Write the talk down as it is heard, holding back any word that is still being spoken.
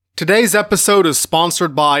Today's episode is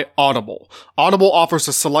sponsored by Audible. Audible offers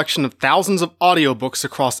a selection of thousands of audiobooks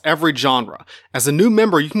across every genre. As a new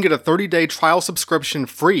member, you can get a 30-day trial subscription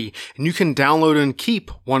free, and you can download and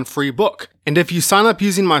keep one free book. And if you sign up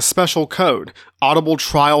using my special code,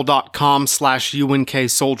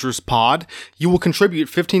 audibletrial.com/UNKSoldiersPod, you will contribute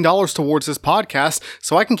 $15 towards this podcast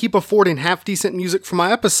so I can keep affording half-decent music for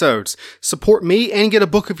my episodes. Support me and get a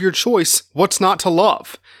book of your choice. What's not to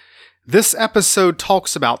love? This episode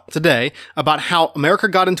talks about how America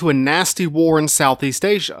got into a nasty war in Southeast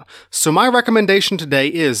Asia. So my recommendation today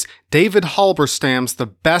is David Halberstam's The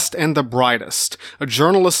Best and the Brightest, a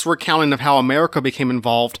journalist's recounting of how America became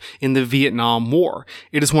involved in the Vietnam War.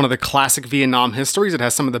 It is one of the classic Vietnam histories. It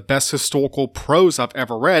has some of the best historical prose I've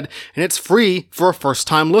ever read, and it's free for a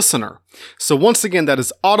first-time listener. So once again, that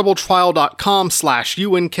is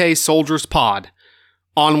audibletrial.com/UNKSoldiersPod.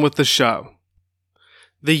 On with the show.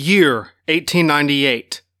 The year,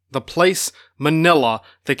 1898. The place, Manila,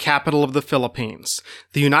 the capital of the Philippines.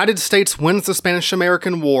 The United States wins the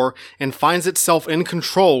Spanish-American War and finds itself in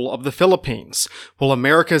control of the Philippines. Will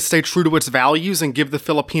America stay true to its values and give the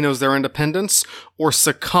Filipinos their independence, or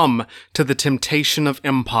succumb to the temptation of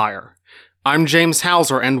empire? I'm James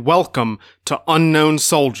Hauser, and welcome to Unknown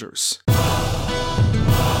Soldiers.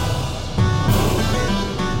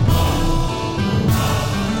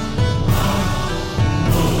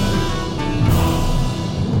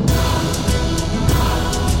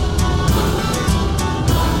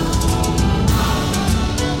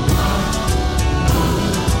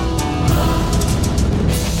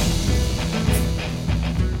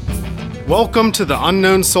 Welcome to the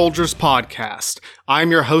Unknown Soldiers podcast.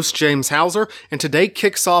 I'm your host, James Hauser, and today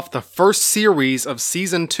kicks off the first series of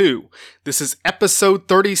Season 2. This is Episode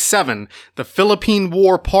 37, The Philippine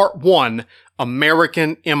War Part 1,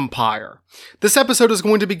 American Empire. This episode is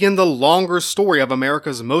going to begin the longer story of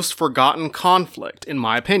America's most forgotten conflict, in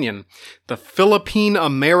my opinion, the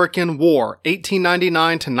Philippine-American War,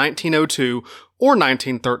 1899 to 1902, or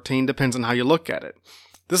 1913, depends on how you look at it.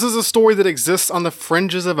 This is a story that exists on the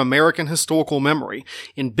fringes of American historical memory,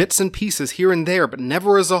 in bits and pieces here and there, but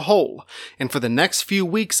never as a whole, and for the next few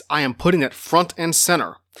weeks I am putting it front and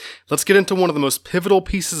center. Let's get into one of the most pivotal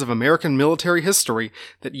pieces of American military history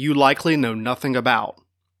that you likely know nothing about.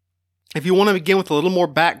 If you want to begin with a little more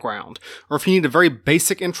background, or if you need a very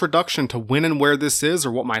basic introduction to when and where this is,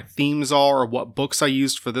 or what my themes are, or what books I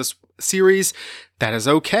used for this series, that is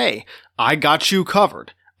okay. I got you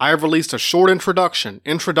covered. I have released a short introduction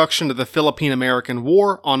to the Philippine-American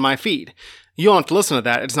War on my feed. You don't have to listen to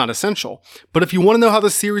that, it's not essential. But if you want to know how the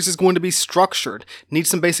series is going to be structured, need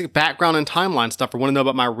some basic background and timeline stuff, or want to know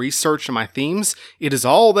about my research and my themes, it is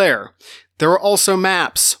all there. There are also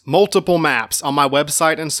maps, multiple maps, on my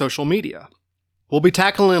website and social media. We'll be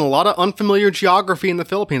tackling a lot of unfamiliar geography in the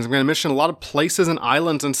Philippines. I'm going to mention a lot of places and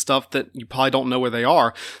islands and stuff that you probably don't know where they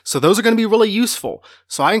are. So those are going to be really useful.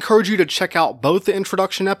 So I encourage you to check out both the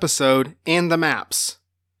introduction episode and the maps.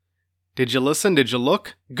 Did you listen? Did you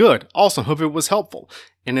look? Good. Awesome. Hope it was helpful.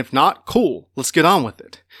 And if not, cool. Let's get on with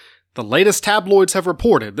it. The latest tabloids have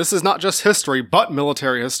reported this is not just history, but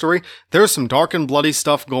military history. There's some dark and bloody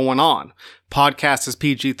stuff going on. Podcast is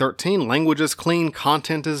PG-13, language is clean,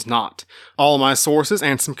 content is not. All my sources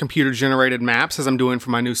and some computer-generated maps, as I'm doing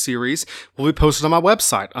for my new series, will be posted on my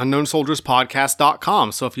website,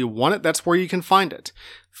 unknownsoldierspodcast.com, so if you want it, that's where you can find it.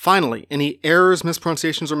 Finally, any errors,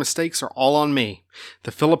 mispronunciations, or mistakes are all on me.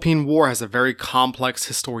 The Philippine War has a very complex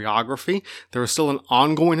historiography. There is still an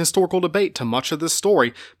ongoing historical debate to much of this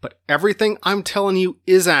story, but everything I'm telling you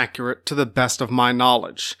is accurate to the best of my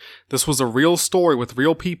knowledge. This was a real story with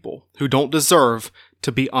real people who don't deserve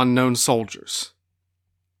to be unknown soldiers.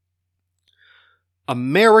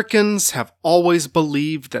 Americans have always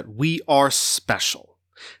believed that we are special.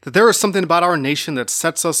 That there is something about our nation that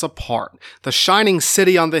sets us apart, the shining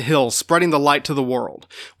city on the hill spreading the light to the world.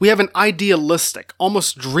 We have an idealistic,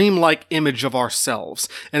 almost dreamlike image of ourselves,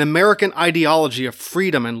 an American ideology of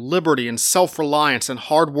freedom and liberty and self-reliance and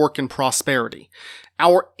hard work and prosperity.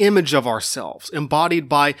 Our image of ourselves, embodied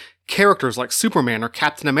by characters like Superman or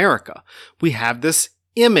Captain America. We have this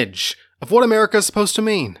image of what America is supposed to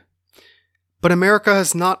mean. But America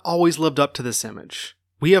has not always lived up to this image.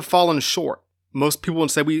 We have fallen short. Most people would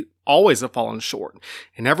say we always have fallen short.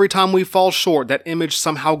 And every time we fall short, that image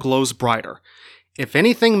somehow glows brighter. If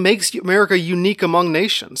anything makes America unique among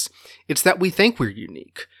nations, it's that we think we're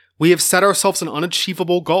unique. We have set ourselves an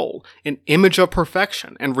unachievable goal, an image of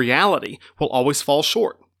perfection, and reality will always fall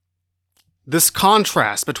short. This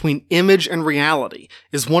contrast between image and reality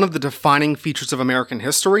is one of the defining features of American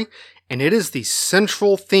history, and it is the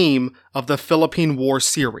central theme of the Philippine War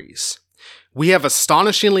series. We have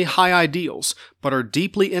astonishingly high ideals, but are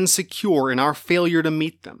deeply insecure in our failure to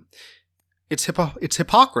meet them. It's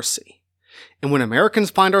hypocrisy. And when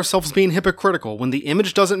Americans find ourselves being hypocritical, when the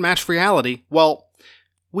image doesn't match reality, well,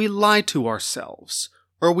 we lie to ourselves,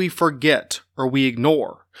 or we forget, or we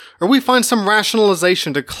ignore, or we find some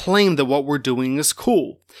rationalization to claim that what we're doing is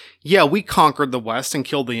cool. Yeah, we conquered the West and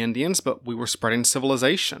killed the Indians, but we were spreading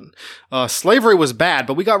civilization. Slavery was bad,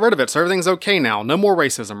 but we got rid of it, so everything's okay now. No more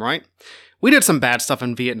racism, right? We did some bad stuff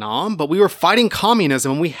in Vietnam, but we were fighting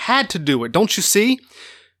communism and we had to do it, don't you see?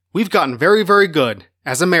 We've gotten very, very good,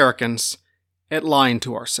 as Americans, at lying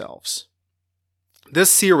to ourselves. This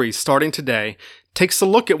series, starting today, takes a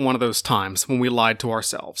look at one of those times when we lied to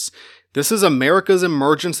ourselves. This is America's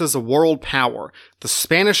emergence as a world power, the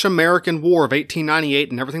Spanish-American War of 1898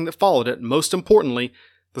 and everything that followed it, most importantly,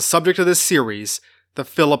 the subject of this series, the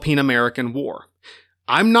Philippine-American War.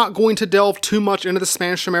 I'm not going to delve too much into the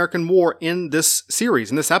Spanish-American War in this series,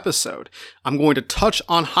 in this episode. I'm going to touch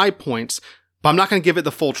on high points, but I'm not going to give it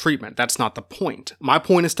the full treatment. That's not the point. My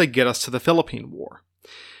point is to get us to the Philippine War.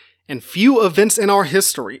 And few events in our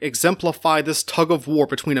history exemplify this tug of war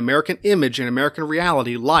between American image and American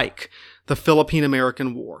reality like the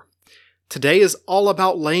Philippine-American War. Today is all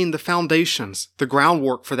about laying the foundations, the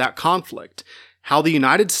groundwork for that conflict. How the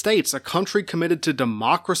United States, a country committed to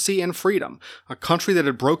democracy and freedom, a country that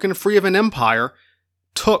had broken free of an empire,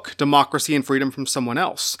 took democracy and freedom from someone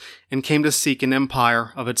else and came to seek an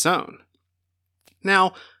empire of its own.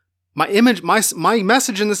 Now, my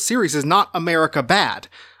message in this series is not America bad.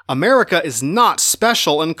 America is not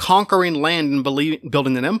special in conquering land and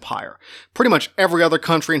building an empire. Pretty much every other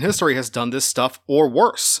country in history has done this stuff or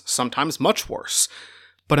worse, sometimes much worse.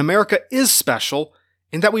 But America is special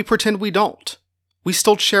in that we pretend we don't. We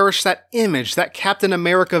still cherish that image, that Captain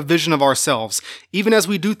America vision of ourselves, even as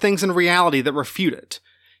we do things in reality that refute it.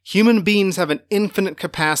 Human beings have an infinite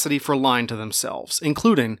capacity for lying to themselves,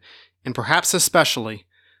 including, and perhaps especially,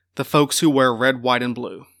 the folks who wear red, white, and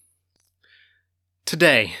blue.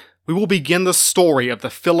 Today, we will begin the story of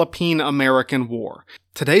the Philippine-American War.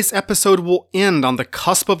 Today's episode will end on the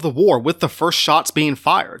cusp of the war with the first shots being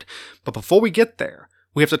fired. But before we get there,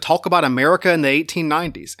 we have to talk about America in the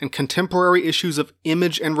 1890s and contemporary issues of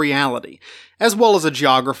image and reality, as well as a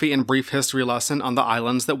geography and brief history lesson on the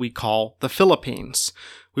islands that we call the Philippines.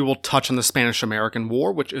 We will touch on the Spanish-American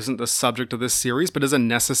War, which isn't the subject of this series, but is a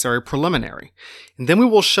necessary preliminary. And then we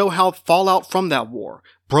will show how fallout from that war,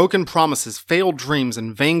 broken promises, failed dreams,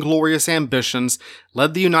 and vainglorious ambitions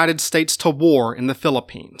led the United States to war in the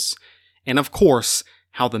Philippines. And of course,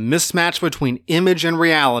 how the mismatch between image and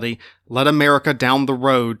reality led America down the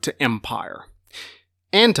road to empire.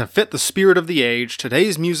 And to fit the spirit of the age,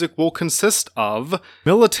 today's music will consist of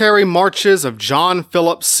Military Marches of John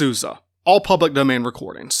Philip Sousa, all public domain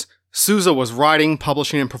recordings. Sousa was writing,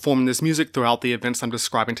 publishing, and performing this music throughout the events I'm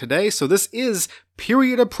describing today, so this is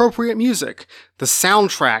period-appropriate music, the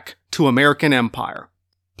soundtrack to American empire.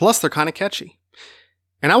 Plus, they're kind of catchy.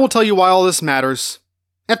 And I will tell you why all this matters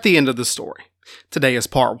at the end of the story. Today is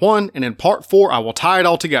part 1, and in part 4 I will tie it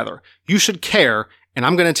all together. You should care, and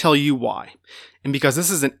I'm going to tell you why. And because this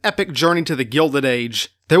is an epic journey to the Gilded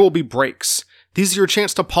Age, there will be breaks. These are your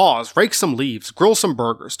chance to pause, rake some leaves, grill some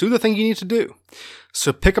burgers, do the thing you need to do.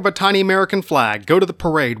 So pick up a tiny American flag, go to the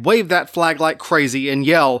parade, wave that flag like crazy, and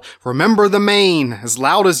yell, "Remember the Maine," as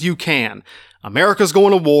loud as you can. America's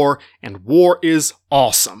going to war, and war is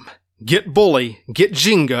awesome. Get bully, get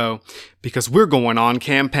jingo, because we're going on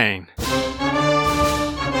campaign.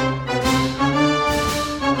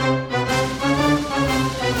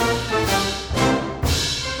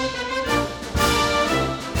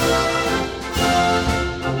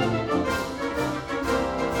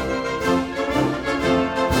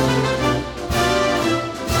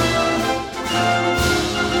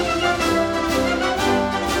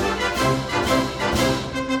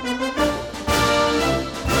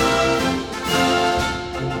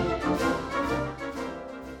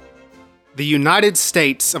 The United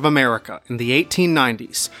States of America in the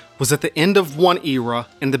 1890s was at the end of one era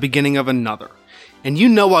and the beginning of another. And you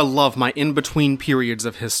know I love my in-between periods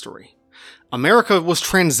of history. America was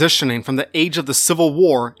transitioning from the age of the Civil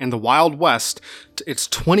War and the Wild West to its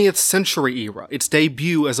 20th century era, its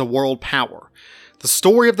debut as a world power. The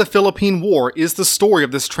story of the Philippine War is the story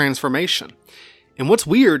of this transformation. And what's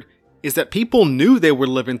weird is that people knew they were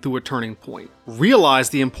living through a turning point,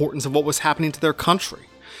 realized the importance of what was happening to their country.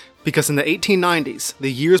 Because in the 1890s,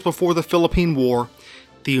 the years before the Philippine War,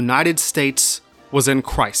 the United States was in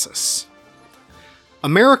crisis.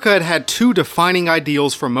 America had had two defining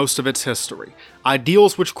ideals for most of its history,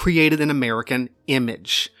 ideals which created an American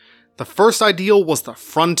image. The first ideal was the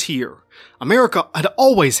frontier, America had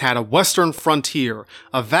always had a western frontier,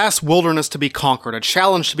 a vast wilderness to be conquered, a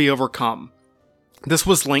challenge to be overcome. This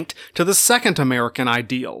was linked to the second American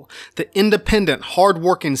ideal, the independent,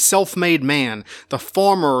 hard-working, self-made man, the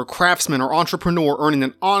farmer or craftsman or entrepreneur earning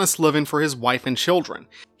an honest living for his wife and children.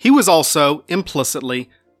 He was also,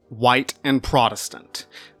 implicitly, white and Protestant.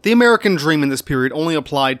 The American dream in this period only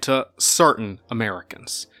applied to certain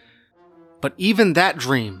Americans. But even that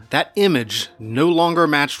dream, that image, no longer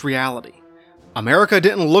matched reality. America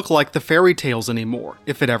didn't look like the fairy tales anymore,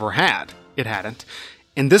 if it ever had. It hadn't.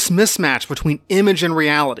 And this mismatch between image and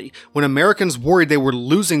reality, when Americans worried they were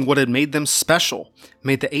losing what had made them special,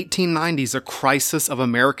 made the 1890s a crisis of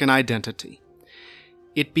American identity.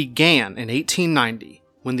 It began in 1890,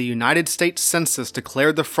 when the United States Census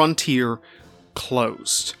declared the frontier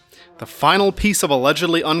closed. The final piece of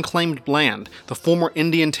allegedly unclaimed land, the former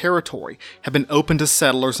Indian Territory, had been opened to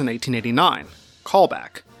settlers in 1889.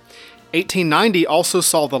 Callback. 1890 also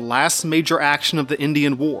saw the last major action of the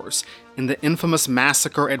Indian Wars, in the infamous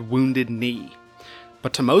massacre at Wounded Knee.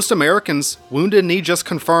 But to most Americans, Wounded Knee just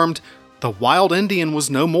confirmed the wild Indian was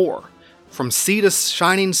no more. From sea to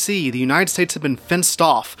shining sea, the United States had been fenced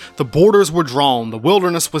off, the borders were drawn, the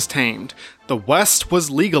wilderness was tamed. The West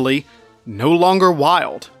was legally no longer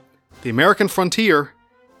wild. The American frontier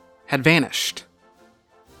had vanished.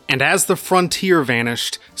 And as the frontier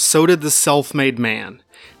vanished, so did the self-made man.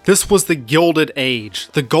 This was the Gilded Age,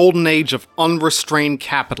 the golden age of unrestrained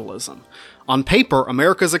capitalism. On paper,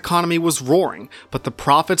 America's economy was roaring, but the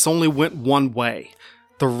profits only went one way.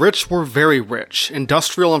 The rich were very rich,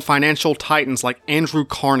 industrial and financial titans like Andrew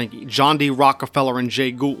Carnegie, John D. Rockefeller, and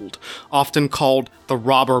Jay Gould, often called the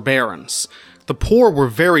robber barons. The poor were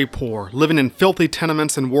very poor, living in filthy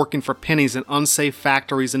tenements and working for pennies in unsafe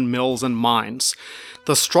factories and mills and mines.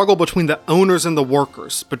 The struggle between the owners and the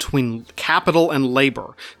workers, between capital and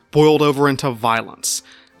labor, boiled over into violence.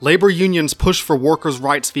 Labor unions pushed for workers'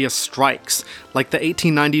 rights via strikes, like the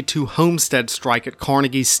 1892 Homestead strike at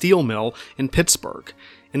Carnegie's steel mill in Pittsburgh.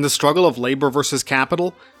 In the struggle of labor versus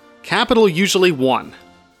capital, capital usually won.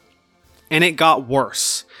 And it got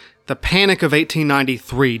worse. The Panic of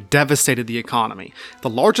 1893 devastated the economy, the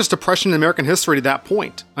largest depression in American history to that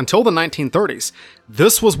point, until the 1930s.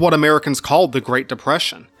 This was what Americans called the Great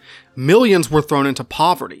Depression. Millions were thrown into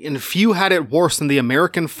poverty, and few had it worse than the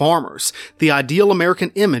American farmers, the ideal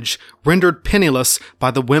American image rendered penniless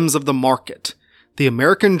by the whims of the market. The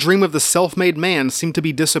American dream of the self-made man seemed to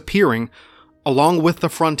be disappearing, along with the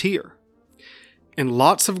frontier. And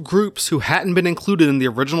lots of groups who hadn't been included in the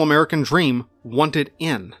original American dream wanted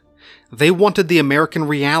in. They wanted the American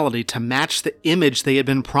reality to match the image they had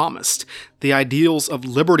been promised, the ideals of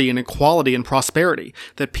liberty and equality and prosperity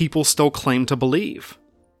that people still claim to believe.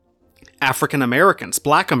 African Americans,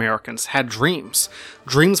 Black Americans, had dreams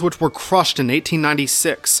which were crushed in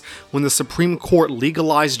 1896 when the Supreme Court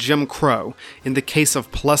legalized Jim Crow in the case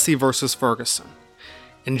of Plessy versus Ferguson.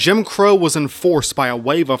 And Jim Crow was enforced by a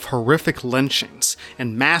wave of horrific lynchings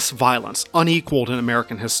and mass violence unequaled in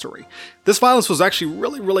American history. This violence was actually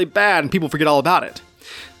really bad, and people forget all about it.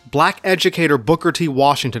 Black educator Booker T.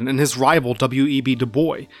 Washington and his rival W.E.B. Du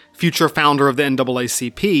Bois, future founder of the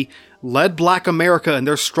NAACP, led Black America in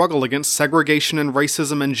their struggle against segregation and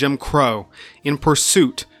racism and Jim Crow in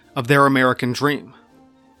pursuit of their American dream.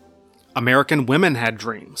 American women had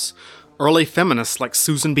dreams. Early feminists like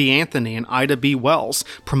Susan B. Anthony and Ida B. Wells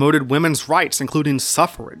promoted women's rights, including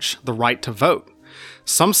suffrage, the right to vote.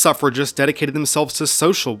 Some suffragists dedicated themselves to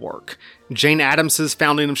social work. Jane Addams's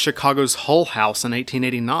founding of Chicago's Hull House in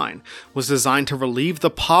 1889 was designed to relieve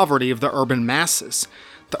the poverty of the urban masses.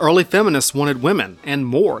 The early feminists wanted women, and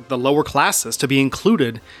more, the lower classes, to be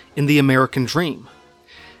included in the American dream.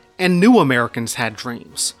 And new Americans had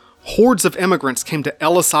dreams. Hordes of immigrants came to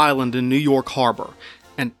Ellis Island in New York Harbor,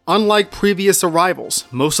 and unlike previous arrivals,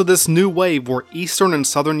 most of this new wave were Eastern and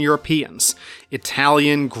Southern Europeans,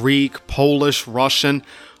 Italian, Greek, Polish, Russian,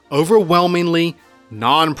 overwhelmingly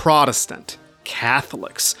non-Protestant,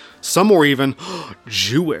 Catholics. Some were even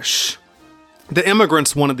Jewish. The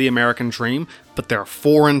immigrants wanted the American dream, but their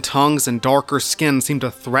foreign tongues and darker skin seemed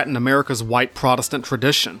to threaten America's white Protestant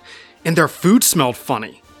tradition. And their food smelled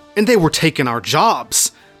funny. And they were taking our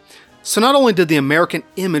jobs. So not only did the American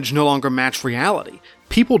image no longer match reality,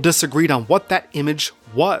 people disagreed on what that image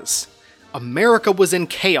was. America was in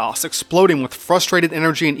chaos, exploding with frustrated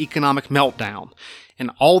energy and economic meltdown. And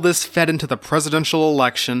all this fed into the presidential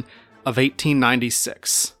election of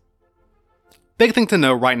 1896. Big thing to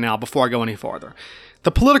know right now before I go any farther.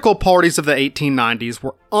 The political parties of the 1890s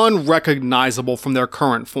were unrecognizable from their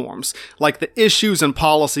current forms, like the issues and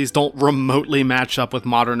policies don't remotely match up with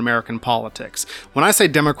modern American politics. When I say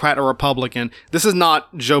Democrat or Republican, this is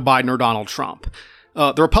not Joe Biden or Donald Trump.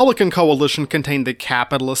 The Republican coalition contained the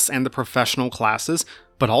capitalists and the professional classes,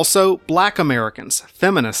 but also black Americans,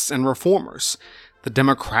 feminists, and reformers. The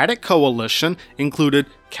Democratic coalition included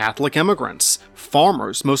Catholic immigrants,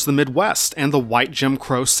 farmers, most of the Midwest, and the white Jim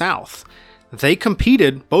Crow South.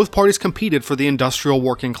 Both parties competed for the industrial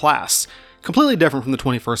working class, completely different from the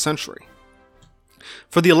 21st century.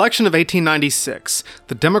 For the election of 1896,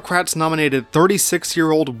 the Democrats nominated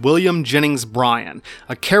 36-year-old William Jennings Bryan,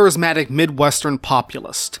 a charismatic Midwestern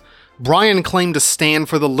populist. Bryan claimed to stand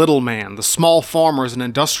for the little man, the small farmers and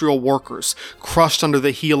industrial workers crushed under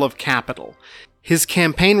the heel of capital. His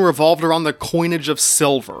campaign revolved around the coinage of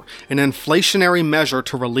silver, an inflationary measure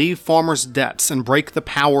to relieve farmers' debts and break the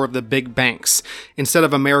power of the big banks, instead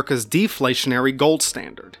of America's deflationary gold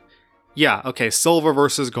standard. Yeah, okay, silver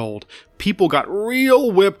versus gold. People got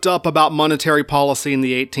real whipped up about monetary policy in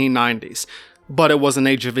the 1890s, but it was an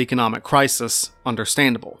age of economic crisis,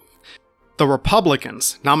 understandable. The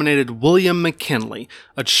Republicans nominated William McKinley,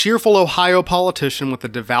 a cheerful Ohio politician with a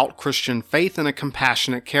devout Christian faith and a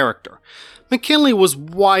compassionate character. McKinley was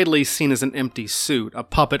widely seen as an empty suit, a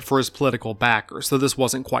puppet for his political backers, though this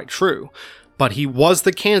wasn't quite true. But he was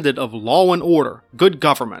the candidate of law and order, good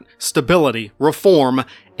government, stability, reform,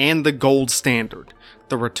 and the gold standard,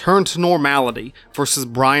 the return to normality versus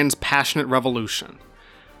Bryan's passionate revolution.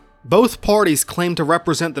 Both parties claimed to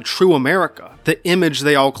represent the true America, the image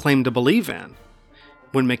they all claimed to believe in.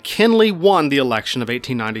 When McKinley won the election of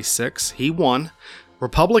 1896, he won.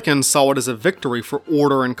 Republicans saw it as a victory for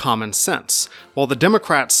order and common sense, while the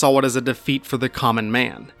Democrats saw it as a defeat for the common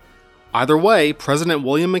man. Either way, President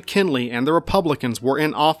William McKinley and the Republicans were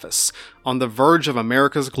in office, on the verge of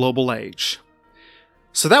America's global age.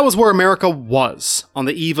 So that was where America was on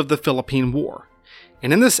the eve of the Philippine War.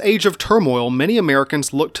 And in this age of turmoil, many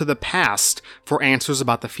Americans looked to the past for answers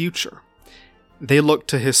about the future. They looked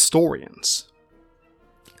to historians.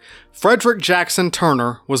 Frederick Jackson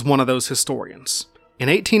Turner was one of those historians. In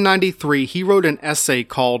 1893, he wrote an essay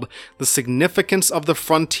called The Significance of the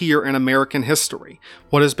Frontier in American History,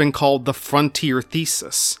 what has been called the Frontier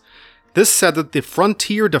Thesis. This said that the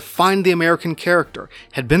frontier defined the American character,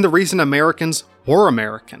 had been the reason Americans were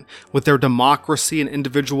American, with their democracy and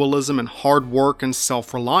individualism and hard work and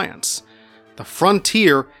self-reliance. The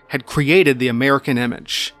frontier had created the American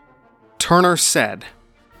image. Turner said,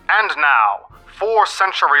 "And now, 4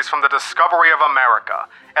 centuries from the discovery of America,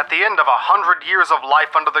 at the end of 100 years of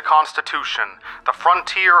life under the Constitution, the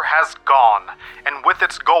frontier has gone, and with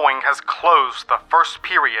its going has closed the first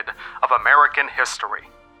period of American history."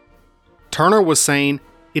 Turner was saying,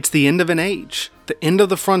 it's the end of an age, the end of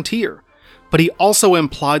the frontier. But he also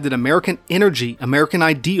implied that American energy, American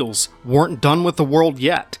ideals, weren't done with the world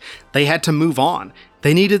yet. They had to move on.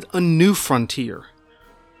 They needed a new frontier.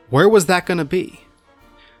 Where was that going to be?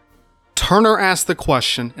 Turner asked the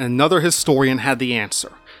question, and another historian had the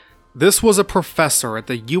answer. This was a professor at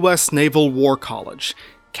the U.S. Naval War College,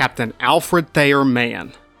 Captain Alfred Thayer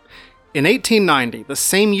Mahan. In 1890, the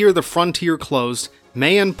same year the frontier closed,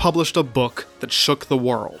 Mahan published a book that shook the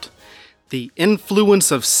world. The Influence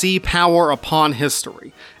of Sea Power Upon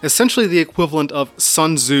History, essentially the equivalent of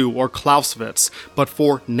Sun Tzu or Clausewitz, but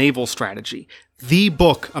for naval strategy. The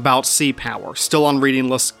book about sea power, still on reading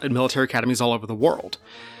lists at military academies all over the world.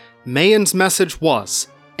 Mahan's message was,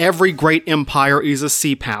 every great empire is a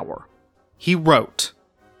sea power. He wrote,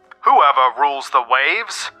 "Whoever rules the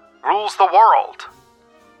waves, rules the world."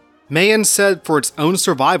 Mahan said for its own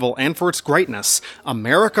survival and for its greatness,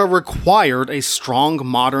 America required a strong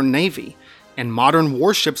modern navy, and modern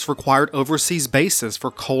warships required overseas bases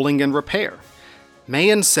for coaling and repair.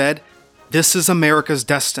 Mahan said, this is America's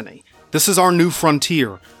destiny. This is our new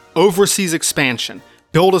frontier. Overseas expansion.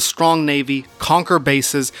 Build a strong navy, conquer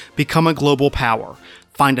bases, become a global power.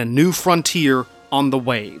 Find a new frontier on the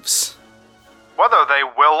waves. Whether they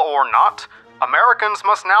will or not, Americans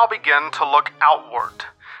must now begin to look outward.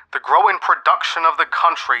 The growing production of the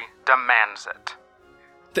country demands it.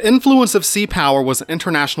 The influence of sea power was an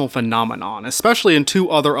international phenomenon, especially in 2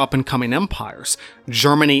 other up-and-coming empires,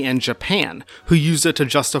 Germany and Japan, who used it to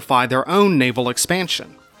justify their own naval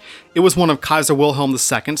expansion. It was one of Kaiser Wilhelm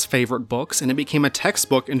II's favorite books, and it became a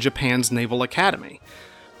textbook in Japan's Naval Academy.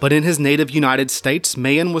 But in his native United States,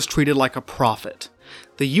 Mahan was treated like a prophet.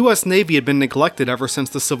 The U.S. Navy had been neglected ever since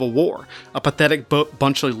the Civil War, a pathetic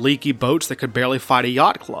bunch of leaky boats that could barely fight a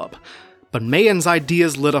yacht club. But Mahan's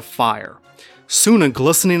ideas lit a fire. Soon a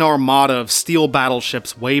glistening armada of steel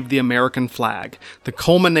battleships waved the American flag, the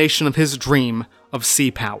culmination of his dream of sea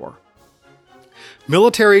power.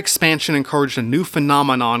 Military expansion encouraged a new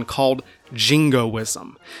phenomenon called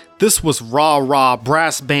jingoism. This was rah-rah,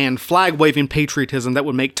 brass band, flag-waving patriotism that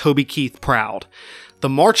would make Toby Keith proud. The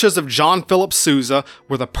marches of John Philip Sousa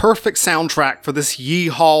were the perfect soundtrack for this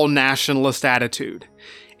yee-haw nationalist attitude.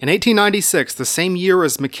 In 1896, the same year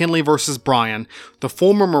as McKinley vs. Bryan, the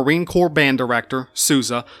former Marine Corps band director,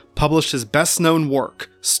 Sousa, published his best-known work,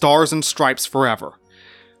 Stars and Stripes Forever.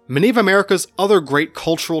 Many of America's other great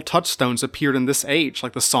cultural touchstones appeared in this age,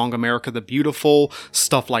 like the song America the Beautiful,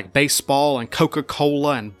 stuff like baseball and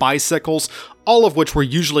Coca-Cola and bicycles, all of which were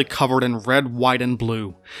usually covered in red, white, and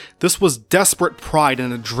blue. This was desperate pride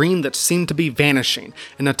in a dream that seemed to be vanishing,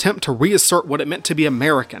 an attempt to reassert what it meant to be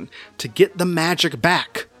American, to get the magic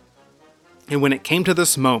back. And when it came to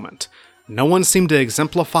this moment, no one seemed to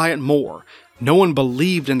exemplify it more, no one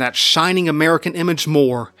believed in that shining American image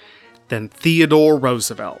more than Theodore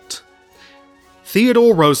Roosevelt.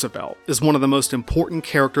 Theodore Roosevelt is one of the most important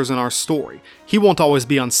characters in our story. He won't always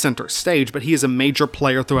be on center stage, but he is a major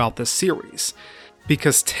player throughout this series,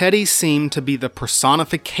 because Teddy seemed to be the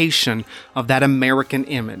personification of that American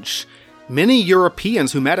image. Many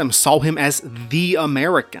Europeans who met him saw him as the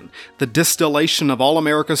American, the distillation of all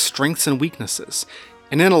America's strengths and weaknesses.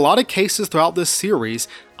 And in a lot of cases throughout this series,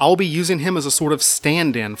 I'll be using him as a sort of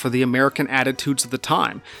stand-in for the American attitudes of the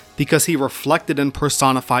time, because he reflected and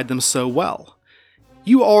personified them so well.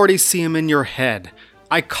 You already see him in your head.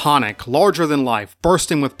 Iconic, larger than life,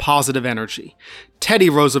 bursting with positive energy. Teddy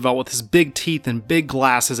Roosevelt with his big teeth and big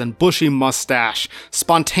glasses and bushy mustache,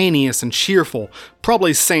 spontaneous and cheerful,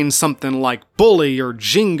 probably saying something like bully or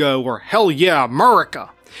jingo or hell yeah,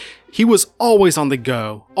 America. He was always on the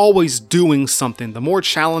go, always doing something, the more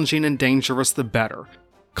challenging and dangerous the better.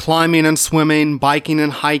 Climbing and swimming, biking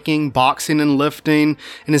and hiking, boxing and lifting,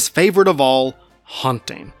 and his favorite of all,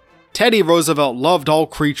 hunting. Teddy Roosevelt loved all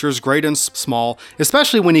creatures, great and small,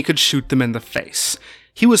 especially when he could shoot them in the face.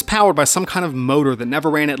 He was powered by some kind of motor that never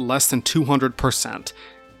ran at less than 200%.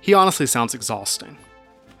 He honestly sounds exhausting.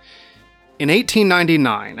 In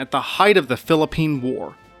 1899, at the height of the Philippine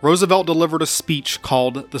War, Roosevelt delivered a speech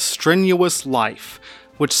called The Strenuous Life,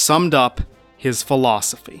 which summed up his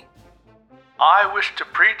philosophy. I wish to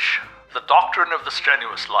preach the doctrine of the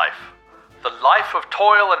strenuous life, the life of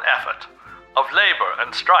toil and effort, of labor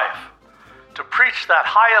and strife, to preach that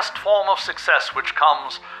highest form of success which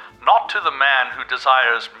comes not to the man who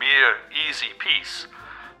desires mere easy peace,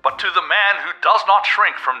 but to the man who does not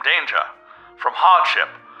shrink from danger, from hardship,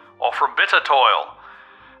 or from bitter toil,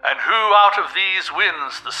 and who out of these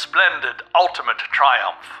wins the splendid ultimate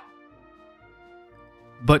triumph.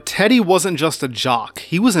 But Teddy wasn't just a jock,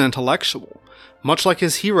 he was an intellectual. Much like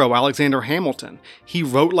his hero, Alexander Hamilton, he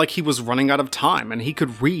wrote like he was running out of time, and he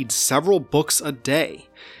could read several books a day.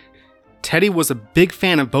 Teddy was a big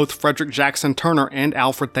fan of both Frederick Jackson Turner and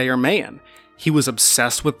Alfred Thayer Mahan. He was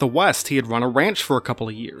obsessed with the West, he had run a ranch for a couple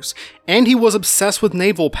of years, and he was obsessed with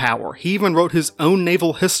naval power. He even wrote his own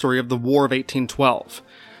naval history of the War of 1812.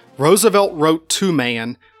 Roosevelt wrote to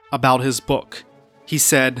Mahan about his book. He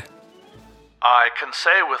said, I can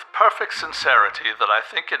say with perfect sincerity that I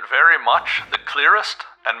think it very much the clearest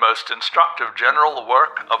and most instructive general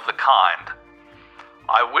work of the kind.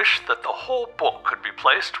 I wish that the whole book could be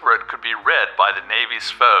placed where it could be read by the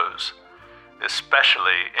Navy's foes,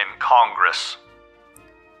 especially in Congress.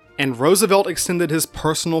 And Roosevelt extended his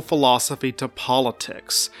personal philosophy to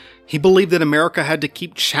politics. He believed that America had to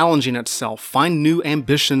keep challenging itself, find new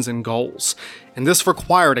ambitions and goals, and this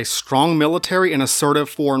required a strong military and assertive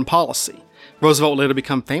foreign policy. Roosevelt later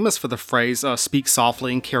became famous for the phrase, speak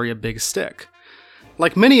softly and carry a big stick.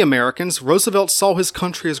 Like many Americans, Roosevelt saw his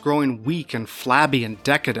country as growing weak and flabby and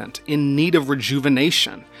decadent, in need of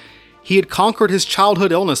rejuvenation. He had conquered his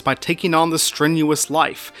childhood illness by taking on the strenuous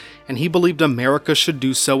life, and he believed America should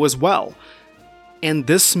do so as well. And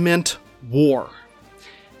this meant war.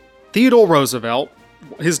 Theodore Roosevelt,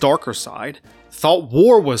 his darker side, thought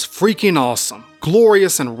war was freaking awesome,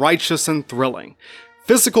 glorious and righteous and thrilling.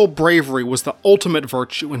 Physical bravery was the ultimate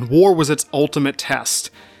virtue, and war was its ultimate test.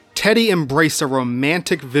 Teddy embraced a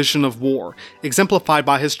romantic vision of war, exemplified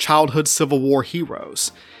by his childhood Civil War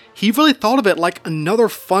heroes. He really thought of it like another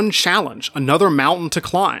fun challenge, another mountain to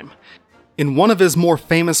climb. In one of his more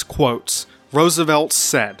famous quotes, Roosevelt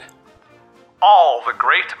said, All the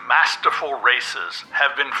great masterful races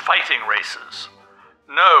have been fighting races.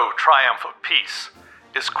 No triumph of peace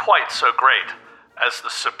is quite so great as the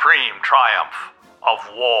supreme triumph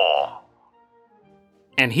of war.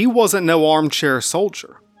 And he wasn't no armchair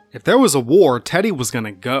soldier. If there was a war, Teddy was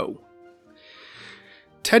gonna go.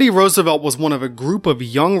 Teddy Roosevelt was one of a group of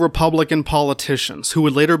young Republican politicians who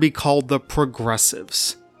would later be called the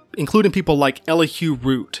Progressives, including people like Elihu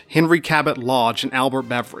Root, Henry Cabot Lodge, and Albert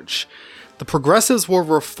Beveridge. The Progressives were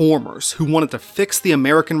reformers who wanted to fix the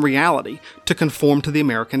American reality to conform to the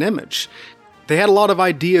American image. They had a lot of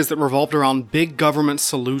ideas that revolved around big government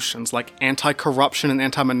solutions like anti-corruption and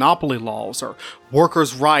anti-monopoly laws, or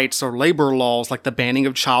workers' rights or labor laws like the banning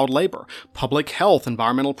of child labor, public health,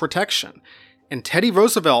 environmental protection. And Teddy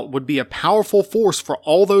Roosevelt would be a powerful force for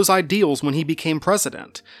all those ideals when he became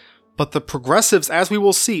president. But the Progressives, as we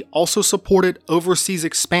will see, also supported overseas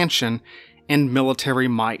expansion and military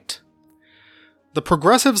might. The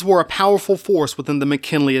Progressives were a powerful force within the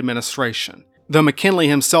McKinley administration. Though McKinley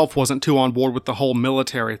himself wasn't too on board with the whole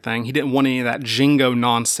military thing, he didn't want any of that jingo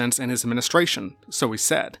nonsense in his administration, so he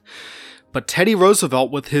said. But Teddy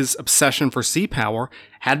Roosevelt, with his obsession for sea power,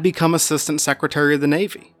 had become Assistant Secretary of the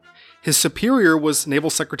Navy. His superior was Naval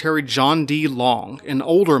Secretary John D. Long, an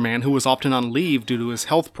older man who was often on leave due to his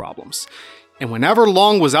health problems. And whenever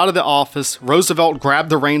Long was out of the office, Roosevelt grabbed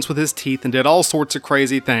the reins with his teeth and did all sorts of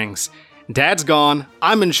crazy things. Dad's gone,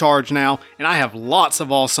 I'm in charge now, and I have lots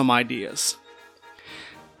of awesome ideas.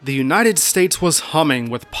 The United States was humming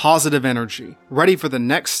with positive energy, ready for the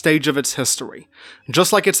next stage of its history.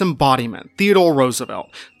 Just like its embodiment, Theodore Roosevelt,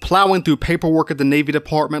 plowing through paperwork at the Navy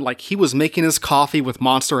Department like he was making his coffee with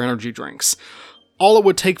Monster energy drinks. All it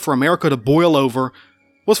would take for America to boil over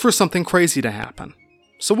was for something crazy to happen.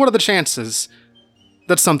 So what are the chances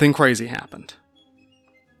that something crazy happened?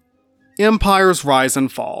 Empires rise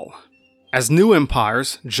and fall. As new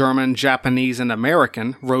empires, German, Japanese, and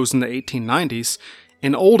American, rose in the 1890s,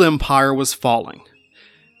 an old empire was falling.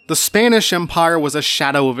 The Spanish Empire was a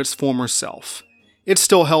shadow of its former self. It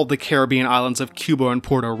still held the Caribbean islands of Cuba and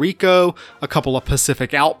Puerto Rico, a couple of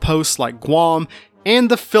Pacific outposts like Guam, and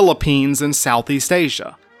the Philippines in Southeast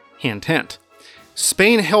Asia. Hint, hint.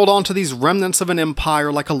 Spain held on to these remnants of an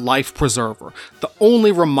empire like a life preserver, the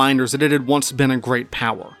only reminders that it had once been a great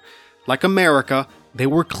power. Like America, they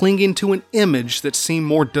were clinging to an image that seemed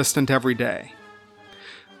more distant every day.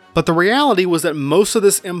 But the reality was that most of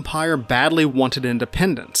this empire badly wanted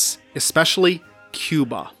independence, especially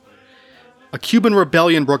Cuba. A Cuban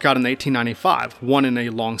rebellion broke out in 1895, one in a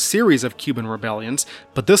long series of Cuban rebellions,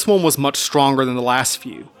 but this one was much stronger than the last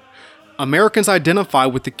few. Americans identify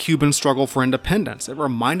with the Cuban struggle for independence. It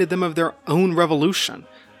reminded them of their own revolution.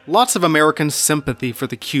 Lots of American sympathy for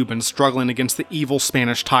the Cubans struggling against the evil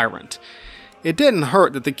Spanish tyrant. It didn't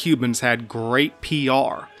hurt that the Cubans had great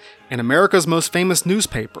PR. And America's most famous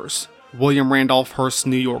newspapers, William Randolph Hearst's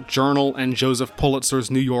New York Journal and Joseph Pulitzer's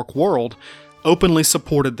New York World, openly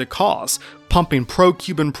supported the cause, pumping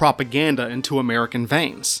pro-Cuban propaganda into American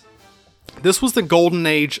veins. This was the golden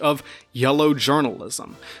age of yellow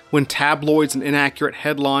journalism, when tabloids and inaccurate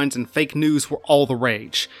headlines and fake news were all the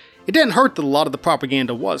rage. It didn't hurt that a lot of the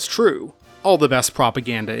propaganda was true. All the best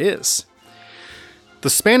propaganda is. The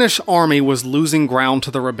Spanish army was losing ground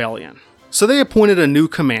to the rebellion. So they appointed a new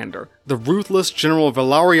commander, the ruthless General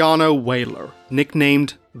Valeriano Weyler,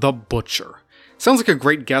 nicknamed the Butcher. Sounds like a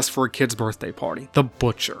great guess for a kid's birthday party, the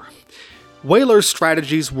Butcher. Weyler's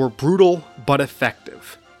strategies were brutal but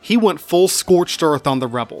effective. He went full scorched earth on the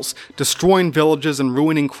rebels, destroying villages and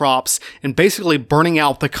ruining crops, and basically burning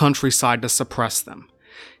out the countryside to suppress them.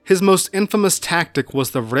 His most infamous tactic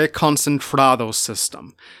was the reconcentrado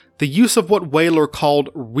system, the use of what Weyler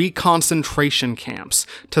called reconcentration camps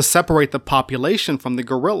to separate the population from the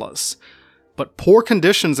guerrillas. But poor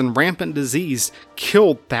conditions and rampant disease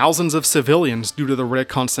killed thousands of civilians due to the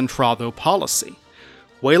reconcentrado policy.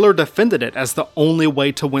 Weyler defended it as the only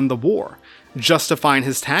way to win the war, justifying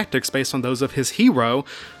his tactics based on those of his hero,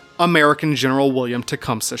 American General William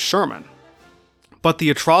Tecumseh Sherman. But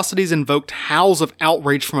the atrocities invoked howls of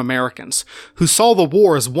outrage from Americans, who saw the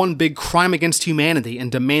war as one big crime against humanity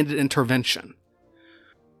and demanded intervention.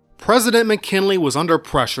 President McKinley was under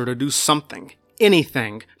pressure to do something,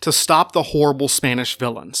 anything, to stop the horrible Spanish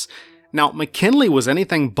villains. Now, McKinley was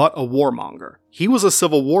anything but a warmonger. He was a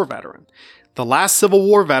Civil War veteran, the last Civil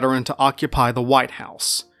War veteran to occupy the White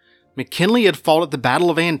House. McKinley had fought at the Battle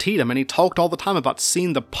of Antietam, and he talked all the time about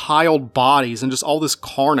seeing the piled bodies and just all this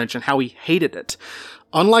carnage and how he hated it.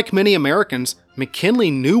 Unlike many Americans, McKinley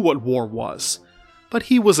knew what war was, but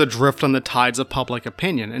he was adrift on the tides of public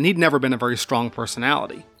opinion, and he'd never been a very strong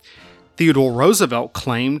personality. Theodore Roosevelt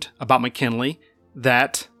claimed about McKinley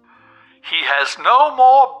that he has no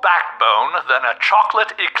more backbone than a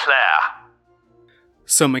chocolate eclair.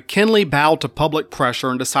 So McKinley bowed to public pressure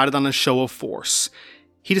and decided on a show of force.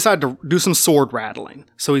 He decided to do some sword rattling,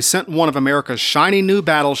 so he sent one of America's shiny new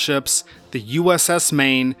battleships, the USS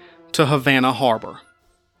Maine, to Havana Harbor.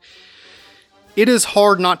 It is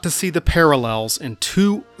hard not to see the parallels in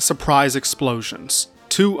two surprise explosions,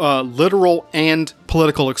 two literal and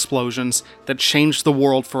political explosions that changed the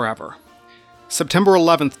world forever. September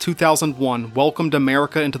 11th, 2001 welcomed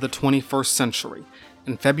America into the 21st century,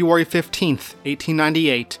 and February 15th,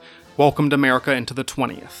 1898 welcomed America into the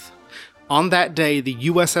 20th. On that day, the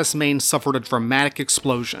USS Maine suffered a dramatic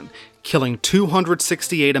explosion, killing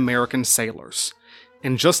 268 American sailors.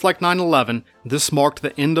 And just like 9/11, this marked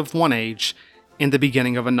the end of one age and the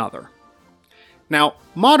beginning of another. Now,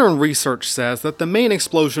 modern research says that the Maine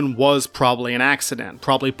explosion was probably an accident,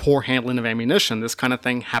 probably poor handling of ammunition. This kind of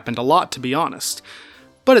thing happened a lot, to be honest.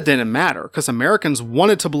 But it didn't matter, because Americans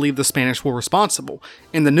wanted to believe the Spanish were responsible,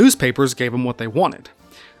 and the newspapers gave them what they wanted.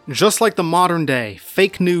 Just like the modern day,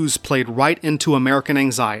 fake news played right into American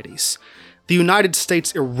anxieties. The United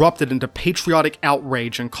States erupted into patriotic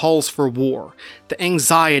outrage and calls for war. The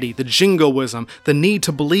anxiety, the jingoism, the need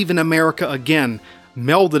to believe in America again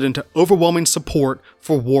melded into overwhelming support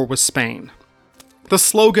for war with Spain. The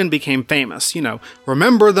slogan became famous,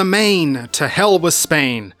 remember the Maine, to hell with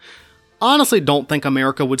Spain. Honestly, don't think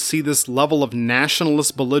America would see this level of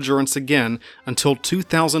nationalist belligerence again until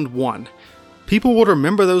 2001. People would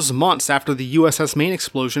remember those months after the USS Maine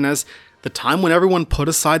explosion as the time when everyone put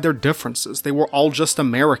aside their differences. They were all just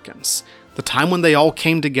Americans. The time when they all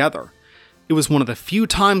came together. It was one of the few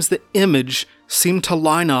times the image seemed to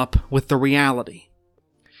line up with the reality.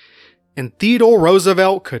 And Theodore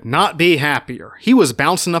Roosevelt could not be happier. He was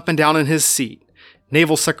bouncing up and down in his seat.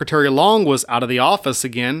 Naval Secretary Long was out of the office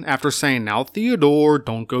again after saying, "Now Theodore,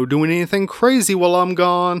 don't go doing anything crazy while I'm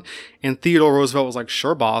gone." And Theodore Roosevelt was like,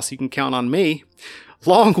 "Sure, boss, you can count on me."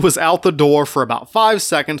 Long was out the door for about 5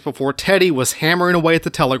 seconds before Teddy was hammering away at the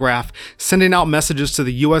telegraph, sending out messages to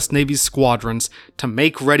the U.S. Navy's squadrons to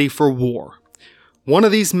make ready for war. One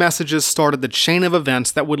of these messages started the chain of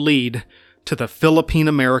events that would lead to the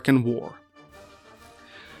Philippine-American War.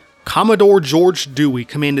 Commodore George Dewey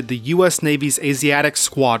commanded the U.S. Navy's Asiatic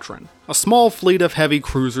Squadron, a small fleet of heavy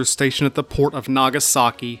cruisers stationed at the port of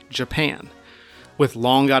Nagasaki, Japan. With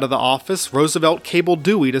Long out of the office, Roosevelt cabled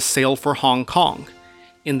Dewey to sail for Hong Kong.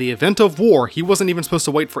 In the event of war, he wasn't even supposed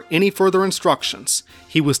to wait for any further instructions.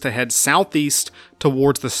 He was to head southeast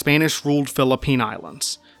towards the Spanish-ruled Philippine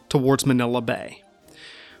Islands, towards Manila Bay.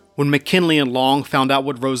 When McKinley and Long found out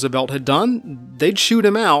what Roosevelt had done, they'd shoot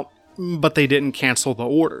him out, but they didn't cancel the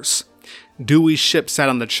orders. Dewey's ship sat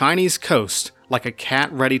on the Chinese coast like a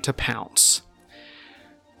cat ready to pounce.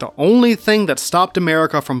 The only thing that stopped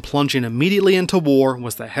America from plunging immediately into war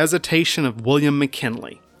was the hesitation of William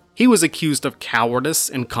McKinley. He was accused of cowardice,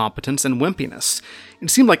 incompetence, and wimpiness.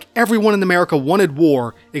 It seemed like everyone in America wanted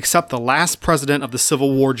war except the last president of the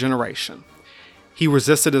Civil War generation. He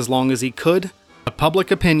resisted as long as he could, but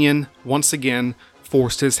public opinion, once again,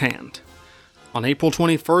 forced his hand. On April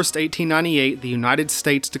 21st, 1898, the United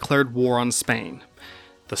States declared war on Spain.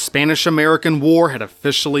 The Spanish-American War had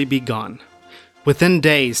officially begun. Within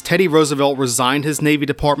days, Teddy Roosevelt resigned his Navy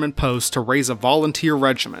Department post to raise a volunteer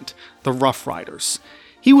regiment, the Rough Riders.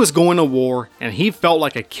 He was going to war, and he felt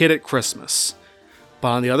like a kid at Christmas. But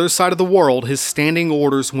on the other side of the world, his standing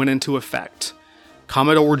orders went into effect.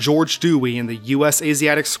 Commodore George Dewey and the U.S.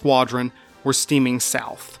 Asiatic Squadron were steaming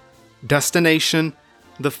south. Destination,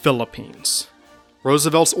 the Philippines.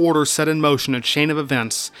 Roosevelt's orders set in motion a chain of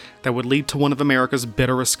events that would lead to one of America's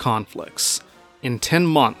bitterest conflicts. In 10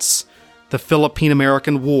 months, the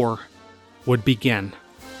Philippine-American War would begin.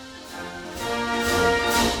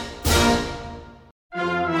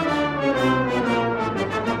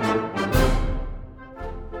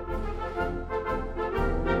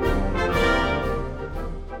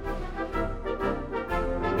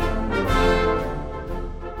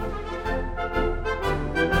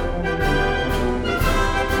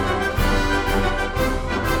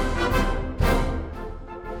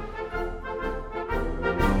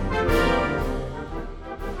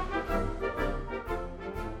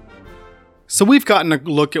 So we've gotten a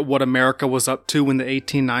look at what America was up to in the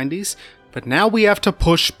 1890s, but now we have to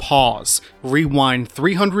push pause, rewind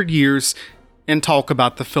 300 years, and talk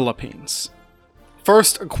about the Philippines.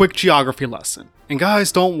 First, a quick geography lesson. And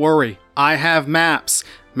guys, don't worry, I have maps.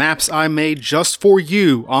 Maps I made just for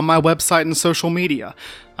you on my website and social media.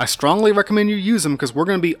 I strongly recommend you use them because we're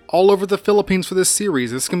going to be all over the Philippines for this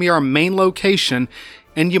series. This is going to be our main location,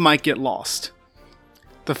 and you might get lost.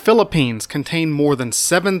 The Philippines contain more than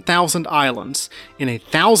 7,000 islands in a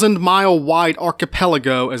 1,000-mile wide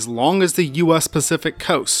archipelago as long as the U.S. Pacific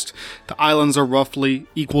coast. The islands are roughly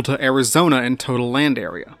equal to Arizona in total land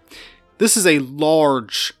area. This is a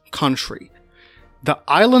large country. The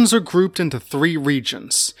islands are grouped into 3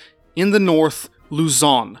 regions. In the north,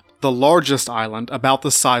 Luzon, the largest island, about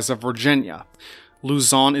the size of Virginia.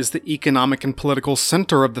 Luzon is the economic and political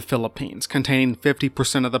center of the Philippines, containing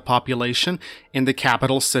 50% of the population in the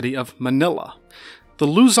capital city of Manila. The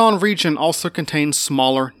Luzon region also contains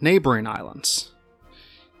smaller neighboring islands.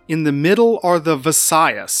 In the middle are the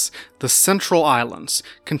Visayas, the central islands,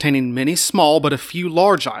 containing many small but a few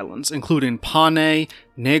large islands, including Panay,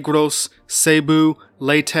 Negros, Cebu,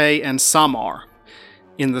 Leyte, and Samar.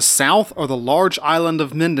 In the south are the large island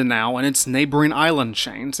of Mindanao and its neighboring island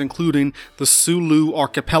chains, including the Sulu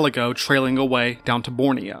archipelago trailing away down to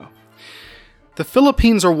Borneo. The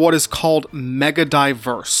Philippines are what is called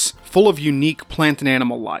mega-diverse, full of unique plant and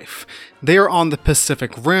animal life. They are on the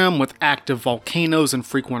Pacific Rim with active volcanoes and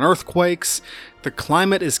frequent earthquakes. The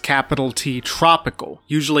climate is capital T tropical,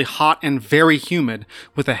 usually hot and very humid,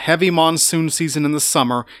 with a heavy monsoon season in the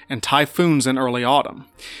summer and typhoons in early autumn.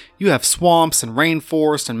 You have swamps and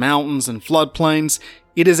rainforests and mountains and floodplains.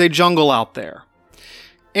 It is a jungle out there.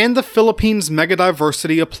 And the Philippines'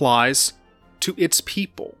 megadiversity applies to its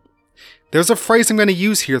people. There's a phrase I'm going to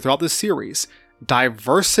use here throughout this series.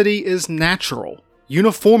 Diversity is natural.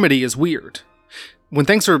 Uniformity is weird. When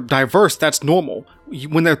things are diverse, that's normal.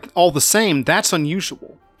 When they're all the same, that's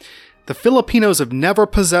unusual. The Filipinos have never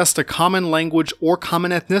possessed a common language or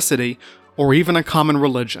common ethnicity, or even a common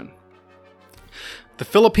religion. The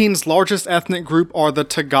Philippines' largest ethnic group are the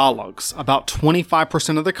Tagalogs, about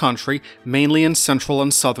 25% of the country, mainly in central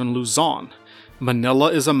and southern Luzon.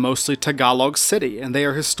 Manila is a mostly Tagalog city, and they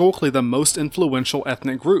are historically the most influential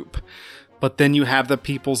ethnic group. But then you have the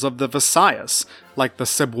peoples of the Visayas, like the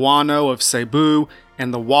Cebuano of Cebu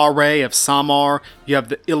and the Waray of Samar. You have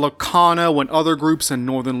the Ilocano and other groups in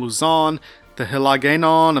northern Luzon, the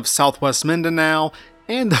Hiligaynon of southwest Mindanao,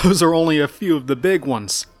 and those are only a few of the big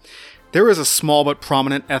ones. There is a small but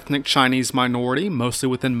prominent ethnic Chinese minority, mostly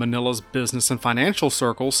within Manila's business and financial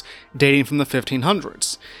circles, dating from the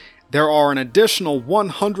 1500s. There are an additional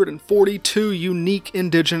 142 unique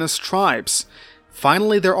indigenous tribes.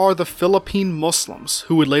 Finally, there are the Philippine Muslims,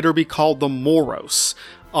 who would later be called the Moros,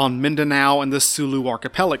 on Mindanao and the Sulu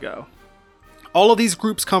archipelago. All of these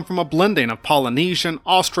groups come from a blending of Polynesian,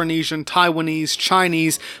 Austronesian, Taiwanese,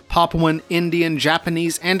 Chinese, Papuan, Indian,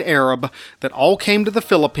 Japanese, and Arab that all came to the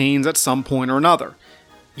Philippines at some point or another.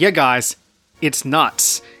 Yeah, guys, it's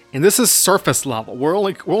nuts. And this is surface level. We're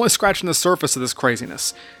only scratching the surface of this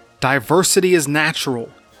craziness. Diversity is natural.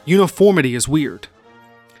 Uniformity is weird.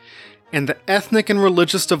 And the ethnic and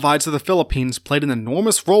religious divides of the Philippines played an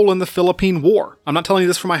enormous role in the Philippine War. I'm not telling you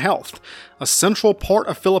this for my health. A central part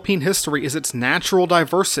of Philippine history is its natural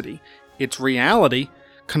diversity, its reality,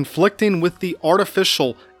 conflicting with the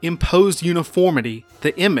artificial, imposed uniformity,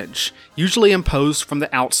 the image, usually imposed from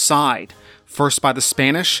the outside, first by the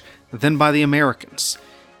Spanish, then by the Americans.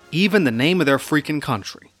 Even the name of their freaking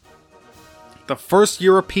country. The first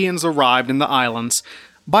Europeans arrived in the islands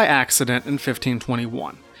by accident in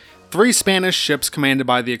 1521. 3 Spanish ships commanded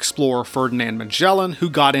by the explorer Ferdinand Magellan, who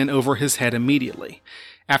got in over his head immediately.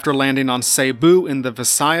 After landing on Cebu in the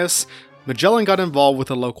Visayas, Magellan got involved with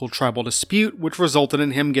a local tribal dispute, which resulted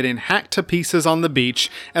in him getting hacked to pieces on the beach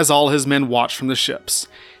as all his men watched from the ships.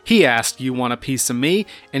 He asked, "You want a piece of me?"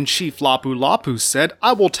 And Chief Lapu-Lapu said,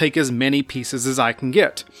 "I will take as many pieces as I can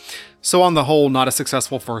get." So on the whole, not a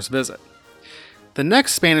successful first visit. The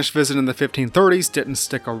next Spanish visit in the 1530s didn't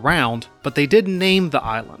stick around, but they did name the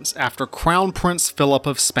islands after Crown Prince Philip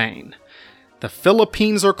of Spain. The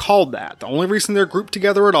Philippines are called that. The only reason they're grouped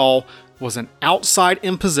together at all was an outside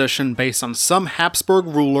imposition based on some Habsburg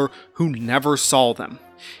ruler who never saw them.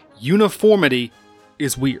 Uniformity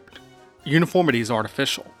is weird. Uniformity is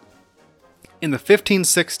artificial. In the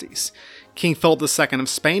 1560s, King Philip II of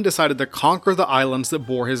Spain decided to conquer the islands that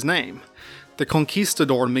bore his name. The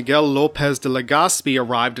conquistador Miguel López de Legazpi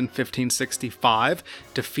arrived in 1565,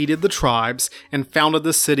 defeated the tribes, and founded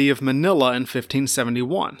the city of Manila in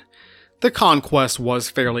 1571. The conquest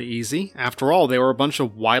was fairly easy. After all, they were a bunch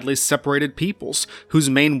of widely separated peoples,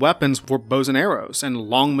 whose main weapons were bows and arrows, and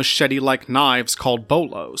long machete-like knives called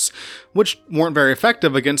bolos, which weren't very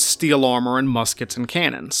effective against steel armor and muskets and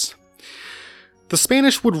cannons. The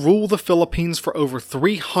Spanish would rule the Philippines for over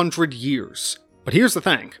 300 years. But here's the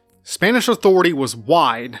thing. Spanish authority was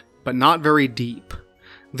wide, but not very deep.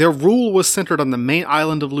 Their rule was centered on the main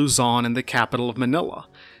island of Luzon and the capital of Manila.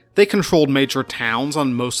 They controlled major towns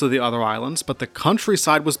on most of the other islands, but the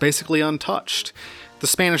countryside was basically untouched. The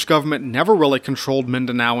Spanish government never really controlled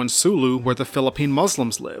Mindanao and Sulu, where the Philippine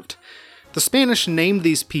Muslims lived. The Spanish referred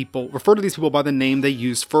to these people by the name they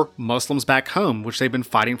used for Muslims back home, which they've been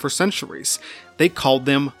fighting for centuries. They called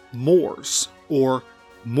them Moors, or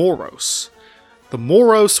Moros. The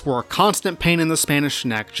Moros were a constant pain in the Spanish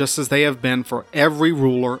neck, just as they have been for every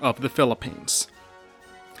ruler of the Philippines.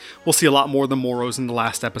 We'll see a lot more of the Moros in the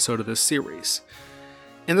last episode of this series.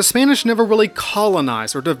 And the Spanish never really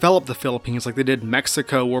colonized or developed the Philippines like they did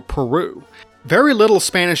Mexico or Peru. Very little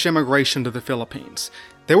Spanish immigration to the Philippines.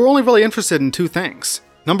 They were only really interested in two things.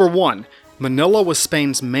 Number one, Manila was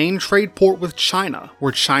Spain's main trade port with China,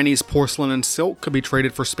 where Chinese porcelain and silk could be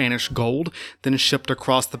traded for Spanish gold, then shipped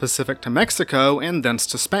across the Pacific to Mexico and thence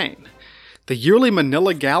to Spain. The yearly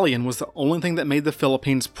Manila galleon was the only thing that made the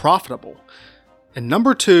Philippines profitable. And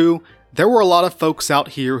number two, there were a lot of folks out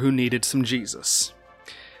here who needed some Jesus.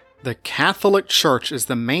 The Catholic Church is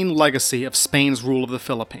the main legacy of Spain's rule of the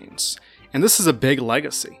Philippines, and this is a big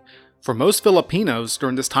legacy. For most Filipinos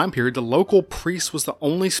during this time period, the local priest was the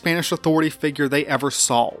only Spanish authority figure they ever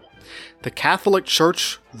saw. The Catholic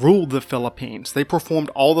Church ruled the Philippines. They performed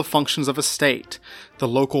all the functions of a state. The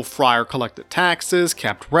local friar collected taxes,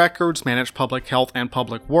 kept records, managed public health and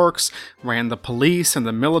public works, ran the police and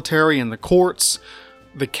the military and the courts.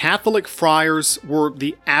 The Catholic friars were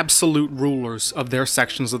the absolute rulers of their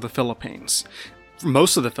sections of the Philippines,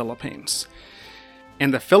 most of the Philippines.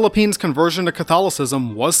 And the Philippines' conversion to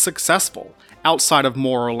Catholicism was successful. Outside of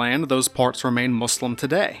Moroland, those parts remain Muslim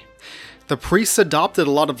today. The priests adopted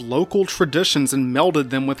a lot of local traditions and melded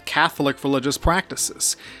them with Catholic religious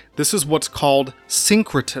practices. This is what's called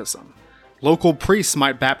syncretism. Local priests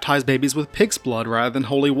might baptize babies with pig's blood rather than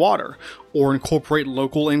holy water, or incorporate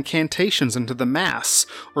local incantations into the Mass,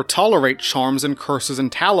 or tolerate charms and curses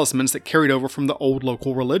and talismans that carried over from the old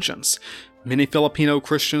local religions. Many Filipino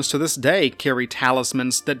Christians to this day carry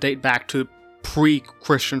talismans that date back to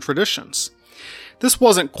pre-Christian traditions. This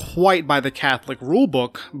wasn't quite by the Catholic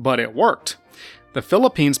rulebook, but it worked. The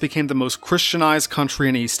Philippines became the most Christianized country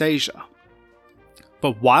in East Asia.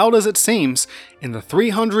 But wild as it seems, in the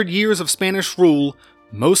 300 years of Spanish rule,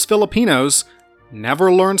 most Filipinos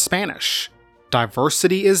never learned Spanish.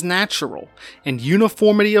 Diversity is natural, and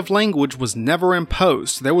uniformity of language was never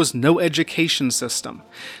imposed. There was no education system.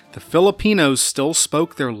 The Filipinos still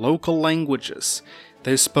spoke their local languages.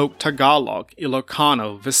 They spoke Tagalog,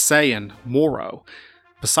 Ilocano, Visayan, Moro.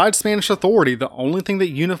 Besides Spanish authority, the only thing that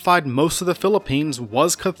unified most of the Philippines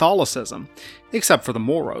was Catholicism, except for the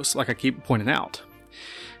Moros, like I keep pointing out.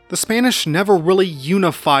 The Spanish never really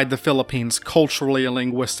unified the Philippines culturally and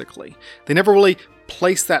linguistically. They never really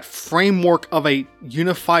placed that framework of a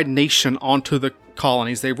unified nation onto the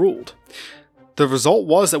colonies they ruled. The result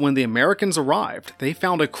was that when the Americans arrived, they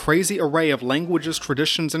found a crazy array of languages,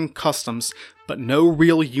 traditions, and customs, but no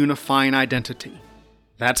real unifying identity.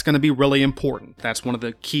 That's going to be really important. That's one of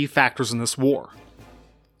the key factors in this war.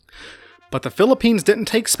 But the Philippines didn't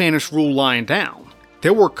take Spanish rule lying down.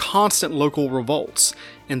 There were constant local revolts,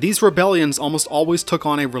 and these rebellions almost always took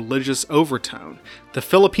on a religious overtone. The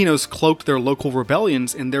Filipinos cloaked their local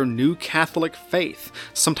rebellions in their new Catholic faith,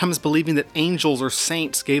 sometimes believing that angels or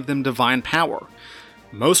saints gave them divine power.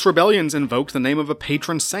 Most rebellions invoked the name of a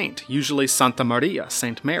patron saint, usually Santa Maria,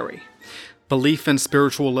 Saint Mary. Belief in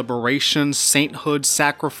spiritual liberation, sainthood,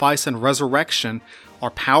 sacrifice, and resurrection are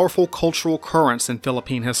powerful cultural currents in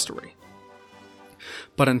Philippine history.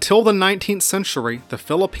 But until the 19th century, the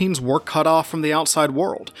Philippines were cut off from the outside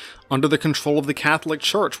world, under the control of the Catholic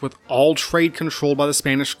Church, with all trade controlled by the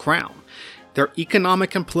Spanish crown. Their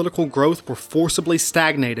economic and political growth were forcibly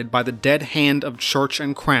stagnated by the dead hand of church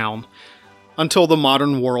and crown, until the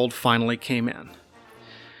modern world finally came in.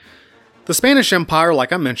 The Spanish Empire,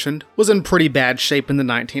 like I mentioned, was in pretty bad shape in the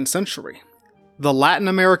 19th century. The Latin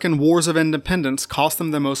American Wars of Independence cost them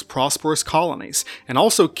their most prosperous colonies, and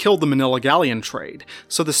also killed the Manila galleon trade,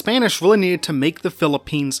 so the Spanish really needed to make the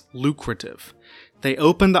Philippines lucrative. They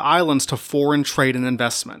opened the islands to foreign trade and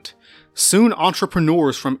investment. Soon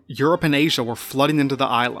entrepreneurs from Europe and Asia were flooding into the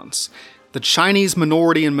islands. The Chinese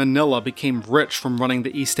minority in Manila became rich from running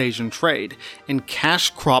the East Asian trade, and cash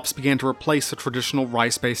crops began to replace the traditional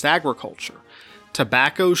rice-based agriculture.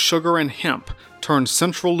 Tobacco, sugar, and hemp turned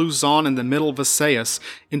central Luzon and the middle Visayas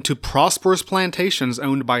into prosperous plantations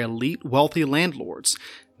owned by elite, wealthy landlords,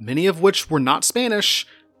 many of which were not Spanish,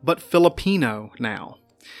 but Filipino now.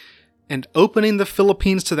 And opening the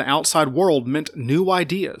Philippines to the outside world meant new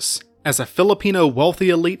ideas. As a Filipino wealthy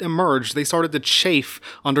elite emerged, they started to chafe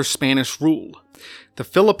under Spanish rule. The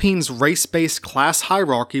Philippines' race-based class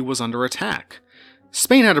hierarchy was under attack.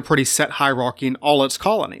 Spain had a pretty set hierarchy in all its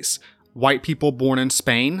colonies. White people born in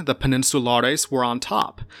Spain, the Peninsulares, were on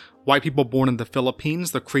top. White people born in the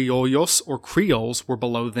Philippines, the Criollos or Creoles, were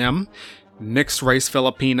below them. Mixed-race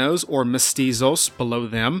Filipinos or Mestizos below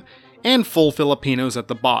them. And full Filipinos at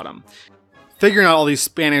the bottom. Figuring out all these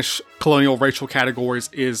Spanish colonial racial categories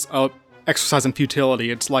is a exercise in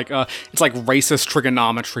futility. It's like racist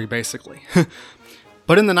trigonometry, basically.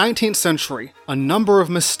 But in the 19th century, a number of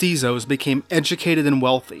mestizos became educated and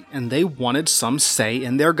wealthy, and they wanted some say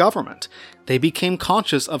in their government. They became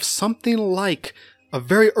conscious of something like a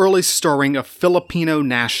very early stirring of Filipino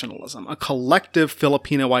nationalism, a collective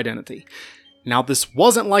Filipino identity. Now, this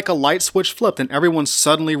wasn't like a light switch flipped and everyone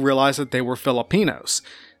suddenly realized that they were Filipinos.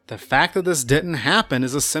 The fact that this didn't happen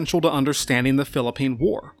is essential to understanding the Philippine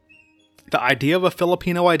War. The idea of a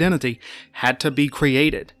Filipino identity had to be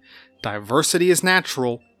created. Diversity is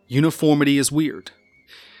natural, uniformity is weird.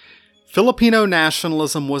 Filipino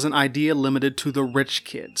nationalism was an idea limited to the rich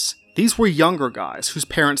kids. These were younger guys whose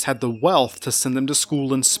parents had the wealth to send them to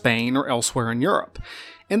school in Spain or elsewhere in Europe,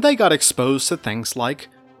 and they got exposed to things like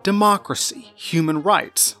democracy, human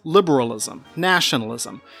rights, liberalism,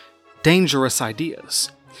 nationalism, dangerous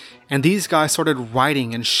ideas. And these guys started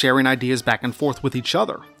writing and sharing ideas back and forth with each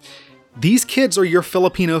other. These kids are your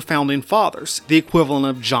Filipino founding fathers, the equivalent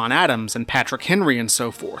of John Adams and Patrick Henry and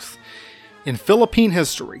so forth. In Philippine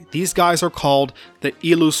history, these guys are called the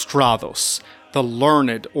Ilustrados, the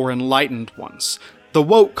learned or enlightened ones, the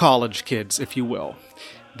woke college kids, if you will.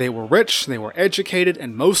 They were rich, they were educated,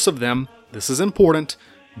 and most of them, this is important,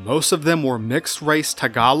 most of them were mixed-race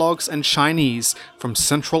Tagalogs and Chinese from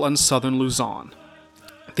central and southern Luzon.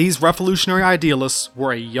 These revolutionary idealists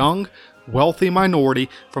were a young, wealthy minority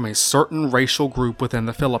from a certain racial group within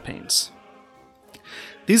the Philippines.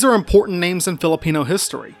 These are important names in Filipino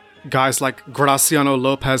history. Guys like Graciano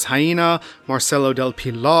Lopez Jaena, Marcelo del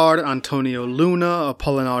Pilar, Antonio Luna,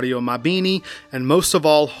 Apolinario Mabini, and most of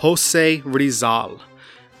all, Jose Rizal.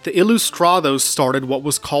 The Ilustrados started what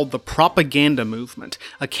was called the propaganda movement,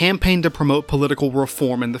 a campaign to promote political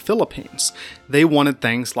reform in the Philippines. They wanted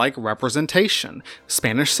things like representation,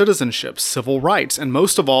 Spanish citizenship, civil rights, and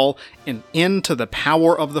most of all, an end to the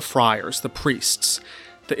power of the friars, the priests.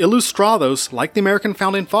 The Ilustrados, like the American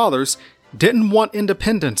Founding Fathers, didn't want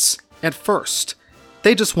independence at first.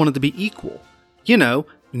 They just wanted to be equal. You know,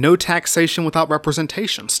 no taxation without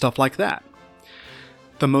representation, stuff like that.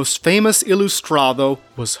 The most famous Ilustrado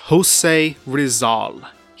was Jose Rizal.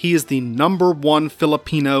 He is the #1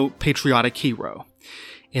 Filipino patriotic hero.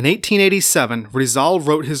 In 1887, Rizal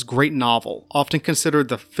wrote his great novel, often considered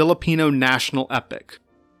the Filipino national epic,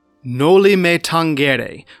 Noli Me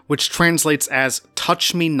Tangere, which translates as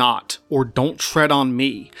Touch Me Not, or Don't Tread on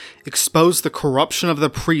Me, exposed the corruption of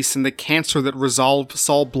the priests and the cancer that Rizal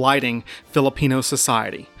saw blighting Filipino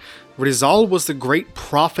society. Rizal was the great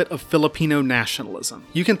prophet of Filipino nationalism.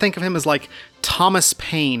 You can think of him as like Thomas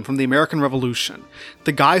Paine from the American Revolution,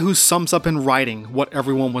 the guy who sums up in writing what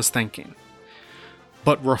everyone was thinking.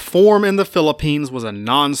 But reform in the Philippines was a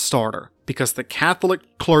non-starter, because the Catholic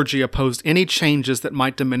clergy opposed any changes that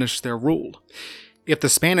might diminish their rule. If the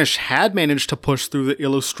Spanish had managed to push through the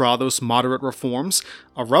Ilustrados' moderate reforms,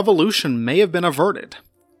 a revolution may have been averted.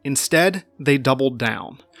 Instead, they doubled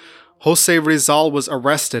down. Jose Rizal was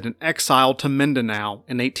arrested and exiled to Mindanao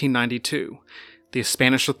in 1892. The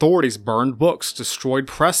Spanish authorities burned books, destroyed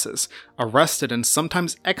presses, arrested and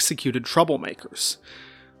sometimes executed troublemakers.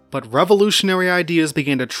 But revolutionary ideas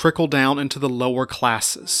began to trickle down into the lower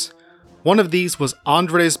classes. One of these was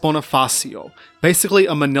Andres Bonifacio, basically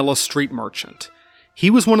a Manila street merchant. He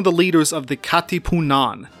was one of the leaders of the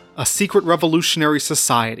Katipunan, a secret revolutionary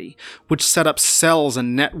society, which set up cells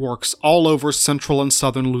and networks all over central and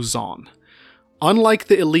southern Luzon. Unlike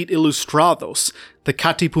the elite Ilustrados, the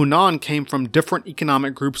Katipunan came from different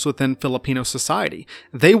economic groups within Filipino society.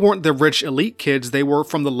 They weren't the rich elite kids, they were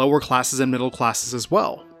from the lower classes and middle classes as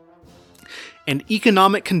well. And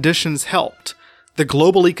economic conditions helped. The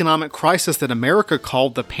global economic crisis that America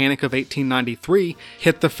called the Panic of 1893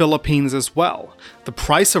 hit the Philippines as well. The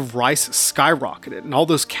price of rice skyrocketed, and all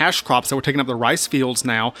those cash crops that were taking up the rice fields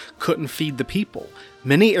now couldn't feed the people.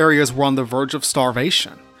 Many areas were on the verge of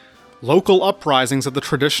starvation. Local uprisings of the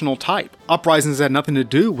traditional type, uprisings that had nothing to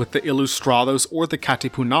do with the Ilustrados or the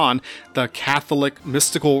Katipunan, the Catholic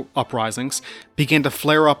mystical uprisings, began to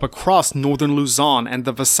flare up across northern Luzon and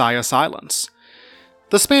the Visayas Islands.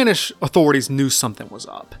 The Spanish authorities knew something was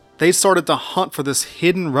up. They started to hunt for this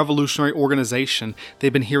hidden revolutionary organization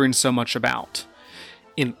they'd been hearing so much about.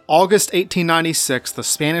 In August 1896, the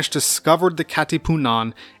Spanish discovered the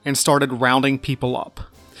Katipunan and started rounding people up.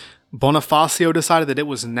 Bonifacio decided that it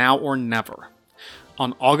was now or never.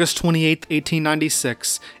 On August 28,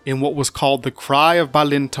 1896, in what was called the Cry of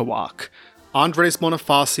Balintawak, Andres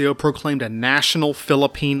Bonifacio proclaimed a national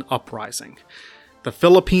Philippine uprising. The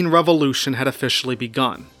Philippine Revolution had officially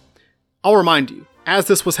begun. I'll remind you, as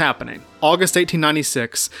this was happening, August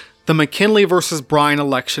 1896, the McKinley versus Bryan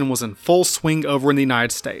election was in full swing over in the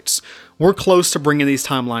United States, we're close to bringing these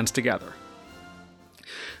timelines together.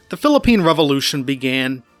 The Philippine Revolution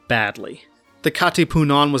began badly. The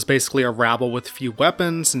Katipunan was basically a rabble with few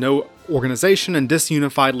weapons, no organization, and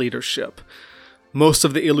disunified leadership. Most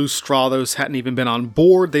of the Ilustrados hadn't even been on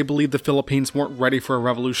board, they believed the Philippines weren't ready for a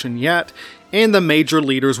revolution yet, and the major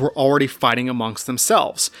leaders were already fighting amongst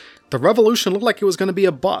themselves. The revolution looked like it was going to be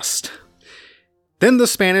a bust. Then the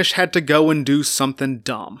Spanish had to go and do something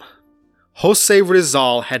dumb. Jose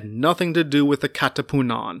Rizal had nothing to do with the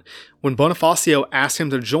Katipunan. When Bonifacio asked him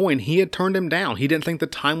to join, he had turned him down. He didn't think the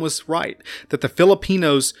time was right, that the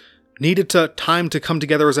Filipinos needed time to come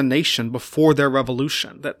together as a nation before their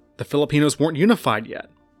revolution, that the Filipinos weren't unified yet.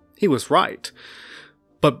 He was right.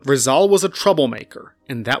 But Rizal was a troublemaker,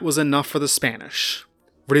 and that was enough for the Spanish.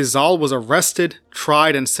 Rizal was arrested,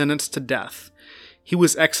 tried, and sentenced to death. He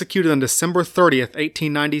was executed on December 30th,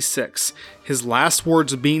 1896, his last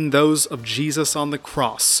words being those of Jesus on the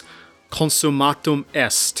cross, "Consummatum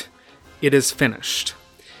est," it is finished.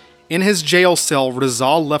 In his jail cell,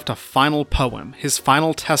 Rizal left a final poem, his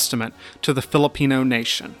final testament to the Filipino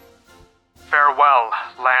nation. Farewell,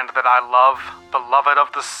 land that I love, beloved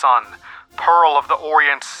of the sun, pearl of the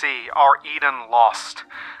Orient Sea, our Eden lost.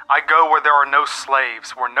 I go where there are no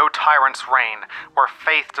slaves, where no tyrants reign, where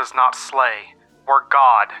faith does not slay, where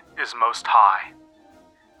God is most high.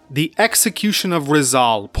 The execution of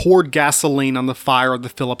Rizal poured gasoline on the fire of the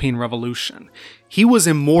Philippine Revolution. He was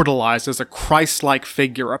immortalized as a Christ-like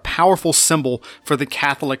figure, a powerful symbol for the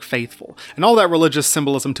Catholic faithful, and all that religious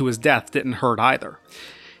symbolism to his death didn't hurt either.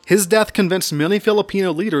 His death convinced many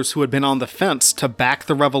Filipino leaders who had been on the fence to back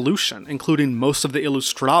the revolution, including most of the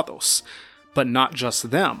Ilustrados. But not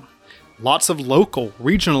just them. Lots of local,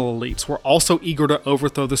 regional elites were also eager to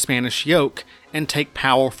overthrow the Spanish yoke and take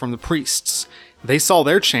power from the priests. They saw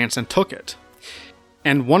their chance and took it.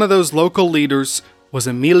 And one of those local leaders was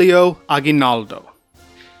Emilio Aguinaldo.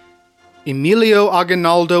 Emilio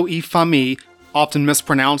Aguinaldo y Fami, often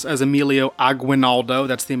mispronounced as Emilio Aguinaldo,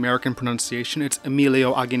 that's the American pronunciation, it's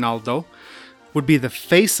Emilio Aguinaldo, would be the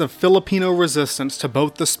face of Filipino resistance to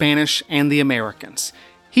both the Spanish and the Americans.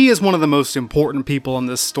 He is one of the most important people in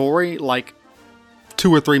this story, like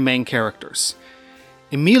 2 or 3 main characters.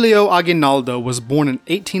 Emilio Aguinaldo was born in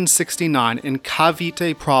 1869 in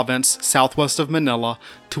Cavite Province, southwest of Manila,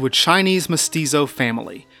 to a Chinese mestizo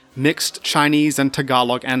family, mixed Chinese and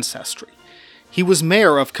Tagalog ancestry. He was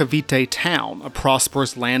mayor of Cavite Town, a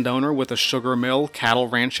prosperous landowner with a sugar mill, cattle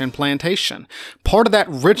ranch, and plantation, part of that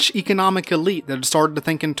rich economic elite that had started to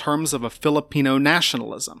think in terms of a Filipino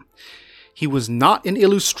nationalism. He was not an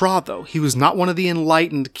Ilustrado, he was not one of the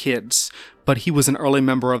enlightened kids, but he was an early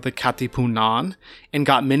member of the Katipunan and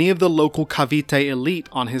got many of the local Cavite elite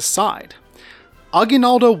on his side.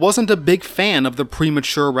 Aguinaldo wasn't a big fan of the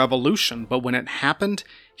premature revolution, but when it happened,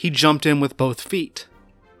 he jumped in with both feet.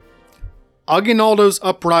 Aguinaldo's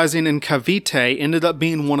uprising in Cavite ended up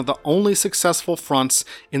being one of the only successful fronts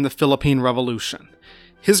in the Philippine Revolution.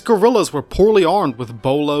 His guerrillas were poorly armed with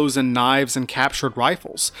bolos and knives and captured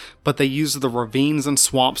rifles, but they used the ravines and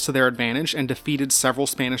swamps to their advantage and defeated several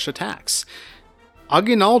Spanish attacks.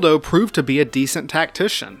 Aguinaldo proved to be a decent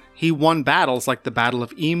tactician. He won battles like the Battle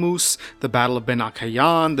of Imus, the Battle of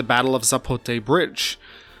Benacayan, the Battle of Zapote Bridge.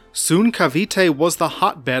 Soon Cavite was the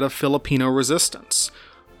hotbed of Filipino resistance.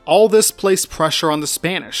 All this placed pressure on the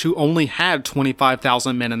Spanish, who only had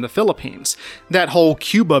 25,000 men in the Philippines. That whole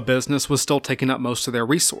Cuba business was still taking up most of their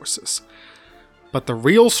resources. But the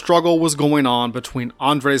real struggle was going on between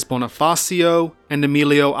Andres Bonifacio and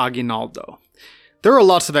Emilio Aguinaldo. There are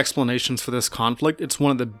lots of explanations for this conflict. It's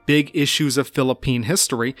one of the big issues of Philippine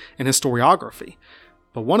history and historiography.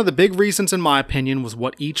 But one of the big reasons, in my opinion, was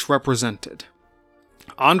what each represented.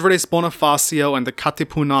 Andres Bonifacio and the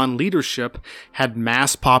Katipunan leadership had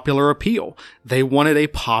mass popular appeal. They wanted a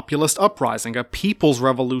populist uprising, a people's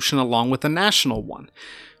revolution along with a national one.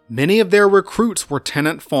 Many of their recruits were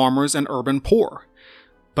tenant farmers and urban poor.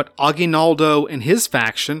 But Aguinaldo and his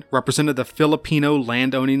faction represented the Filipino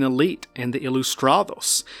landowning elite and the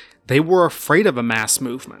Ilustrados. They were afraid of a mass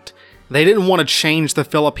movement. They didn't want to change the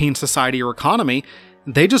Philippine society or economy,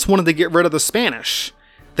 they just wanted to get rid of the Spanish.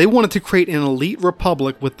 They wanted to create an elite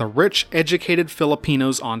republic with the rich, educated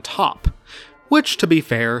Filipinos on top, which, to be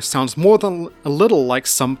fair, sounds more than a little like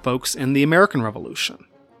some folks in the American Revolution.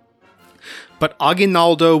 But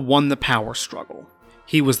Aguinaldo won the power struggle.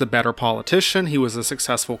 He was the better politician, he was a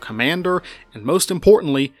successful commander, and most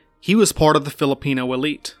importantly, he was part of the Filipino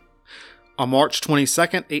elite. On March 22,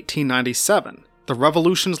 1897, the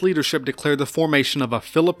revolution's leadership declared the formation of a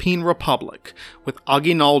Philippine Republic, with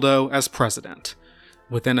Aguinaldo as president.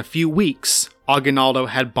 Within a few weeks, Aguinaldo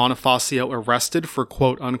had Bonifacio arrested for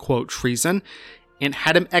quote-unquote treason and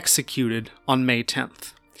had him executed on May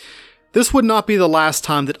 10th. This would not be the last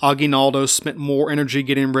time that Aguinaldo spent more energy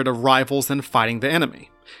getting rid of rivals than fighting the enemy.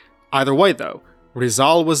 Either way though,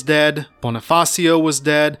 Rizal was dead, Bonifacio was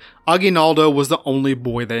dead, Aguinaldo was the only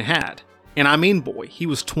boy they had. And I mean boy, he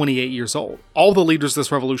was 28 years old. All the leaders of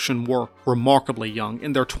this revolution were remarkably young,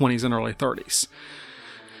 in their 20s and early 30s.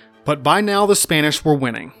 But by now the Spanish were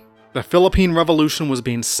winning. The Philippine Revolution was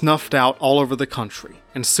being snuffed out all over the country,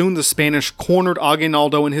 and soon the Spanish cornered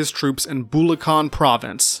Aguinaldo and his troops in Bulacan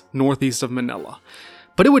province, northeast of Manila.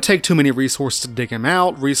 But it would take too many resources to dig him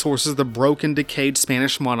out, resources the broken, decayed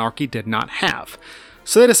Spanish monarchy did not have.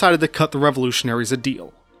 So they decided to cut the revolutionaries a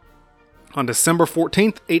deal. On December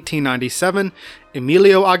 14th, 1897,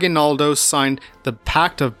 Emilio Aguinaldo signed the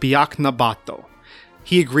Pact of Biak-na-Bato.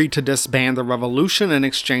 He agreed to disband the revolution in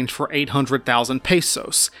exchange for 800,000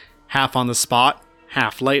 pesos, half on the spot,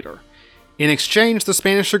 half later. In exchange, the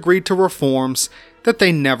Spanish agreed to reforms that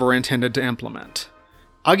they never intended to implement.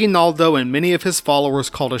 Aguinaldo and many of his followers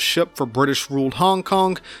called a ship for British-ruled Hong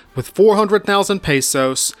Kong with 400,000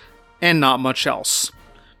 pesos and not much else.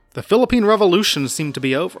 The Philippine Revolution seemed to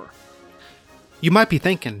be over. You might be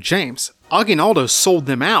thinking, James, Aguinaldo sold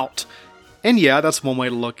them out. And yeah, that's one way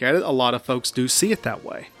to look at it. A lot of folks do see it that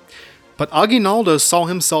way. But Aguinaldo saw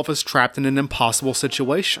himself as trapped in an impossible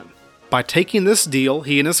situation. By taking this deal,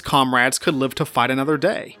 he and his comrades could live to fight another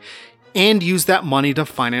day, and use that money to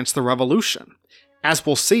finance the revolution. As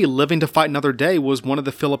we'll see, living to fight another day was one of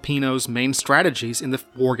the Filipinos' main strategies in the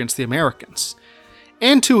war against the Americans.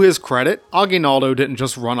 And to his credit, Aguinaldo didn't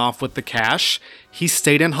just run off with the cash. He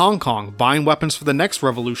stayed in Hong Kong, buying weapons for the next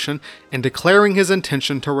revolution and declaring his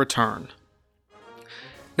intention to return.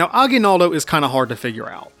 Now, Aguinaldo is kind of hard to figure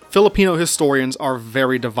out. Filipino historians are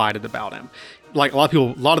very divided about him. Like, a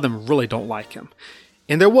lot of them really don't like him.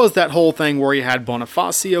 And there was that whole thing where he had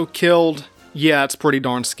Bonifacio killed. Yeah, it's pretty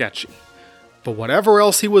darn sketchy. But whatever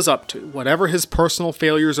else he was up to, whatever his personal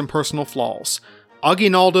failures and personal flaws,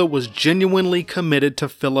 Aguinaldo was genuinely committed to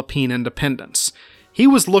Philippine independence. He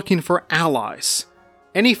was looking for allies,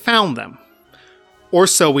 and he found them. Or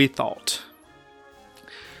so we thought.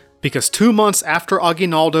 Because 2 months after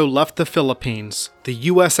Aguinaldo left the Philippines, the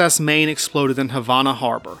USS Maine exploded in Havana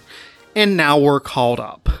Harbor, and now we're called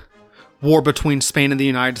up. War between Spain and the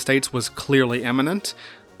United States was clearly imminent.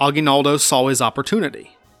 Aguinaldo saw his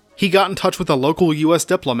opportunity. He got in touch with a local US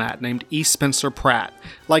diplomat named E. Spencer Pratt.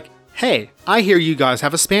 Like, hey, I hear you guys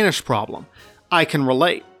have a Spanish problem. I can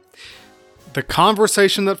relate. The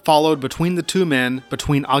conversation that followed between the two men,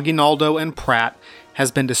 between Aguinaldo and Pratt,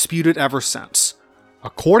 has been disputed ever since.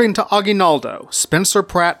 According to Aguinaldo, Spencer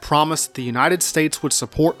Pratt promised the United States would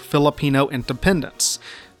support Filipino independence.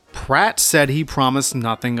 Pratt said he promised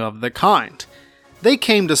nothing of the kind. They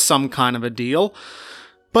came to some kind of a deal,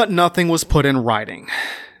 but nothing was put in writing.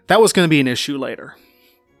 That was going to be an issue later.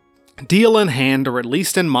 Deal in hand, or at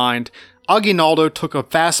least in mind, Aguinaldo took a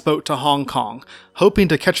fast boat to Hong Kong, hoping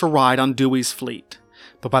to catch a ride on Dewey's fleet.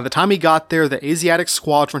 But by the time he got there, the Asiatic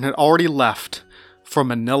Squadron had already left for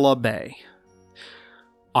Manila Bay.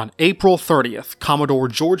 On April 30th, Commodore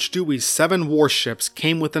George Dewey's 7 warships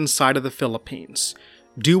came within sight of the Philippines.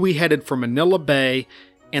 Dewey headed for Manila Bay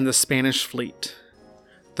and the Spanish fleet.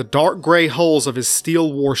 The dark gray hulls of his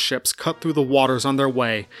steel warships cut through the waters on their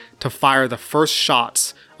way to fire the first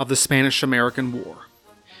shots of the Spanish-American War.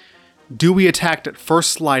 Dewey attacked at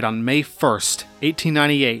first light on May 1st,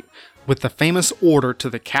 1898, with the famous order to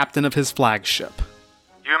the captain of his flagship.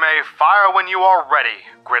 You may fire when you are ready,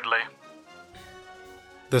 Gridley.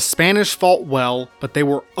 The Spanish fought well, but they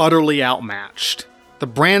were utterly outmatched. The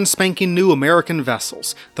brand spanking new American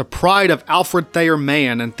vessels, the pride of Alfred Thayer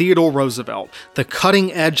Mahan and Theodore Roosevelt, the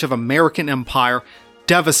cutting edge of American empire,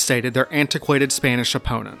 devastated their antiquated Spanish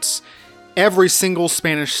opponents. Every single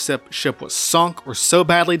Spanish ship was sunk or so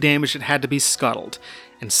badly damaged it had to be scuttled,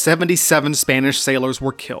 and 77 Spanish sailors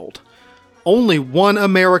were killed. Only 1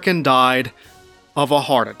 American died of a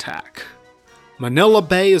heart attack. Manila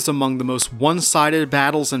Bay is among the most one-sided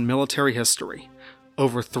battles in military history.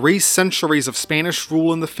 Over 3 centuries of Spanish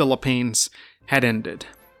rule in the Philippines had ended.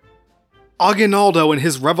 Aguinaldo and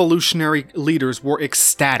his revolutionary leaders were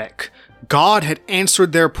ecstatic. God had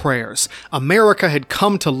answered their prayers. America had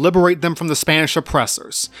come to liberate them from the Spanish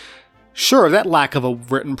oppressors. Sure, that lack of a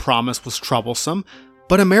written promise was troublesome,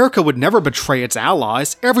 but America would never betray its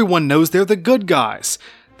allies. Everyone knows they're the good guys.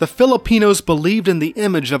 The Filipinos believed in the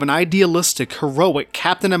image of an idealistic, heroic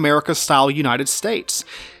Captain America-style United States.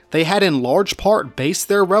 They had in large part based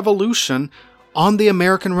their revolution on the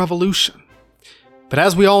American Revolution. But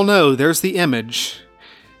as we all know, there's the image,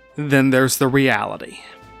 then there's the reality.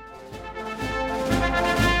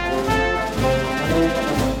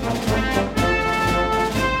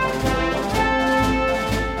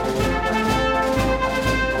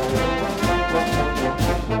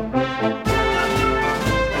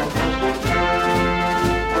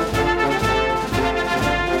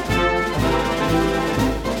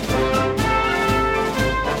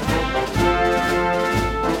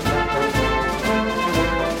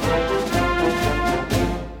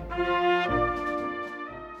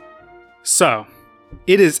 So,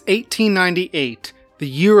 it is 1898, the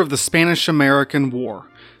year of the Spanish-American War.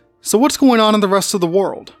 So what's going on in the rest of the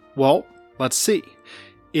world? Well, let's see.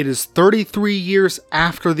 It is 33 years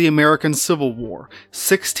after the American Civil War,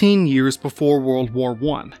 16 years before World War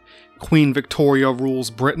I. Queen Victoria rules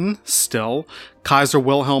Britain, still. Kaiser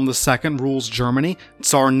Wilhelm II rules Germany.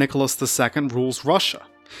 Tsar Nicholas II rules Russia.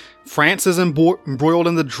 France is embroiled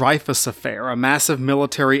in the Dreyfus Affair, a massive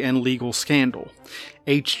military and legal scandal.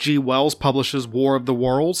 H.G. Wells publishes War of the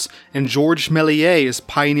Worlds, and Georges Méliès is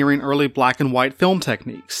pioneering early black and white film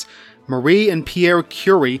techniques. Marie and Pierre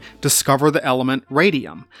Curie discover the element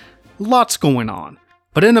radium. Lots going on.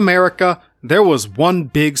 But in America, there was one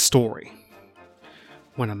big story.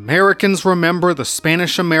 When Americans remember the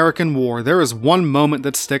Spanish-American War, there is one moment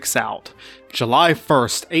that sticks out. July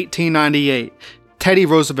 1st, 1898. Teddy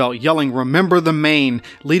Roosevelt yelling, "Remember the Maine,"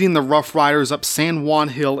 leading the Rough Riders up San Juan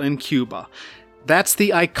Hill in Cuba. That's the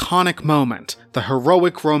iconic moment, the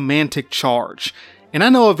heroic romantic charge. And I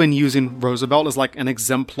know I've been using Roosevelt as like an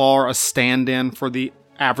exemplar, a stand-in for the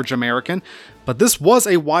average American, but this was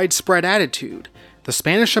a widespread attitude. The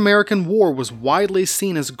Spanish-American War was widely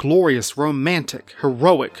seen as glorious, romantic,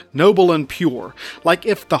 heroic, noble and pure, like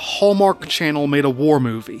if the Hallmark Channel made a war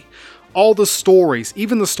movie. All the stories,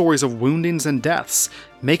 even the stories of woundings and deaths,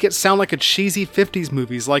 make it sound like a cheesy 50s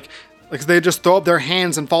movies, like they just throw up their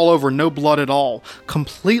hands and fall over, no blood at all,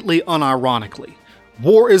 completely unironically.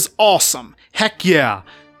 War is awesome! Heck yeah!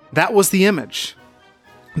 That was the image.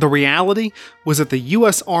 The reality was that the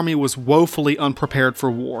US Army was woefully unprepared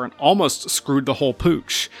for war and almost screwed the whole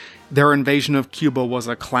pooch. Their invasion of Cuba was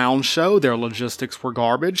a clown show, their logistics were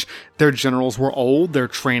garbage, their generals were old, their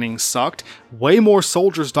training sucked, way more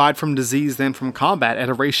soldiers died from disease than from combat at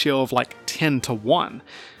a ratio of like 10-1.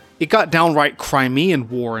 It got downright Crimean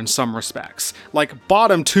War in some respects, like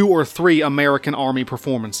bottom 2 or 3 American Army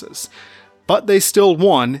performances. But they still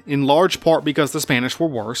won, in large part because the Spanish were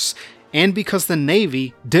worse, and because the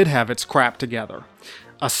Navy did have its crap together.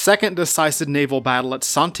 A second decisive naval battle at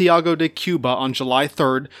Santiago de Cuba on July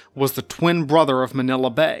 3rd was the twin brother of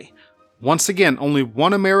Manila Bay. Once again, only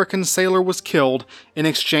one American sailor was killed in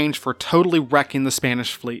exchange for totally wrecking the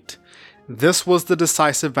Spanish fleet. This was the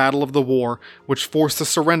decisive battle of the war, which forced the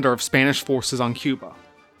surrender of Spanish forces on Cuba.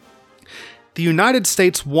 The United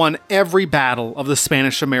States won every battle of the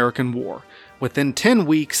Spanish-American War. Within 10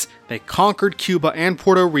 weeks, they conquered Cuba and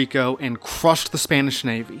Puerto Rico and crushed the Spanish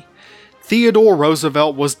Navy. Theodore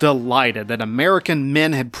Roosevelt was delighted that American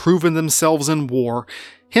men had proven themselves in war,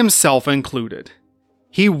 himself included.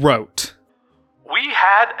 He wrote, "We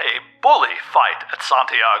had a bully fight at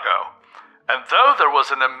Santiago, and though there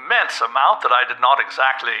was an immense amount that I did not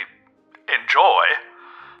exactly enjoy,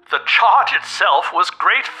 the charge itself was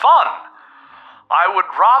great fun. I would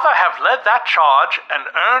rather have led that charge and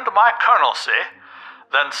earned my colonelcy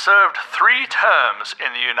than served 3 terms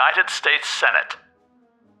in the United States Senate."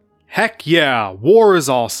 Heck yeah, war is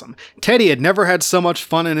awesome. Teddy had never had so much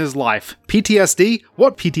fun in his life. PTSD?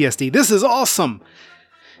 What PTSD? This is awesome!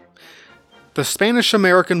 The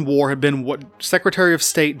Spanish-American War had been what Secretary of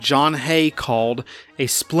State John Hay called a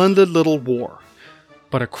splendid little war.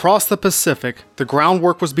 But across the Pacific, the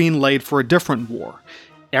groundwork was being laid for a different war.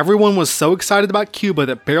 Everyone was so excited about Cuba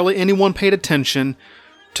that barely anyone paid attention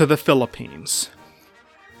to the Philippines.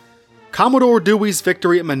 Commodore Dewey's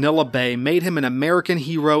victory at Manila Bay made him an American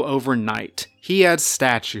hero overnight. He had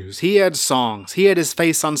statues, he had songs, he had his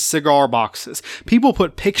face on cigar boxes. People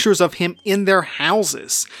put pictures of him in their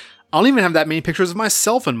houses. I don't even have that many pictures of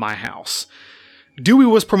myself in my house. Dewey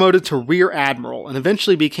was promoted to Rear Admiral and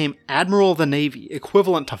eventually became Admiral of the Navy,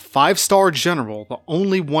 equivalent to 5-star General, the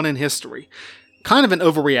only one in history. Kind of an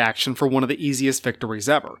overreaction for one of the easiest victories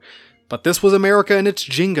ever. But this was America in its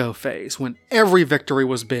jingo phase, when every victory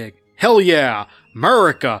was big. Hell yeah!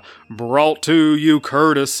 America brought to you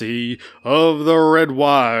courtesy of the red,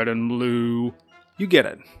 white, and blue. You get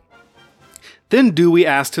it. Then Dewey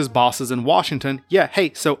asked his bosses in Washington,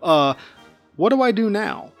 what do I do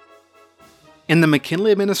now? And the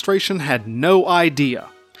McKinley administration had no idea.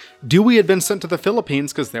 Dewey had been sent to the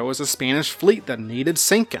Philippines because there was a Spanish fleet that needed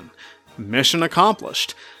sinking. Mission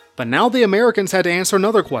accomplished. But now the Americans had to answer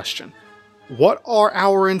another question. What are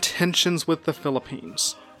our intentions with the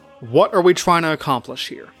Philippines? What are we trying to accomplish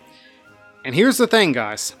here? And here's the thing,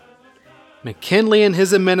 guys. McKinley and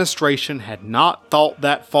his administration had not thought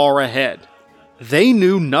that far ahead. They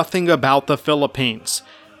knew nothing about the Philippines.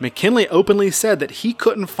 McKinley openly said that he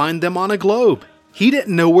couldn't find them on a globe. He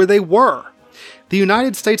didn't know where they were. The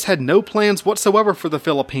United States had no plans whatsoever for the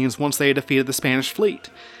Philippines once they had defeated the Spanish fleet.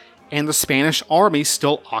 And the Spanish army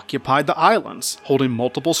still occupied the islands, holding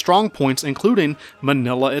multiple strongpoints, including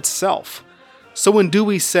Manila itself. So when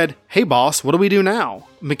Dewey said, "Hey boss, what do we do now?"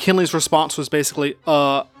 McKinley's response was basically,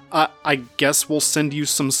 I guess we'll send you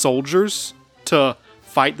some soldiers to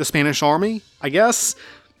fight the Spanish army, I guess.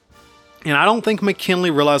 And I don't think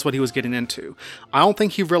McKinley realized what he was getting into. I don't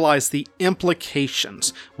think he realized the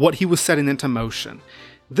implications, what he was setting into motion.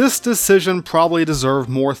 This decision probably deserved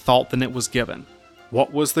more thought than it was given.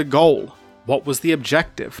 What was the goal? What was the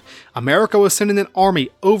objective? America was sending an army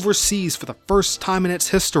overseas for the first time in its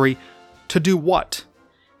history to do what?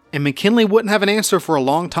 And McKinley wouldn't have an answer for a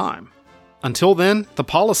long time. Until then, the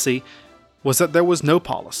policy was that there was no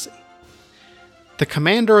policy. The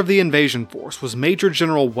commander of the invasion force was Major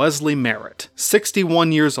General Wesley Merritt,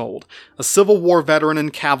 61 years old, a Civil War veteran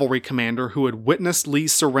and cavalry commander who had witnessed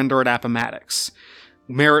Lee's surrender at Appomattox.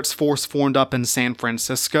 Merritt's force formed up in San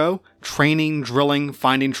Francisco, training, drilling,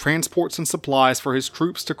 finding transports and supplies for his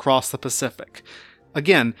troops to cross the Pacific.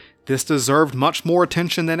 Again, this deserved much more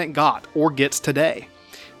attention than it got or gets today.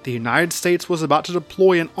 The United States was about to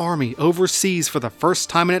deploy an army overseas for the first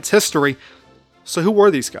time in its history. So who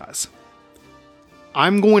were these guys?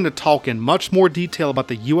 I'm going to talk in much more detail about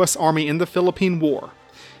the U.S. Army in the Philippine War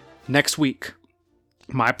next week.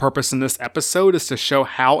 My purpose in this episode is to show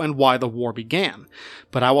how and why the war began,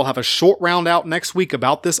 but I will have a short round out next week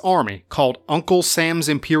about this army called Uncle Sam's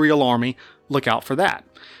Imperial Army. Look out for that.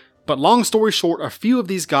 But long story short, a few of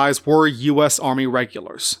these guys were U.S. Army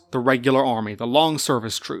regulars, the regular Army, the long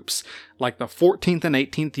service troops, like the 14th and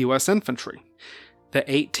 18th U.S. Infantry. The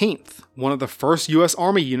 18th, one of the first U.S.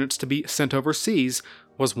 Army units to be sent overseas,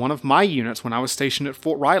 was one of my units when I was stationed at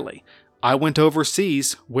Fort Riley. I went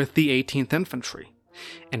overseas with the 18th Infantry,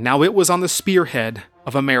 and now it was on the spearhead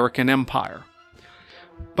of American empire.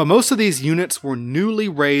 But most of these units were newly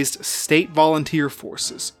raised state volunteer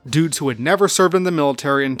forces, dudes who had never served in the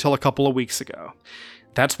military until a couple of weeks ago.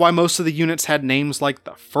 That's why most of the units had names like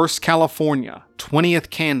the 1st California, 20th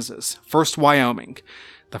Kansas, 1st Wyoming.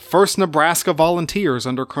 The 1st Nebraska Volunteers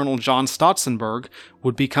under Colonel John Stotzenberg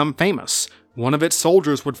would become famous. One of its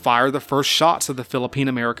soldiers would fire the first shots of the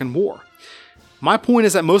Philippine-American War. My point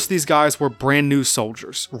is that most of these guys were brand new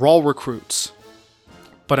soldiers, raw recruits.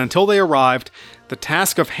 But until they arrived, the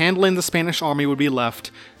task of handling the Spanish army would be left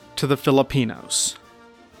to the Filipinos.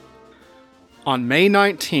 On May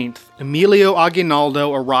 19th, Emilio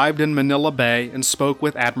Aguinaldo arrived in Manila Bay and spoke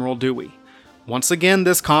with Admiral Dewey. Once again,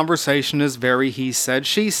 this conversation is very he said,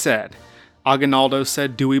 she said. Aguinaldo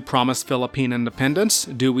said Dewey promised Philippine independence.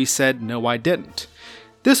 Dewey said, no, I didn't.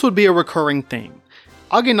 This would be a recurring theme.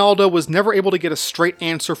 Aguinaldo was never able to get a straight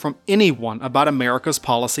answer from anyone about America's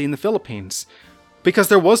policy in the Philippines, because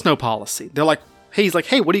there was no policy. They're like, he's like,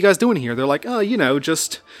 hey, what are you guys doing here? They're like,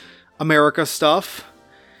 just America stuff.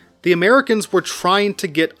 The Americans were trying to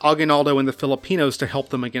get Aguinaldo and the Filipinos to help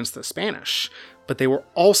them against the Spanish, but they were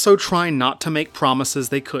also trying not to make promises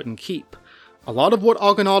they couldn't keep. A lot of what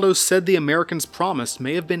Aguinaldo said the Americans promised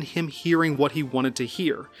may have been him hearing what he wanted to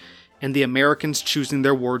hear, and the Americans choosing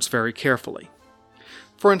their words very carefully.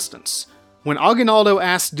 For instance, when Aguinaldo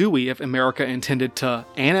asked Dewey if America intended to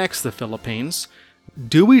annex the Philippines,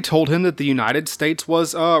 Dewey told him that the United States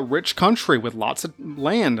was a rich country with lots of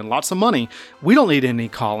land and lots of money. We don't need any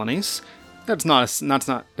colonies. That's not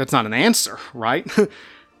an answer, right?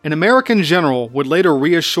 An American general would later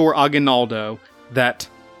reassure Aguinaldo that,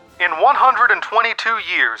 in 122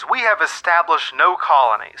 years, we have established no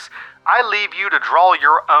colonies. I leave you to draw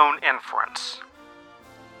your own inference.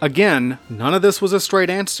 Again, none of this was a straight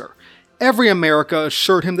answer. Every America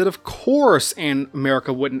assured him that of course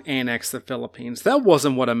America wouldn't annex the Philippines. That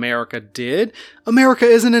wasn't what America did. America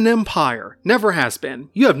isn't an empire. Never has been.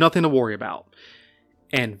 You have nothing to worry about.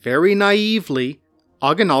 And very naively,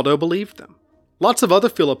 Aguinaldo believed them. Lots of other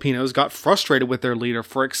Filipinos got frustrated with their leader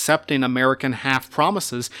for accepting American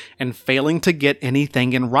half-promises and failing to get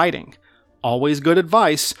anything in writing. Always good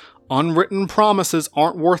advice, unwritten promises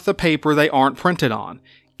aren't worth the paper they aren't printed on.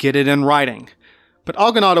 Get it in writing. But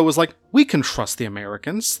Aguinaldo was like, we can trust the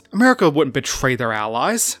Americans. America wouldn't betray their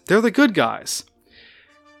allies. They're the good guys.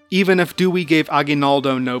 Even if Dewey gave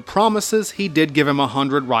Aguinaldo no promises, he did give him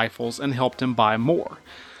 100 rifles and helped him buy more.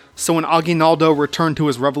 So when Aguinaldo returned to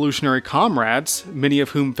his revolutionary comrades, many of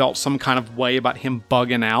whom felt some kind of way about him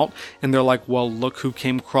bugging out, and they're like, well, look who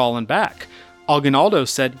came crawling back. Aguinaldo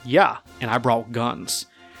said, yeah, and I brought guns.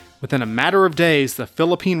 Within a matter of days, the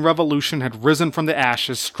Philippine Revolution had risen from the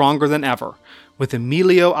ashes stronger than ever, with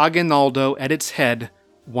Emilio Aguinaldo at its head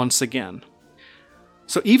once again.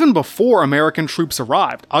 So even before American troops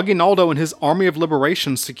arrived, Aguinaldo and his Army of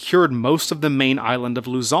Liberation secured most of the main island of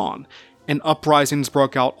Luzon, and uprisings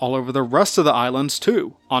broke out all over the rest of the islands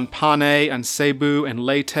too, on Panay and Cebu and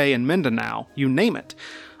Leyte and Mindanao, you name it.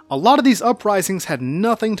 A lot of these uprisings had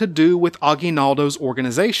nothing to do with Aguinaldo's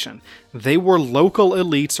organization. They were local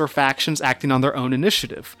elites or factions acting on their own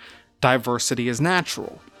initiative. Diversity is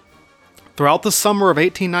natural. Throughout the summer of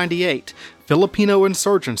 1898, Filipino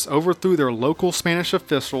insurgents overthrew their local Spanish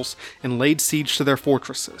officials and laid siege to their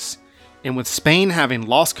fortresses. And with Spain having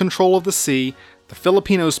lost control of the sea, the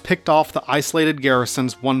Filipinos picked off the isolated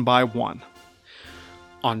garrisons one by one.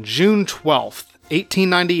 On June 12,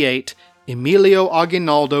 1898, Emilio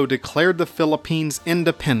Aguinaldo declared the Philippines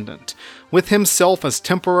independent, with himself as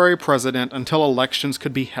temporary president until elections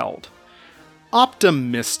could be held.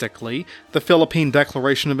 Optimistically, the Philippine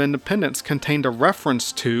Declaration of Independence contained a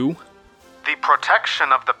reference to the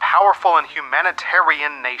protection of the powerful and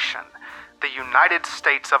humanitarian nation, the United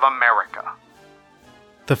States of America.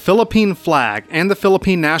 The Philippine flag and the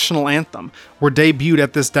Philippine national anthem were debuted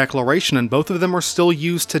at this declaration, and both of them are still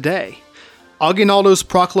used today. Aguinaldo's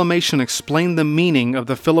proclamation explained the meaning of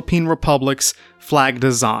the Philippine Republic's flag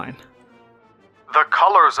design. The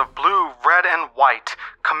colors of blue, red, and white,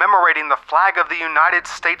 commemorating the flag of the United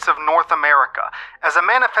States of North America, as a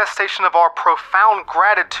manifestation of our profound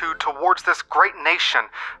gratitude towards this great nation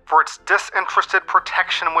for its disinterested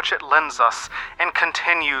protection which it lends us and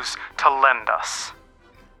continues to lend us.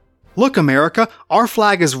 Look, America, our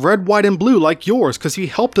flag is red, white, and blue like yours because you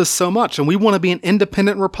helped us so much, and we want to be an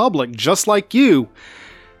independent republic just like you.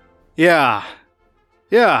 Yeah.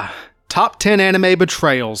 Top 10 anime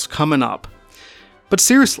betrayals coming up. But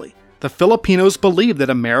seriously, the Filipinos believed that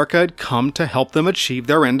America had come to help them achieve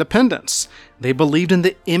their independence. They believed in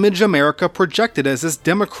the image America projected as this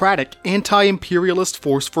democratic, anti-imperialist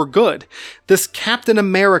force for good. This Captain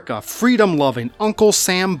America, freedom-loving, Uncle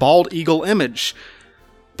Sam bald eagle image.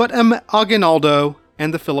 But Aguinaldo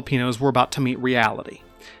and the Filipinos were about to meet reality.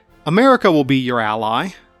 America will be your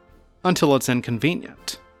ally until it's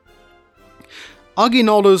inconvenient.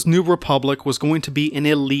 Aguinaldo's new republic was going to be an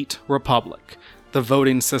elite republic. The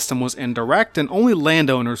voting system was indirect and only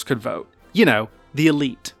landowners could vote. You know, the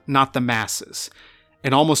elite, not the masses.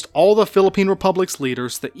 And almost all the Philippine Republic's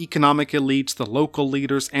leaders, the economic elites, the local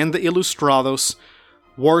leaders, and the ilustrados,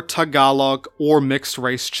 were Tagalog or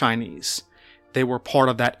mixed-race Chinese. They were part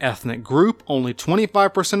of that ethnic group, only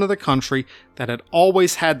 25% of the country, that had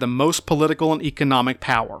always had the most political and economic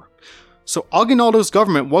power. So Aguinaldo's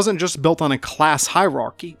government wasn't just built on a class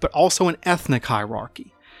hierarchy, but also an ethnic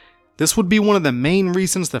hierarchy. This would be one of the main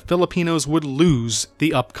reasons the Filipinos would lose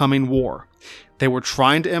the upcoming war. They were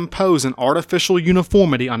trying to impose an artificial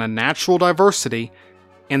uniformity on a natural diversity,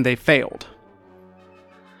 and they failed.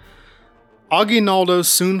 Aguinaldo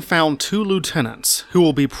soon found two lieutenants who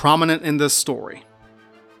will be prominent in this story.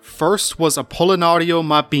 First was Apolinario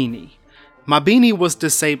Mabini. Mabini was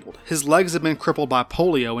disabled. His legs had been crippled by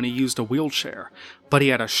polio and he used a wheelchair, but he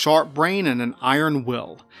had a sharp brain and an iron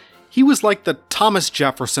will. He was like the Thomas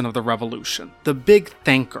Jefferson of the Revolution, the big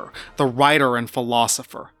thinker, the writer and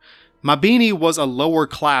philosopher. Mabini was a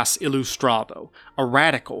lower-class ilustrado, a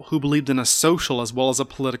radical who believed in a social as well as a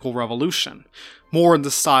political revolution, more in the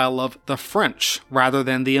style of the French rather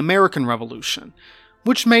than the American Revolution,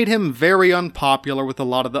 which made him very unpopular with a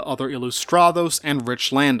lot of the other ilustrados and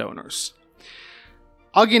rich landowners.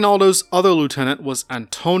 Aguinaldo's other lieutenant was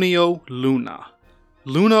Antonio Luna.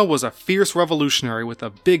 Luna was a fierce revolutionary with a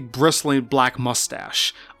big bristling black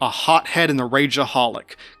mustache, a hothead and a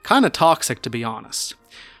rageaholic, kinda toxic to be honest.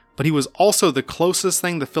 But he was also the closest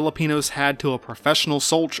thing the Filipinos had to a professional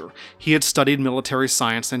soldier. He had studied military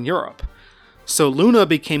science in Europe. So Luna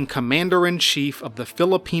became commander-in-chief of the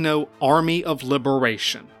Filipino Army of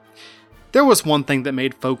Liberation. There was one thing that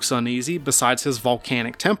made folks uneasy besides his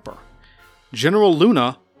volcanic temper. General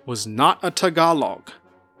Luna was not a Tagalog.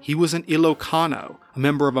 He was an Ilocano, a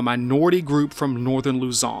member of a minority group from northern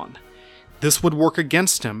Luzon. This would work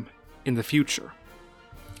against him in the future.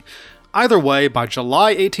 Either way, by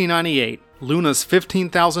July 1898, Luna's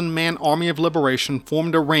 15,000-man Army of Liberation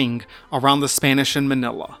formed a ring around the Spanish in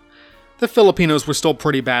Manila. The Filipinos were still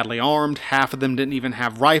pretty badly armed, half of them didn't even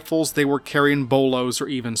have rifles, they were carrying bolos or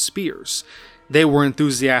even spears. They were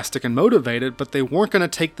enthusiastic and motivated, but they weren't going to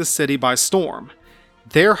take the city by storm.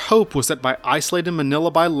 Their hope was that by isolating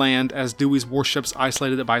Manila by land as Dewey's warships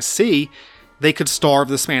isolated it by sea, they could starve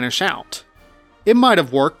the Spanish out. It might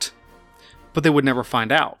have worked, but they would never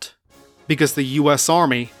find out, because the U.S.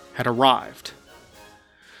 Army had arrived.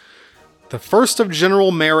 The first of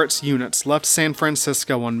General Merritt's units left San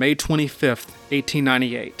Francisco on May 25,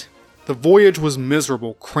 1898. The voyage was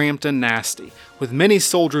miserable, cramped, and nasty, with many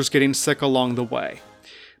soldiers getting sick along the way.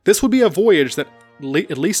 This would be a voyage that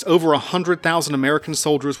at least over 100,000 American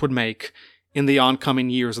soldiers would make in the oncoming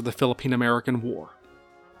years of the Philippine-American War.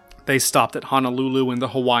 They stopped at Honolulu and the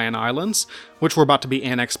Hawaiian Islands, which were about to be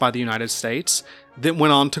annexed by the United States, then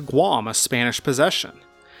went on to Guam, a Spanish possession.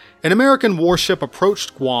 An American warship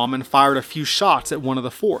approached Guam and fired a few shots at one of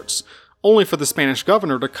the forts, only for the Spanish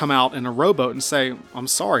governor to come out in a rowboat and say, "I'm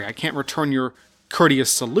sorry, I can't return your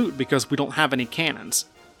courteous salute because we don't have any cannons.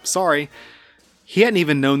 Sorry." He hadn't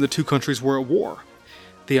even known the two countries were at war.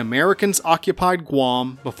 The Americans occupied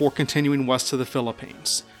Guam before continuing west to the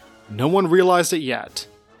Philippines. No one realized it yet,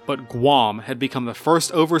 but Guam had become the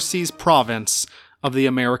first overseas province of the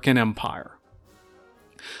American Empire.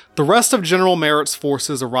 The rest of General Merritt's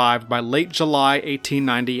forces arrived by late July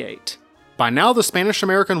 1898. By now, the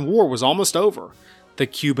Spanish-American War was almost over. The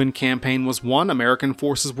Cuban campaign was won, American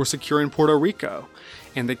forces were securing Puerto Rico,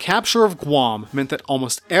 and the capture of Guam meant that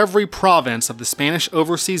almost every province of the Spanish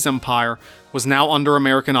overseas empire was now under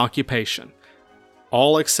American occupation.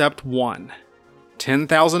 All except one.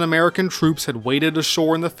 10,000 American troops had waded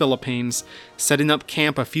ashore in the Philippines, setting up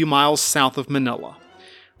camp a few miles south of Manila.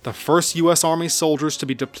 The first U.S. Army soldiers to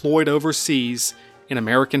be deployed overseas in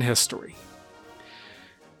American history.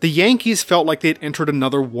 The Yankees felt like they'd entered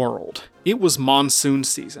another world. It was monsoon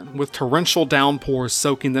season, with torrential downpours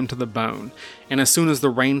soaking them to the bone, and as soon as the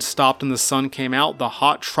rain stopped and the sun came out, the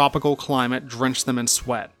hot tropical climate drenched them in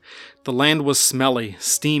sweat. The land was smelly,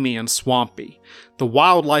 steamy, and swampy. The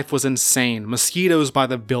wildlife was insane, mosquitoes by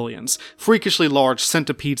the billions, freakishly large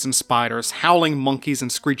centipedes and spiders, howling monkeys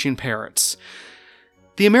and screeching parrots.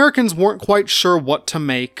 The Americans weren't quite sure what to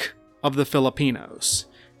make of the Filipinos.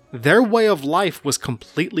 Their way of life was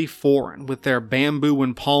completely foreign, with their bamboo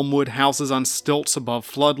and palmwood houses on stilts above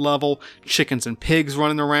flood level, chickens and pigs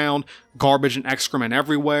running around, garbage and excrement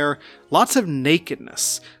everywhere, lots of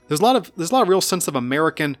nakedness. There's a lot of real sense of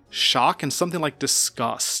American shock and something like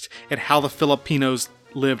disgust at how the Filipinos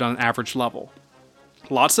lived on an average level.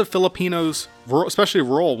 Lots of Filipinos, especially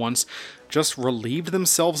rural ones, just relieved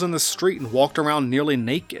themselves in the street and walked around nearly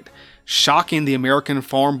naked, shocking the American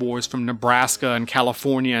farm boys from Nebraska and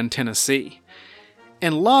California and Tennessee.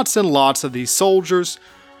 And lots of these soldiers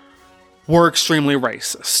were extremely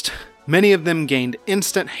racist. Many of them gained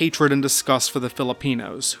instant hatred and disgust for the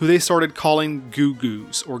Filipinos, who they started calling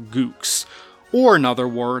goo-goos or gooks, or another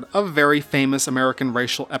word, a very famous American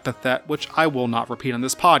racial epithet which I will not repeat on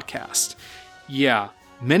this podcast. Yeah,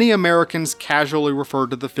 many Americans casually referred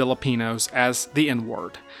to the Filipinos as the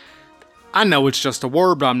N-word. I know it's just a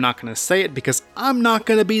word, but I'm not going to say it because I'm not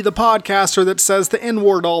going to be the podcaster that says the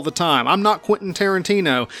N-word all the time. I'm not Quentin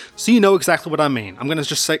Tarantino, so you know exactly what I mean. I'm going to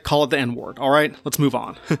just call it the N-word, alright? Let's move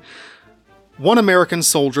on. One American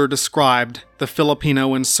soldier described the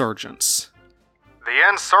Filipino insurgents. The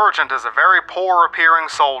insurgent is a very poor-appearing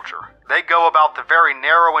soldier. They go about the very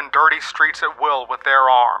narrow and dirty streets at will with their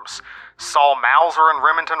arms. Saw Mauser and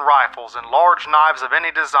Remington rifles and large knives of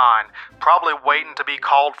any design, probably waiting to be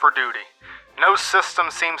called for duty. No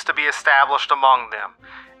system seems to be established among them.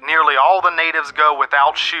 Nearly all the natives go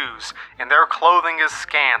without shoes, and their clothing is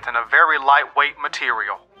scant and of very lightweight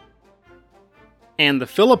material. And the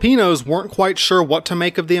Filipinos weren't quite sure what to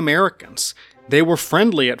make of the Americans. They were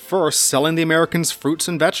friendly at first, selling the Americans fruits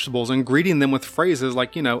and vegetables and greeting them with phrases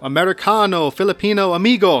like, Americano, Filipino,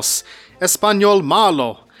 amigos, Español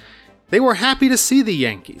malo. They were happy to see the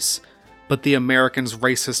Yankees. But the Americans'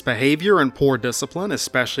 racist behavior and poor discipline,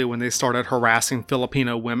 especially when they started harassing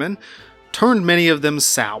Filipino women, turned many of them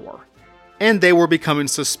sour. And they were becoming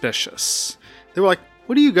suspicious. They were like,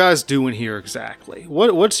 what are you guys doing here exactly?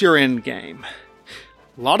 What's your end game?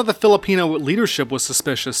 A lot of the Filipino leadership was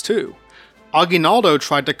suspicious too. Aguinaldo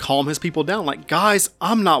tried to calm his people down, like, guys,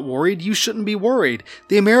 I'm not worried, you shouldn't be worried.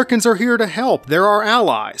 The Americans are here to help, they're our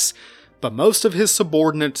allies. But most of his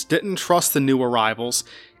subordinates didn't trust the new arrivals,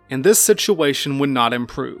 and this situation would not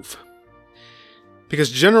improve.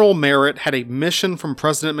 Because General Merritt had a mission from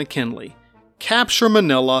President McKinley: capture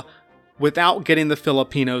Manila without getting the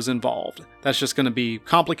Filipinos involved. That's just going to be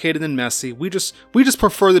complicated and messy. We just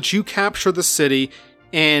prefer that you capture the city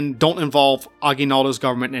and don't involve Aguinaldo's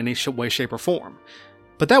government in any way, shape, or form.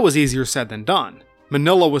 But that was easier said than done.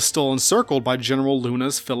 Manila was still encircled by General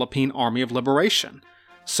Luna's Philippine Army of Liberation.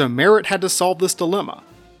 So Merritt had to solve this dilemma.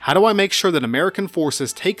 How do I make sure that American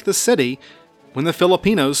forces take the city when the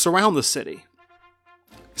Filipinos surround the city?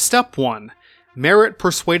 Step 1. Merritt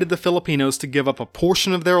persuaded the Filipinos to give up a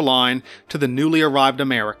portion of their line to the newly arrived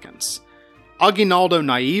Americans. Aguinaldo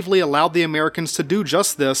naively allowed the Americans to do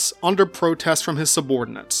just this under protest from his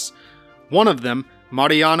subordinates. One of them,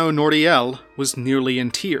 Mariano Noriel, was nearly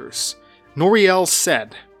in tears. Noriel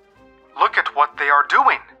said, "Look at what they are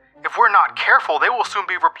doing. If we're not careful, they will soon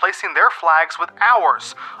be replacing their flags with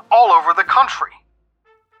ours, all over the country."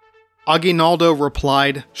 Aguinaldo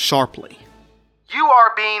replied sharply, "You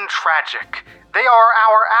are being tragic. They are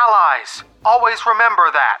our allies. Always remember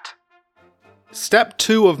that." Step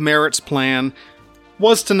 2 of Merritt's plan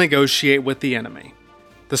was to negotiate with the enemy.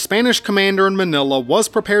 The Spanish commander in Manila was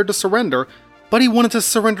prepared to surrender, but he wanted to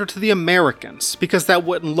surrender to the Americans because that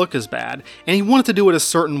wouldn't look as bad, and he wanted to do it a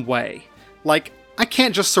certain way. Like, I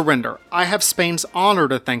can't just surrender. I have Spain's honor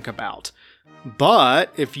to think about.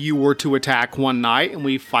 But if you were to attack one night and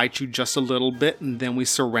we fight you just a little bit and then we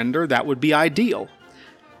surrender, that would be ideal.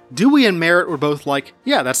 Dewey and Merritt were both like,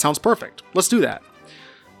 yeah, that sounds perfect. Let's do that.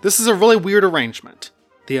 This is a really weird arrangement.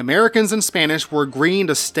 The Americans and Spanish were agreeing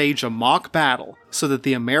to stage a mock battle so that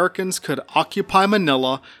the Americans could occupy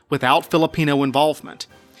Manila without Filipino involvement.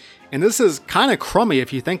 And this is kind of crummy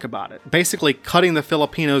if you think about it, basically cutting the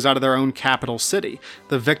Filipinos out of their own capital city,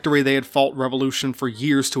 the victory they had fought revolution for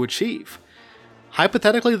years to achieve.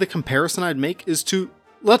 Hypothetically, the comparison I'd make is to,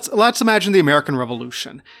 let's imagine the American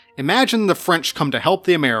Revolution. Imagine the French come to help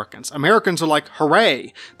the Americans. Americans are like,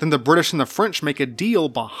 hooray! Then the British and the French make a deal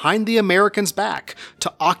behind the Americans' back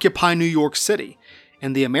to occupy New York City.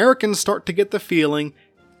 And the Americans start to get the feeling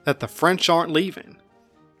that the French aren't leaving.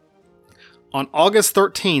 On August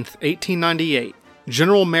 13th, 1898,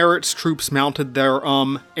 General Merritt's troops mounted their,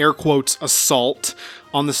 air quotes, assault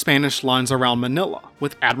on the Spanish lines around Manila,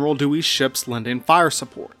 with Admiral Dewey's ships lending fire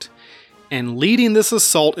support. And leading this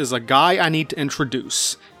assault is a guy I need to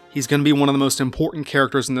introduce. He's going to be one of the most important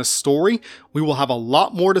characters in this story. We will have a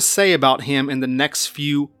lot more to say about him in the next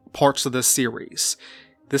few parts of this series.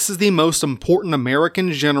 This is the most important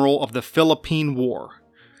American general of the Philippine War.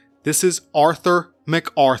 This is Arthur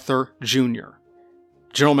MacArthur Jr.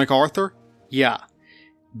 General MacArthur? Yeah.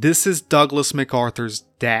 This is Douglas MacArthur's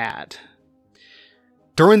dad.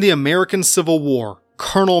 During the American Civil War,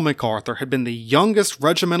 Colonel MacArthur had been the youngest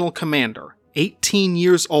regimental commander, 18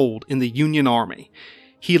 years old, in the Union Army.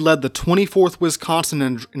 He led the 24th Wisconsin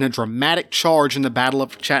in a dramatic charge in the Battle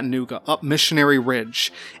of Chattanooga up Missionary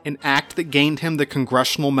Ridge, an act that gained him the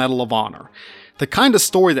Congressional Medal of Honor. The kind of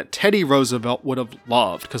story that Teddy Roosevelt would have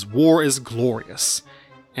loved, because war is glorious.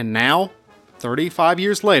 And now, 35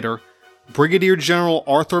 years later, Brigadier General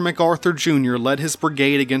Arthur MacArthur Jr. led his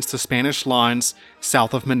brigade against the Spanish lines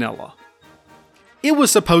south of Manila. It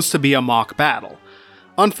was supposed to be a mock battle.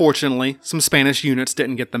 Unfortunately, some Spanish units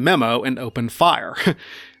didn't get the memo and opened fire.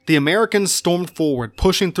 The Americans stormed forward,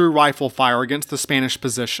 pushing through rifle fire against the Spanish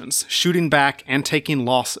positions, shooting back and taking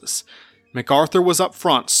losses. MacArthur was up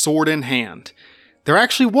front, sword in hand. There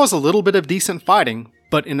actually was a little bit of decent fighting,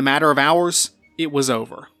 but in a matter of hours, it was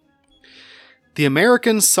over. The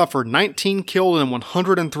Americans suffered 19 killed and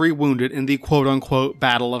 103 wounded in the quote-unquote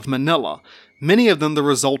Battle of Manila, many of them the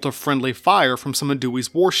result of friendly fire from some of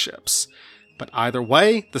Dewey's warships. But either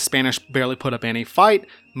way, the Spanish barely put up any fight,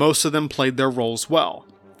 most of them played their roles well.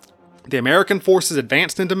 The American forces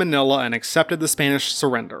advanced into Manila and accepted the Spanish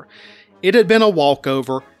surrender. It had been a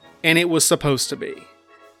walkover, and it was supposed to be.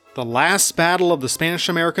 The last battle of the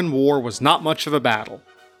Spanish-American War was not much of a battle.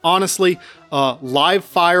 Honestly,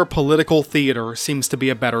 live-fire political theater seems to be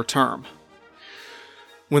a better term.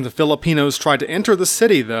 When the Filipinos tried to enter the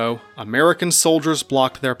city, though, American soldiers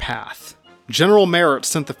blocked their path. General Merritt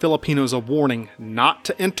sent the Filipinos a warning not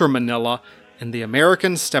to enter Manila, and the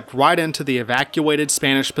Americans stepped right into the evacuated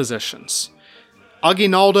Spanish positions.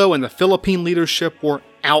 Aguinaldo and the Philippine leadership were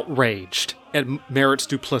outraged at Merritt's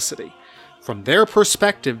duplicity. From their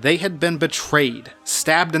perspective, they had been betrayed,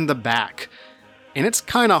 stabbed in the back, and it's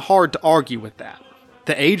kinda hard to argue with that.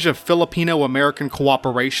 The age of Filipino-American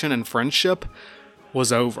cooperation and friendship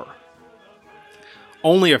was over.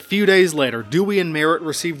 Only a few days later, Dewey and Merritt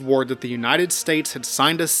received word that the United States had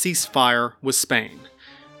signed a ceasefire with Spain.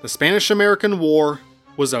 The Spanish-American War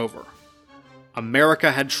was over.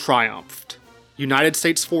 America had triumphed. United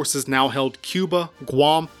States forces now held Cuba,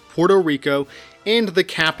 Guam, Puerto Rico, and the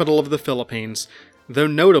capital of the Philippines, though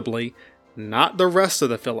notably, not the rest of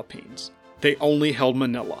the Philippines. They only held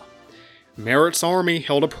Manila. Merritt's army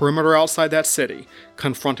held a perimeter outside that city,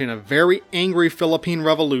 confronting a very angry Philippine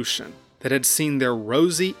revolution that had seen their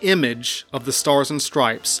rosy image of the Stars and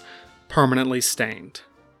Stripes permanently stained.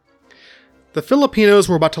 The Filipinos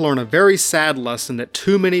were about to learn a very sad lesson that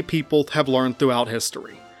too many people have learned throughout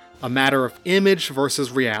history. A matter of image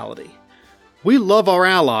versus reality. We love our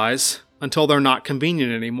allies until they're not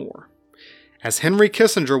convenient anymore. As Henry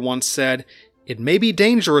Kissinger once said, it may be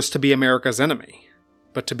dangerous to be America's enemy,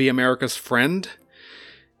 but to be America's friend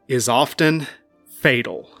is often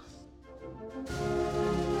fatal.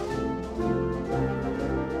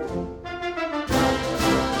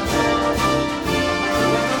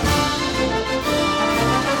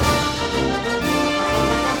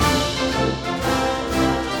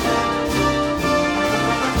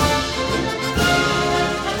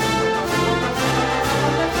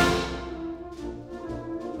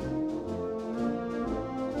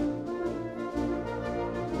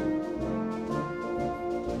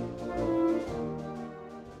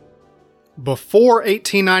 Before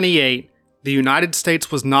 1898, the United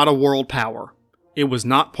States was not a world power. It was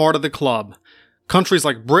not part of the club. Countries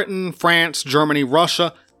like Britain, France, Germany,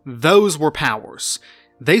 Russia, those were powers.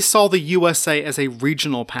 They saw the USA as a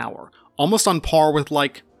regional power, almost on par with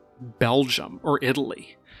like Belgium or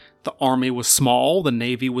Italy. The army was small, the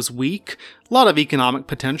navy was weak, a lot of economic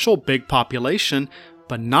potential, big population,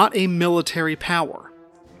 but not a military power.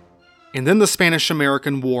 And then the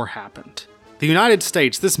Spanish-American War happened. The United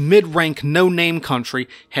States, this mid-rank, no-name country,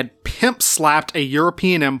 had pimp-slapped a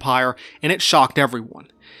European empire, and it shocked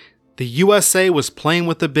everyone. The USA was playing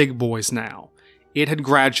with the big boys now. It had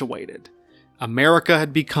graduated. America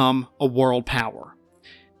had become a world power.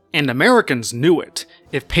 And Americans knew it.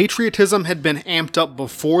 If patriotism had been amped up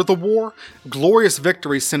before the war, glorious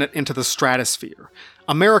victory sent it into the stratosphere.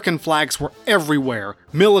 American flags were everywhere,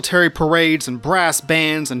 military parades and brass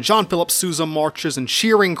bands and John Philip Sousa marches and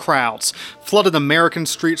cheering crowds flooded American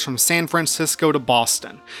streets from San Francisco to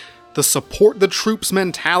Boston. The support the troops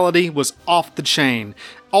mentality was off the chain.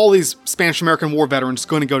 All these Spanish-American War veterans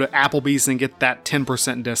going to go to Applebee's and get that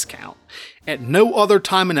 10% discount. At no other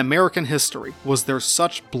time in American history was there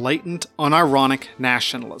such blatant, unironic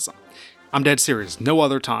nationalism. I'm dead serious, no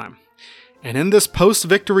other time. And in this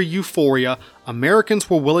post-victory euphoria, Americans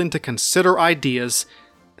were willing to consider ideas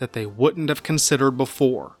that they wouldn't have considered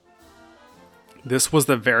before. This was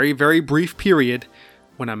the very, very brief period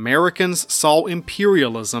when Americans saw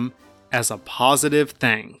imperialism as a positive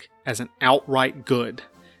thing, as an outright good.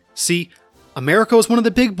 See, America was one of the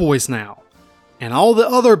big boys now. And all the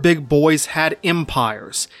other big boys had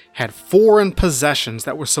empires, had foreign possessions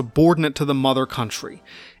that were subordinate to the mother country.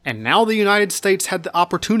 And now the United States had the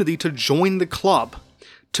opportunity to join the club,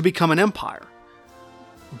 to become an empire.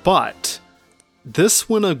 But this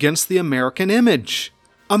went against the American image.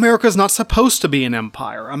 America's not supposed to be an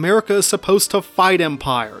empire. America is supposed to fight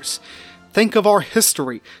empires. Think of our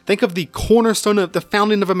history. Think of the cornerstone of the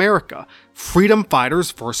founding of America. Freedom fighters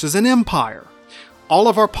versus an empire. All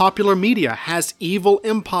of our popular media has evil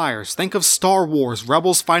empires. Think of Star Wars,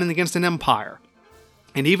 rebels fighting against an empire.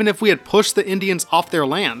 And even if we had pushed the Indians off their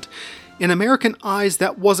land, in American eyes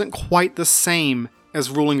that wasn't quite the same as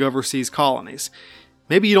ruling overseas colonies.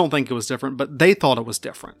 Maybe you don't think it was different, but they thought it was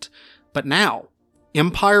different. But now,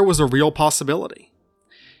 empire was a real possibility.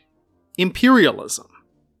 Imperialism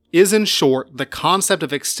is, in short, the concept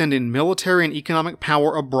of extending military and economic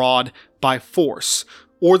power abroad by force,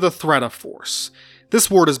 or the threat of force.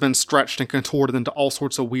 This word has been stretched and contorted into all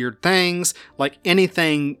sorts of weird things, like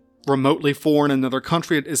anything remotely foreign in another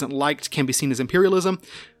country that isn't liked can be seen as imperialism.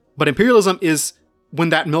 But imperialism is when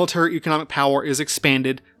that military economic power is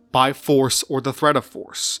expanded by force or the threat of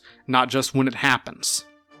force, not just when it happens.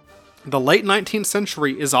 The late 19th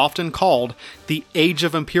century is often called the Age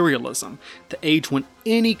of Imperialism, the age when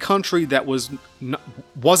any country that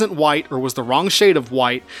wasn't white or was the wrong shade of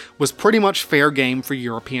white was pretty much fair game for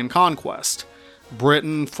European conquest.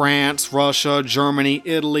 Britain, France, Russia, Germany,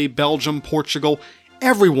 Italy, Belgium, Portugal,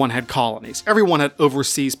 everyone had colonies, everyone had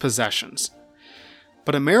overseas possessions.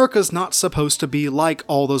 But America's not supposed to be like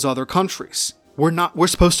all those other countries. We're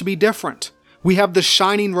supposed to be different. We have the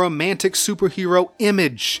shining romantic superhero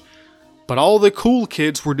image. But all the cool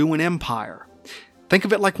kids were doing empire. Think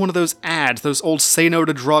of it like one of those ads, those old say no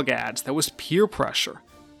to drug ads, that was peer pressure.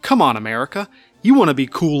 Come on, America. You want to be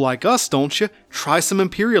cool like us, don't you? Try some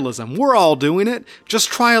imperialism. We're all doing it. Just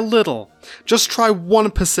try a little. Just try one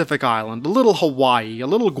Pacific island, a little Hawaii, a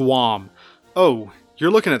little Guam. Oh, you're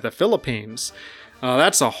looking at the Philippines.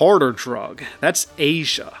 That's a harder drug. That's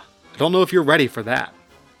Asia. I don't know if you're ready for that.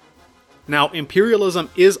 Now, imperialism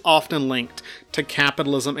is often linked to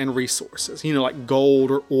capitalism and resources, like gold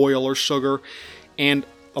or oil or sugar, and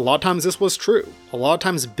a lot of times this was true. A lot of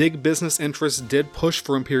times big business interests did push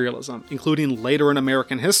for imperialism, including later in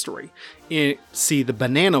American history. See the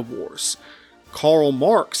Banana Wars. Karl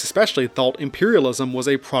Marx especially thought imperialism was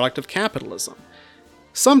a product of capitalism.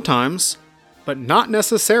 Sometimes, but not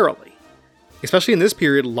necessarily. Especially in this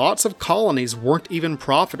period, lots of colonies weren't even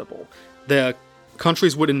profitable. The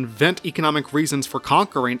countries would invent economic reasons for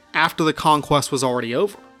conquering after the conquest was already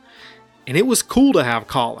over. And it was cool to have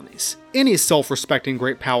colonies. Any self-respecting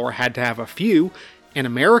great power had to have a few, and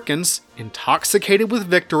Americans, intoxicated with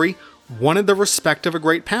victory, wanted the respect of a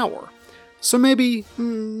great power. So maybe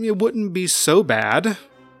it wouldn't be so bad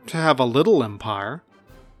to have a little empire.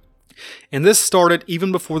 And this started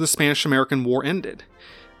even before the Spanish-American War ended.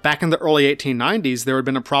 Back in the early 1890s, there had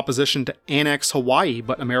been a proposition to annex Hawaii,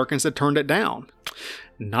 but Americans had turned it down.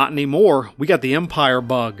 Not anymore. We got the empire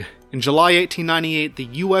bug. In July 1898, the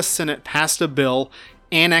U.S. Senate passed a bill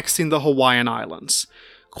annexing the Hawaiian Islands.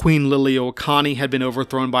 Queen Liliuokalani had been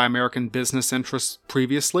overthrown by American business interests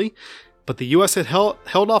previously, but the U.S. had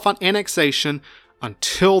held off on annexation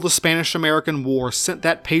until the Spanish-American War sent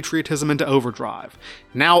that patriotism into overdrive.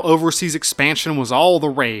 Now overseas expansion was all the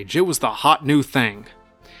rage. It was the hot new thing.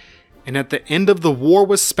 And at the end of the war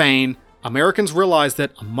with Spain, Americans realized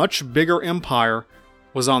that a much bigger empire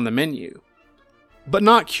was on the menu. But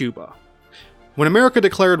not Cuba. When America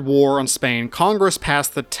declared war on Spain, Congress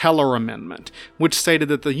passed the Teller Amendment, which stated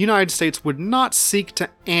that the United States would not seek to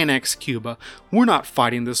annex Cuba. We're not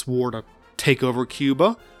fighting this war to take over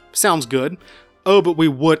Cuba. Sounds good. Oh, but we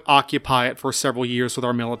would occupy it for several years with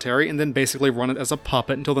our military and then basically run it as a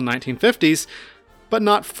puppet until the 1950s, but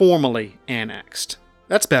not formally annexed.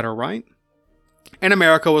 That's better, right? And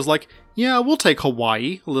America was like, yeah, we'll take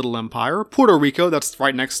Hawaii, a little empire. Puerto Rico, that's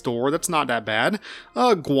right next door, that's not that bad.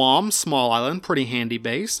 Guam, small island, pretty handy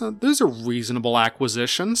base. Those are reasonable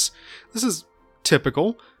acquisitions. This is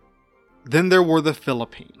typical. Then there were the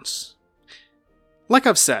Philippines. Like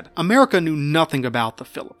I've said, America knew nothing about the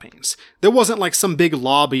Philippines. There wasn't like some big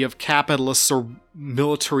lobby of capitalists or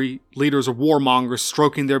military leaders or warmongers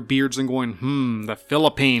stroking their beards and going, the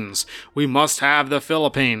Philippines. We must have the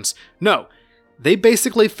Philippines. No. They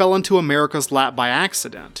basically fell into America's lap by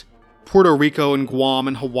accident. Puerto Rico and Guam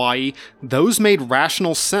and Hawaii, those made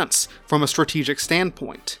rational sense from a strategic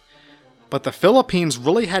standpoint. But the Philippines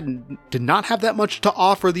really did not have that much to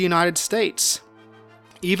offer the United States.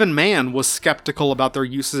 Even Mann was skeptical about their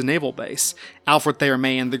use as a naval base. Alfred Thayer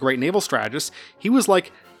Mann, the great naval strategist, he was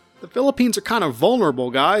like, the Philippines are kind of vulnerable,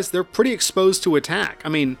 guys. They're pretty exposed to attack. I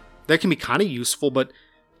mean, they can be kind of useful, but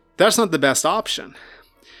that's not the best option.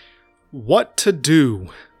 What to do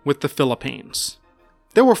with the Philippines?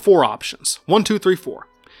 There were 4 options. 1, 2, 3, 4.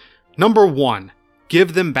 Number 1,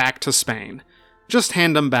 give them back to Spain. Just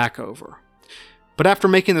hand them back over. But after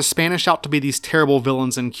making the Spanish out to be these terrible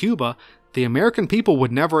villains in Cuba, the American people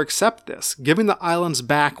would never accept this. Giving the islands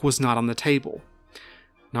back was not on the table.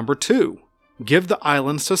 Number 2, give the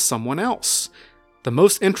islands to someone else. The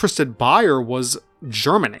most interested buyer was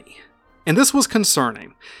Germany. And this was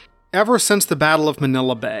concerning. Ever since the Battle of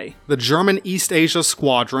Manila Bay, the German East Asia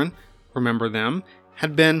Squadron, remember them,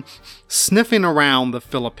 had been sniffing around the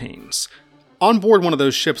Philippines. On board one of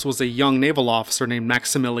those ships was a young naval officer named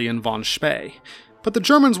Maximilian von Spee. But the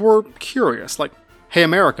Germans were curious, like, hey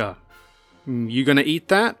America, you gonna eat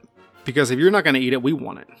that? Because if you're not gonna eat it, we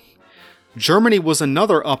want it. Germany was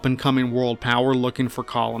another up-and-coming world power looking for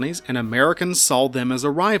colonies, and Americans saw them as a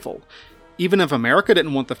rival. Even if America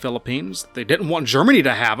didn't want the Philippines, they didn't want Germany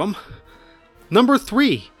to have them. Number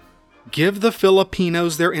 3, give the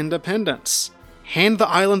Filipinos their independence. Hand the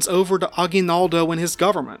islands over to Aguinaldo and his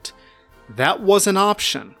government. That was an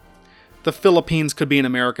option. The Philippines could be an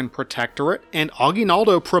American protectorate, and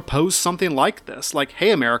Aguinaldo proposed something like this, like, hey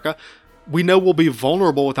America, we know we'll be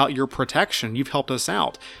vulnerable without your protection. You've helped us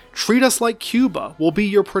out. Treat us like Cuba. We'll be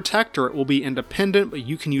your protectorate. We'll be independent, but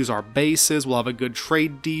you can use our bases. We'll have a good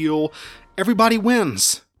trade deal. Everybody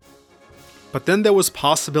wins. But then there was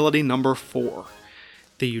possibility number 4.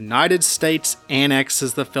 The United States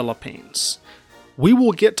annexes the Philippines. We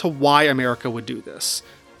will get to why America would do this,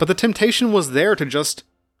 but the temptation was there to just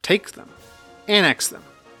take them, annex them,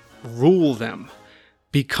 rule them,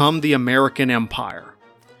 become the American empire.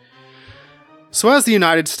 So as the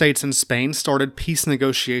United States and Spain started peace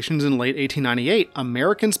negotiations in late 1898,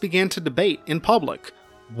 Americans began to debate in public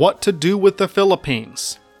what to do with the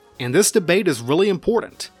Philippines. And this debate is really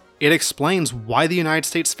important. It explains why the United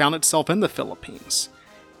States found itself in the Philippines.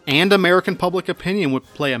 And American public opinion would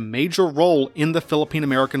play a major role in the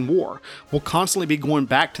Philippine-American War. We'll constantly be going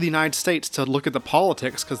back to the United States to look at the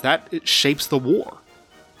politics because it shapes the war.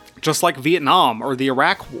 Just like Vietnam or the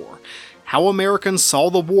Iraq War. How Americans saw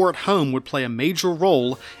the war at home would play a major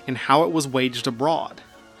role in how it was waged abroad.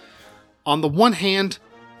 On the one hand,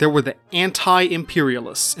 there were the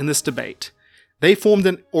anti-imperialists in this debate. They formed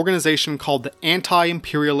an organization called the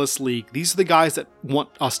Anti-Imperialist League. These are the guys that want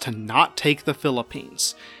us to not take the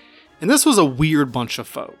Philippines. And this was a weird bunch of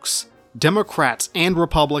folks. Democrats and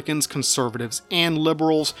Republicans, conservatives and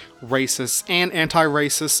liberals, racists and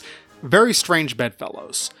anti-racists, very strange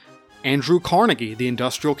bedfellows. Andrew Carnegie, the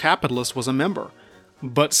industrial capitalist, was a member.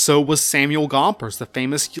 But so was Samuel Gompers, the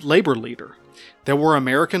famous labor leader. There were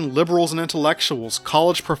American liberals and intellectuals,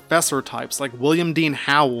 college professor types like William Dean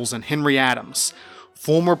Howells and Henry Adams,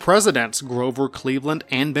 former presidents Grover Cleveland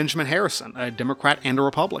and Benjamin Harrison, a Democrat and a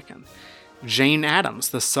Republican, Jane Addams,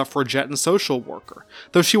 the suffragette and social worker,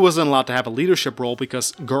 though she wasn't allowed to have a leadership role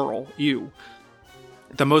because, girl, ew.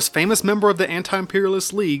 The most famous member of the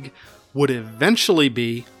Anti-Imperialist League would eventually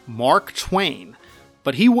be Mark Twain,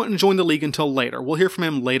 but he wouldn't join the League until later. We'll hear from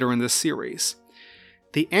him later in this series.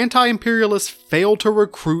 The anti-imperialists failed to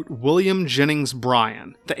recruit William Jennings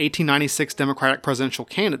Bryan, the 1896 Democratic presidential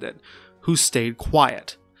candidate, who stayed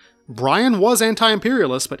quiet. Bryan was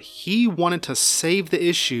anti-imperialist, but he wanted to save the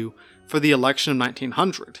issue for the election of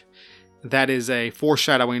 1900. That is a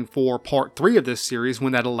foreshadowing for part 3 of this series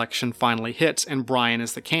when that election finally hits and Bryan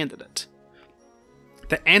is the candidate.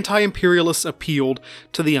 The anti-imperialists appealed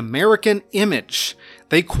to the American image.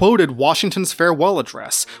 They quoted Washington's farewell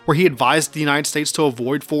address, where he advised the United States to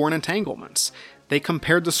avoid foreign entanglements. They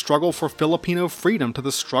compared the struggle for Filipino freedom to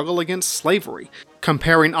the struggle against slavery,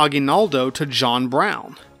 comparing Aguinaldo to John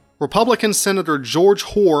Brown. Republican Senator George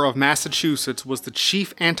Hoar of Massachusetts was the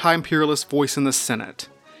chief anti-imperialist voice in the Senate.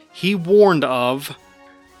 He warned of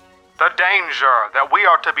the danger that we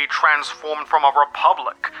are to be transformed from a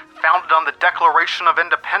republic, founded on the Declaration of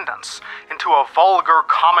Independence, into a vulgar,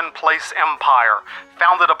 commonplace empire,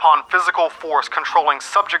 founded upon physical force controlling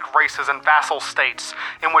subject races and vassal states,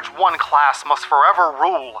 in which one class must forever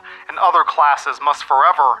rule, and other classes must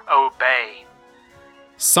forever obey.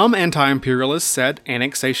 Some anti-imperialists said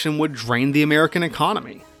annexation would drain the American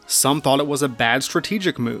economy. Some thought it was a bad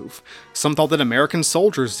strategic move. Some thought that American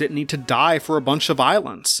soldiers didn't need to die for a bunch of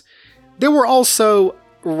islands. There were also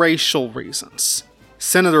racial reasons.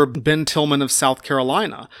 Senator Ben Tillman of South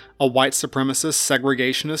Carolina, a white supremacist,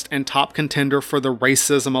 segregationist, and top contender for the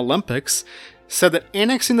Racism Olympics, said that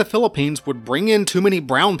annexing the Philippines would bring in too many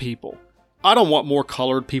brown people. I don't want more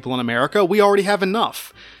colored people in America, we already have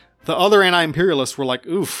enough. The other anti-imperialists were like,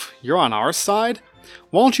 oof, you're on our side?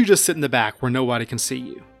 Why don't you just sit in the back where nobody can see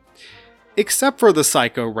you? Except for the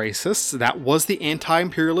psycho-racists, that was the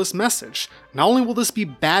anti-imperialist message. Not only will this be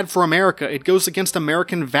bad for America, it goes against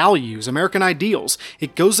American values, American ideals.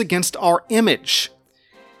 It goes against our image.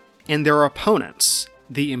 And their opponents,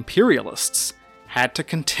 the imperialists, had to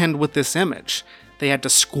contend with this image. They had to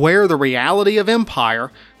square the reality of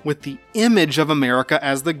empire with the image of America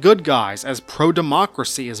as the good guys, as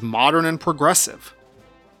pro-democracy, as modern and progressive.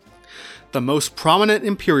 The most prominent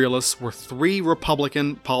imperialists were 3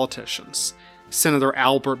 Republican politicians: Senator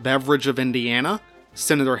Albert Beveridge of Indiana,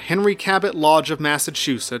 Senator Henry Cabot Lodge of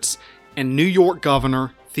Massachusetts, and New York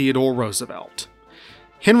Governor Theodore Roosevelt.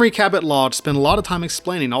 Henry Cabot Lodge spent a lot of time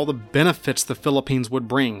explaining all the benefits the Philippines would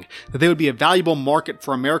bring, that they would be a valuable market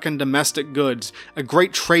for American domestic goods, a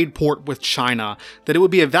great trade port with China, that it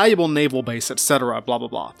would be a valuable naval base, etc., blah blah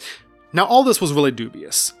blah. Now all this was really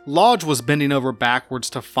dubious. Lodge was bending over backwards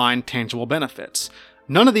to find tangible benefits.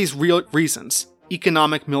 None of these real reasons,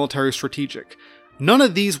 economic, military, strategic, none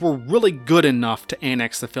of these were really good enough to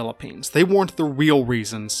annex the Philippines. They weren't the real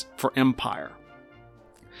reasons for empire.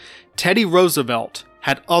 Teddy Roosevelt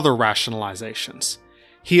had other rationalizations.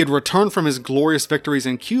 He had returned from his glorious victories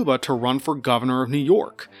in Cuba to run for governor of New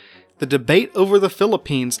York. The debate over the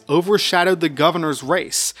Philippines overshadowed the governor's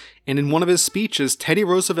race, and in one of his speeches, Teddy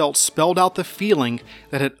Roosevelt spelled out the feeling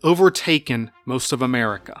that had overtaken most of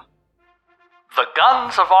America. The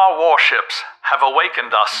guns of our warships have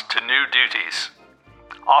awakened us to new duties.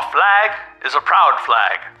 Our flag is a proud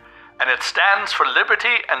flag, and it stands for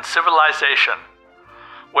liberty and civilization.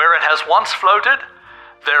 Where it has once floated,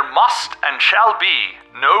 there must and shall be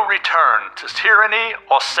no return to tyranny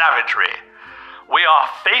or savagery. We are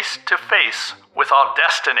face to face with our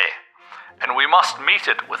destiny, and we must meet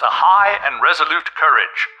it with a high and resolute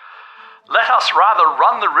courage. Let us rather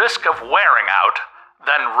run the risk of wearing out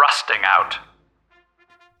than rusting out.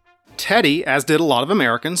 Teddy, as did a lot of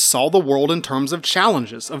Americans, saw the world in terms of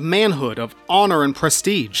challenges, of manhood, of honor and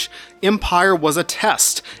prestige. Empire was a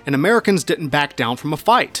test, and Americans didn't back down from a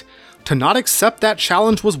fight. To not accept that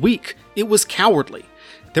challenge was weak. It was cowardly.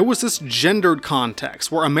 There was this gendered context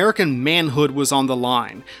where American manhood was on the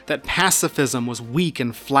line, that pacifism was weak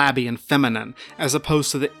and flabby and feminine, as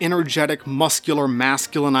opposed to the energetic, muscular,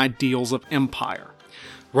 masculine ideals of empire.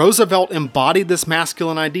 Roosevelt embodied this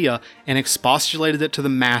masculine idea and expostulated it to the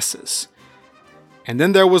masses. And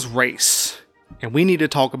then there was race, and we need to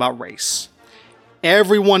talk about race.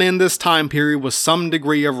 Everyone in this time period was some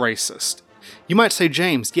degree of racist. You might say,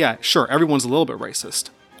 James, yeah, sure, everyone's a little bit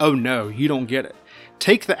racist. Oh no, you don't get it.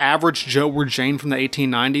 Take the average Joe or Jane from the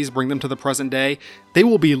 1890s, bring them to the present day, they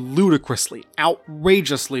will be ludicrously,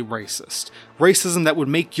 outrageously racist. Racism that would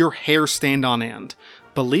make your hair stand on end.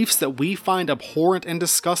 Beliefs that we find abhorrent and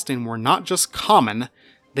disgusting were not just common,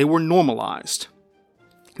 they were normalized.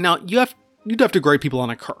 Now, you'd have to grade people on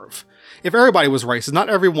a curve. If everybody was racist, not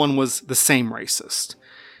everyone was the same racist.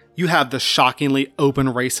 You have the shockingly open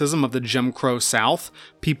racism of the Jim Crow South,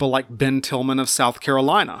 people like Ben Tillman of South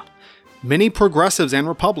Carolina. Many progressives and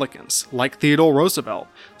Republicans, like Theodore Roosevelt,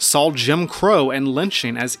 saw Jim Crow and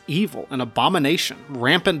lynching as evil, an abomination,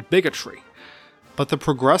 rampant bigotry. But the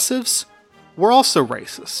progressives were also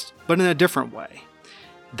racist, but in a different way.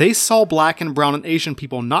 They saw black and brown and Asian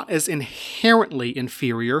people not as inherently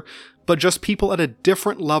inferior, but just people at a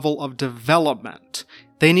different level of development.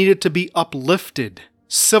 They needed to be uplifted,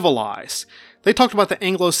 civilized. They talked about the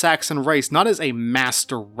Anglo-Saxon race not as a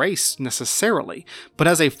master race necessarily, but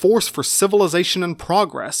as a force for civilization and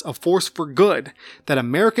progress, a force for good, that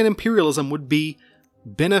American imperialism would be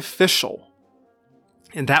beneficial.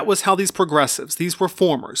 And that was how these progressives, these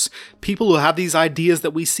reformers, people who have these ideas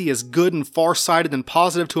that we see as good and far-sighted and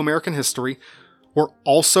positive to American history, were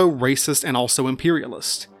also racist and also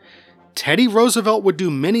imperialist. Teddy Roosevelt would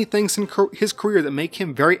do many things in his career that make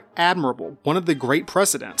him very admirable, one of the great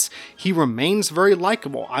presidents. He remains very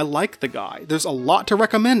likable. I like the guy. There's a lot to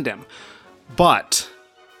recommend him. But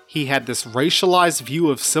he had this racialized view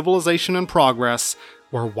of civilization and progress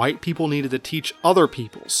where white people needed to teach other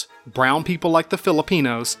peoples, brown people like the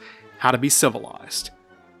Filipinos, how to be civilized.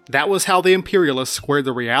 That was how the imperialists squared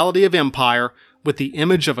the reality of empire with the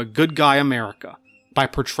image of a good guy America, by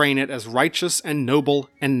portraying it as righteous and noble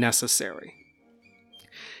and necessary.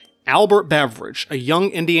 Albert Beveridge, a young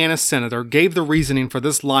Indiana senator, gave the reasoning for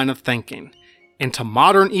this line of thinking, and to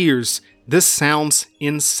modern ears, this sounds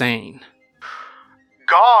insane.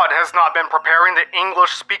 God has not been preparing the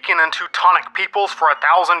English-speaking and Teutonic peoples for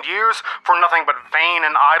 1,000 years for nothing but vain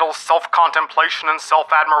and idle self-contemplation and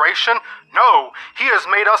self-admiration. No, he has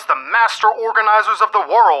made us the master organizers of the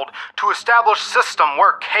world to establish system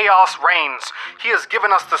where chaos reigns. He has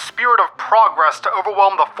given us the spirit of progress to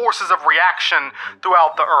overwhelm the forces of reaction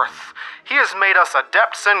throughout the earth. He has made us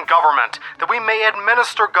adepts in government, that we may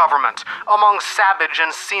administer government among savage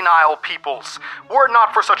and senile peoples. Were it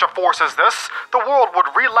not for such a force as this, the world would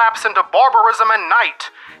relapse into barbarism and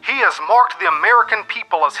night. He has marked the American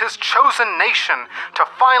people as his chosen nation to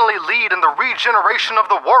finally lead in the regeneration of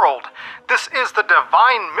the world. This is the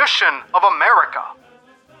divine mission of America.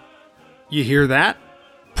 You hear that?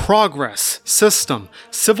 Progress, system,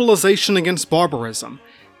 civilization against barbarism.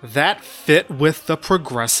 That fit with the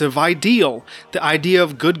progressive ideal, the idea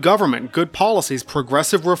of good government, good policies,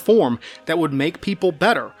 progressive reform that would make people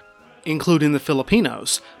better, including the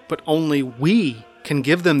Filipinos, but only we can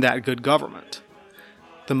give them that good government.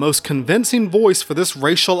 The most convincing voice for this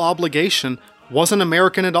racial obligation wasn't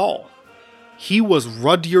American at all. He was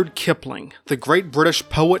Rudyard Kipling, the great British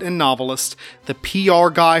poet and novelist, the PR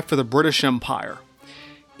guy for the British Empire.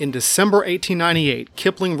 In December 1898,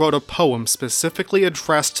 Kipling wrote a poem specifically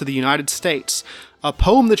addressed to the United States, a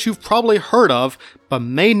poem that you've probably heard of, but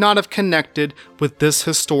may not have connected with this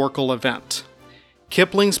historical event.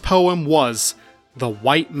 Kipling's poem was The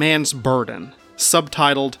White Man's Burden,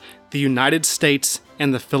 subtitled The United States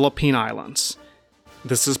and the Philippine Islands.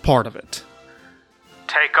 This is part of it.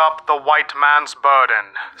 Take up the white man's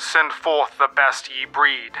burden, send forth the best ye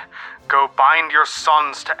breed. Go bind your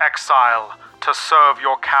sons to exile, to serve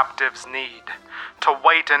your captives' need. To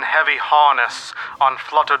wait in heavy harness on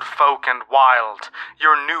fluttered folk and wild,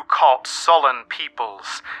 your new-caught sullen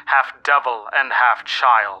peoples, half devil and half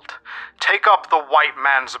child. Take up the white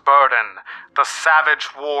man's burden, the savage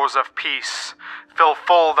wars of peace. Fill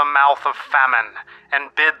full the mouth of famine,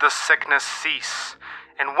 and bid the sickness cease.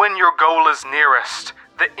 And when your goal is nearest,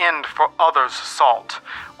 the end for others sought,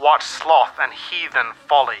 watch sloth and heathen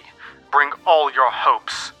folly, bring all your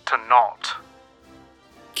hopes to naught.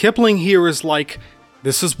 Kipling here is like,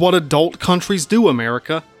 this is what adult countries do,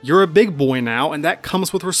 America. You're a big boy now, and that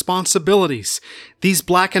comes with responsibilities. These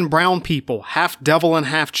black and brown people, half devil and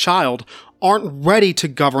half child, aren't ready to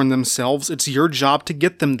govern themselves. It's your job to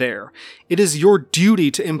get them there. It is your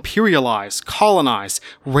duty to imperialize, colonize,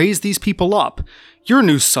 raise these people up. Your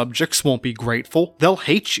new subjects won't be grateful. They'll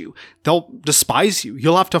hate you. They'll despise you.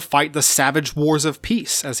 You'll have to fight the savage wars of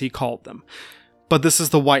peace, as he called them. But this is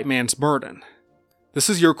the white man's burden. This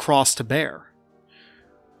is your cross to bear.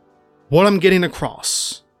 What I'm getting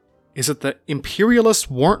across is that the imperialists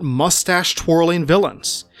weren't mustache-twirling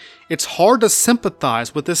villains. It's hard to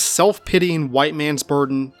sympathize with this self-pitying white man's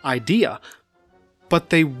burden idea, but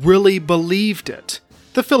they really believed it.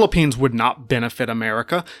 The Philippines would not benefit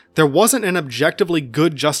America. There wasn't an objectively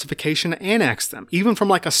good justification to annex them, even from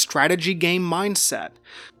like a strategy game mindset.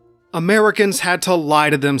 Americans had to lie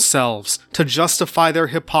to themselves to justify their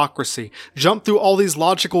hypocrisy, jump through all these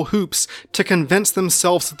logical hoops to convince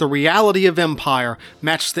themselves that the reality of empire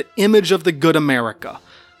matched the image of the good America.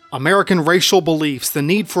 American racial beliefs, the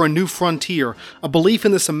need for a new frontier, a belief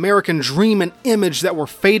in this American dream and image that were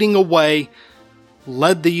fading away,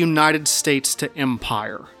 led the United States to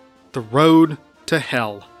empire. The road to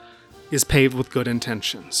hell is paved with good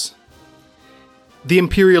intentions. The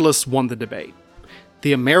imperialists won the debate.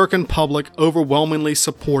 The American public overwhelmingly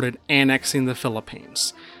supported annexing the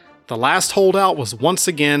Philippines. The last holdout was once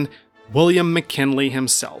again William McKinley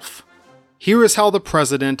himself. Here is how the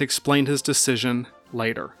president explained his decision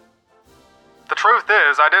later. The truth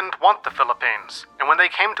is, I didn't want the Philippines, and when they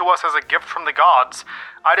came to us as a gift from the gods,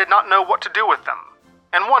 I did not know what to do with them.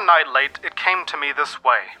 And one night late, it came to me this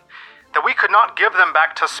way. That we could not give them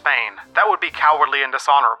back to Spain, that would be cowardly and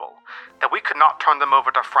dishonorable. That we could not turn them over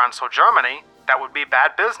to France or Germany, that would be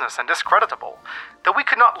bad business and discreditable. That we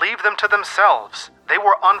could not leave them to themselves. They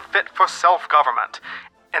were unfit for self-government.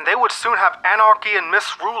 And they would soon have anarchy and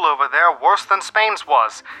misrule over there worse than Spain's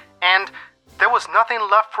was. And there was nothing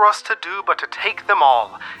left for us to do but to take them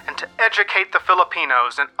all, and to educate the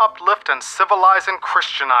Filipinos, and uplift and civilize and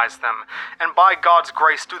Christianize them, and by God's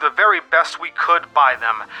grace do the very best we could by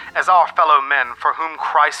them, as our fellow men for whom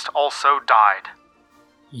Christ also died.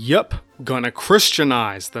 Yep, gonna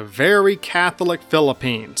Christianize the very Catholic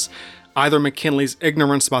Philippines. Either McKinley's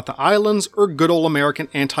ignorance about the islands or good old American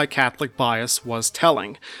anti-Catholic bias was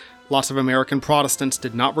telling. Lots of American Protestants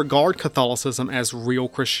did not regard Catholicism as real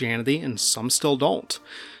Christianity, and some still don't.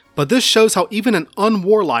 But this shows how even an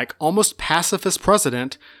unwarlike, almost pacifist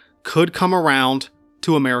president could come around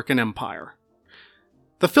to American empire.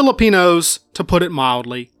 The Filipinos, to put it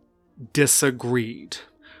mildly, disagreed.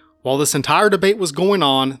 While this entire debate was going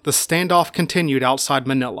on, the standoff continued outside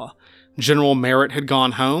Manila. General Merritt had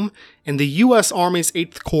gone home, and the U.S. Army's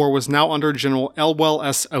 8th Corps was now under General Elwell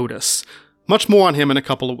S. Otis. Much more on him in a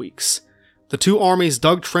couple of weeks. The two armies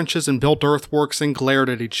dug trenches and built earthworks and glared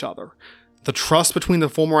at each other. The trust between the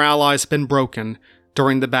former allies had been broken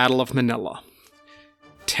during the Battle of Manila.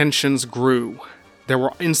 Tensions grew. There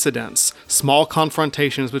were incidents, small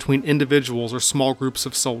confrontations between individuals or small groups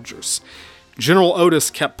of soldiers. General Otis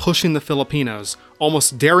kept pushing the Filipinos,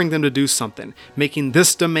 almost daring them to do something, making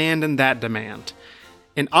this demand and that demand.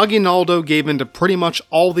 And Aguinaldo gave in to pretty much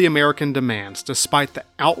all the American demands, despite the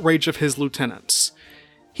outrage of his lieutenants.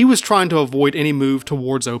 He was trying to avoid any move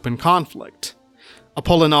towards open conflict.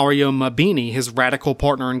 Apolinario Mabini, his radical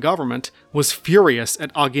partner in government, was furious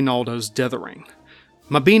at Aguinaldo's dithering.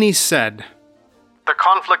 Mabini said, "The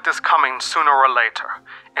conflict is coming sooner or later,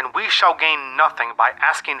 and we shall gain nothing by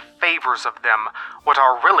asking favors of them, what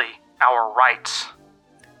are really our rights."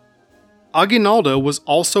 Aguinaldo was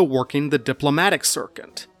also working the diplomatic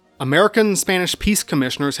circuit. American and Spanish peace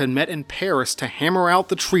commissioners had met in Paris to hammer out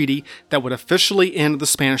the treaty that would officially end the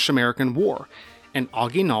Spanish-American War, and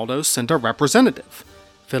Aguinaldo sent a representative.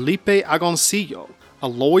 Felipe Agoncillo, a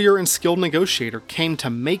lawyer and skilled negotiator, came to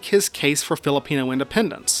make his case for Filipino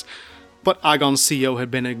independence. But Agoncillo had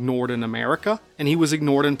been ignored in America, and he was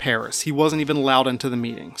ignored in Paris. He wasn't even allowed into the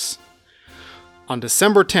meetings. On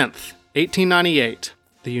December 10th, 1898,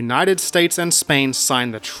 the United States and Spain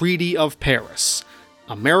signed the Treaty of Paris.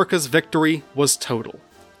 America's victory was total.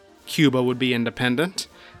 Cuba would be independent.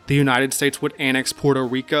 The United States would annex Puerto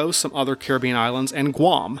Rico, some other Caribbean islands, and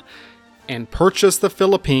Guam, and purchase the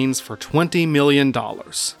Philippines for $20 million.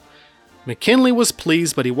 McKinley was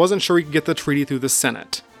pleased, but he wasn't sure he could get the treaty through the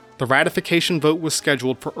Senate. The ratification vote was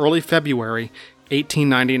scheduled for early February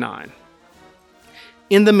 1899.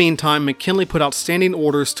 In the meantime, McKinley put out standing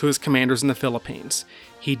orders to his commanders in the Philippines.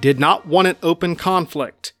 He did not want an open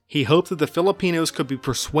conflict. He hoped that the Filipinos could be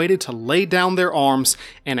persuaded to lay down their arms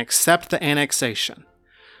and accept the annexation.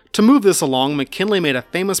 To move this along, McKinley made a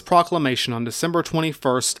famous proclamation on December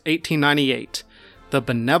 21st, 1898, the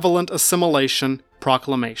Benevolent Assimilation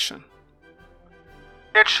Proclamation.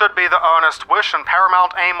 It should be the earnest wish and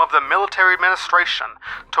paramount aim of the military administration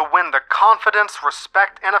to win the confidence,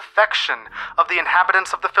 respect, and affection of the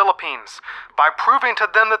inhabitants of the Philippines by proving to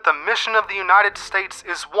them that the mission of the United States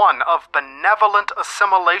is one of benevolent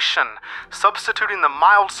assimilation, substituting the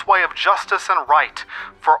mild sway of justice and right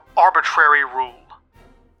for arbitrary rule.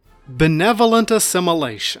 Benevolent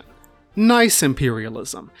assimilation. Nice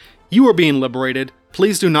imperialism. You are being liberated,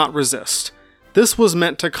 please do not resist. This was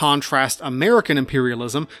meant to contrast American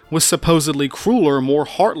imperialism with supposedly crueler, more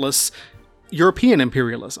heartless European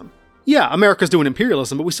imperialism. Yeah, America's doing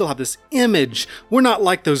imperialism, but we still have this image. We're not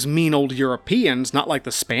like those mean old Europeans, not like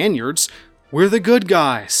the Spaniards. We're the good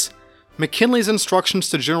guys. McKinley's instructions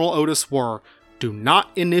to General Otis were, do not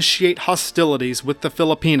initiate hostilities with the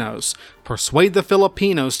Filipinos. Persuade the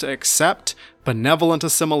Filipinos to accept benevolent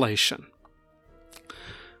assimilation.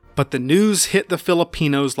 But the news hit the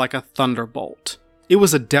Filipinos like a thunderbolt. It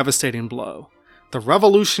was a devastating blow. The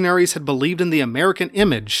revolutionaries had believed in the American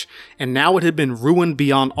image, and now it had been ruined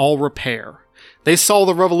beyond all repair. They saw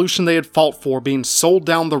the revolution they had fought for being sold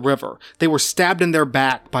down the river. They were stabbed in their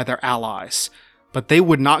back by their allies. But they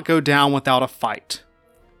would not go down without a fight.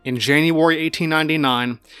 In January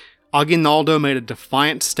 1899, Aguinaldo made a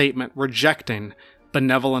defiant statement rejecting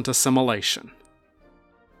benevolent assimilation.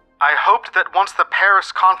 I hoped that once the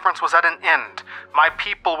Paris Conference was at an end, my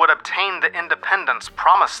people would obtain the independence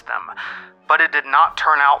promised them, but it did not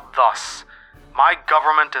turn out thus. My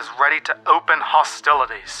government is ready to open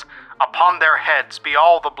hostilities. Upon their heads be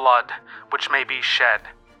all the blood which may be shed.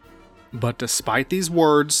 But despite these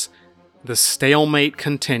words, the stalemate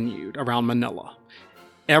continued around Manila.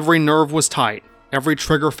 Every nerve was tight, every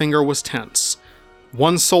trigger finger was tense.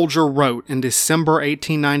 One soldier wrote in December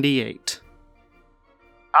 1898,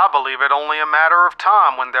 I believe it only a matter of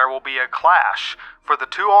time when there will be a clash, for the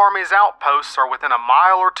two armies' outposts are within a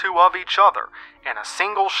mile or two of each other, and a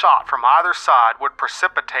single shot from either side would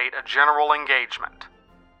precipitate a general engagement.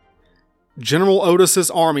 General Otis's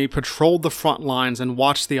army patrolled the front lines and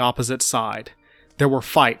watched the opposite side. There were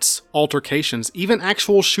fights, altercations, even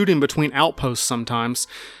actual shooting between outposts sometimes,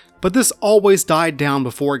 but this always died down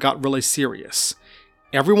before it got really serious.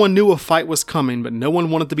 Everyone knew a fight was coming, but no one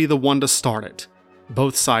wanted to be the one to start it.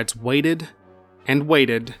 Both sides waited, and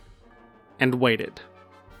waited, and waited.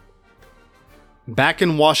 Back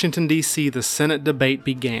in Washington, D.C., the Senate debate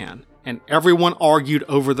began, and everyone argued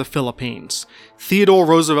over the Philippines. Theodore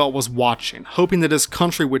Roosevelt was watching, hoping that his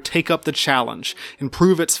country would take up the challenge and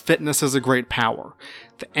prove its fitness as a great power.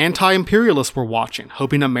 The anti-imperialists were watching,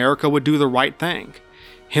 hoping America would do the right thing.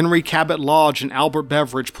 Henry Cabot Lodge and Albert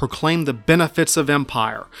Beveridge proclaimed the benefits of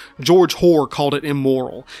empire. George Hoare called it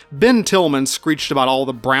immoral. Ben Tillman screeched about all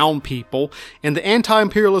the brown people, and the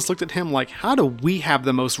anti-imperialists looked at him like, how do we have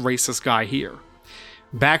the most racist guy here?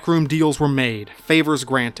 Backroom deals were made, favors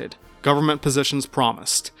granted, government positions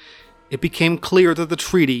promised. It became clear that the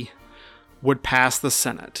treaty would pass the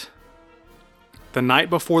Senate. The night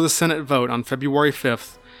before the Senate vote on February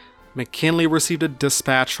 5th, McKinley received a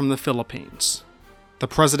dispatch from the Philippines. The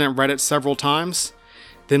president read it several times,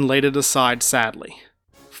 then laid it aside sadly.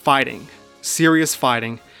 Fighting, serious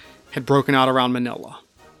fighting, had broken out around Manila.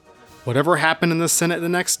 Whatever happened in the Senate the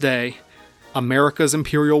next day, America's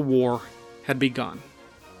imperial war had begun.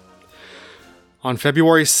 On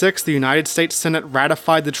February 6th, the United States Senate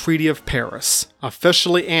ratified the Treaty of Paris,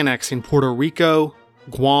 officially annexing Puerto Rico,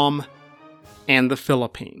 Guam, and the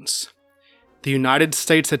Philippines. The United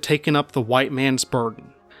States had taken up the white man's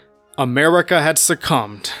burden. America had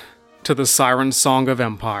succumbed to the siren song of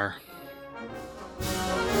empire.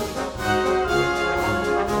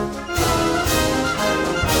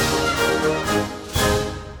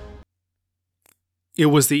 It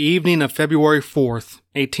was the evening of February 4th,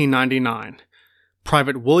 1899.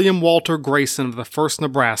 Private William Walter Grayson of the 1st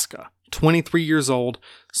Nebraska, 23 years old,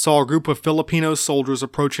 saw a group of Filipino soldiers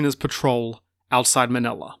approaching his patrol outside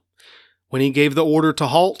Manila. When he gave the order to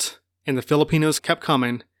halt, and the Filipinos kept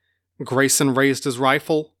coming, Grayson raised his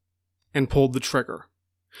rifle and pulled the trigger.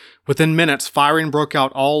 Within minutes, firing broke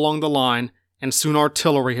out all along the line, and soon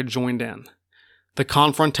artillery had joined in. The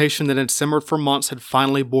confrontation that had simmered for months had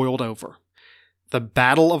finally boiled over. The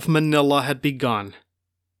Battle of Manila had begun,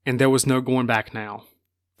 and there was no going back now.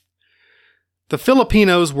 The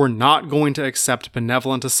Filipinos were not going to accept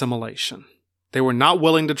benevolent assimilation. They were not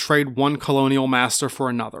willing to trade one colonial master for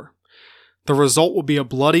another. The result would be a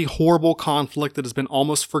bloody, horrible conflict that has been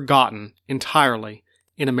almost forgotten entirely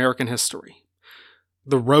in American history.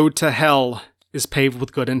 The road to hell is paved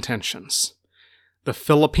with good intentions. The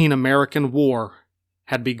Philippine-American War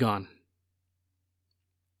had begun.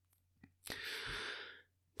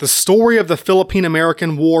 The story of the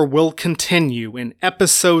Philippine-American War will continue in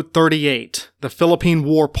Episode 38, The Philippine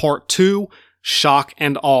War Part 2, Shock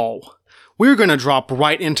and Awe. We're going to drop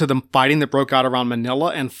right into the fighting that broke out around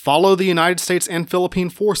Manila and follow the United States and Philippine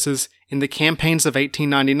forces in the campaigns of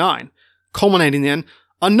 1899, culminating in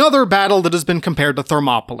another battle that has been compared to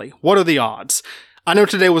Thermopylae. What are the odds? I know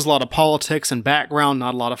today was a lot of politics and background,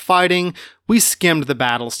 not a lot of fighting. We skimmed the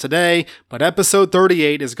battles today, but episode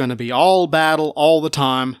 38 is going to be all battle all the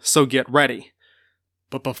time, so get ready.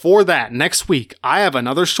 But before that, next week, I have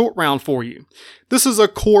another short round for you. This is a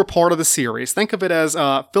core part of the series. Think of it as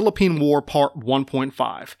Philippine War Part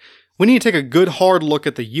 1.5. We need to take a good hard look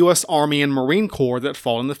at the U.S. Army and Marine Corps that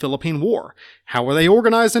fought in the Philippine War. How were they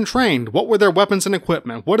organized and trained? What were their weapons and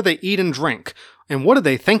equipment? What did they eat and drink? And what did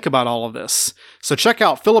they think about all of this? So check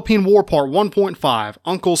out Philippine War Part 1.5,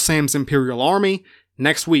 Uncle Sam's Imperial Army,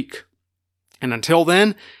 next week. And until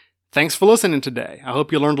then, thanks for listening today. I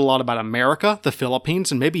hope you learned a lot about America, the Philippines,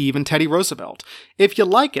 and maybe even Teddy Roosevelt. If you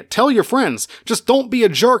like it, tell your friends. Just don't be a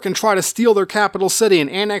jerk and try to steal their capital city and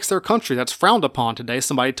annex their country. That's frowned upon today,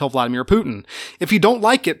 somebody told Vladimir Putin. If you don't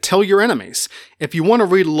like it, tell your enemies. If you want to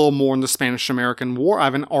read a little more on the Spanish-American War, I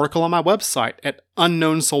have an article on my website at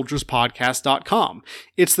unknownsoldierspodcast.com.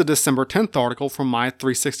 It's the December 10th article from my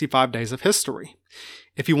 365 Days of History.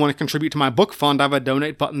 If you want to contribute to my book fund, I have a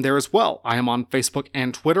donate button there as well. I am on Facebook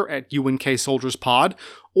and Twitter at UNKSoldiersPod,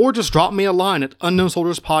 or just drop me a line at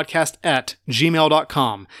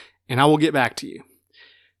unknownsoldierspodcast@gmail.com, and I will get back to you.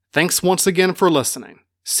 Thanks once again for listening.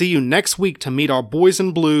 See you next week to meet our boys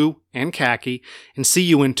in blue and khaki, and see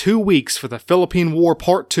you in 2 weeks for the Philippine War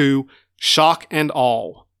Part 2, Shock and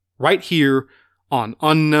Awe, right here on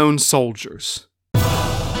Unknown Soldiers.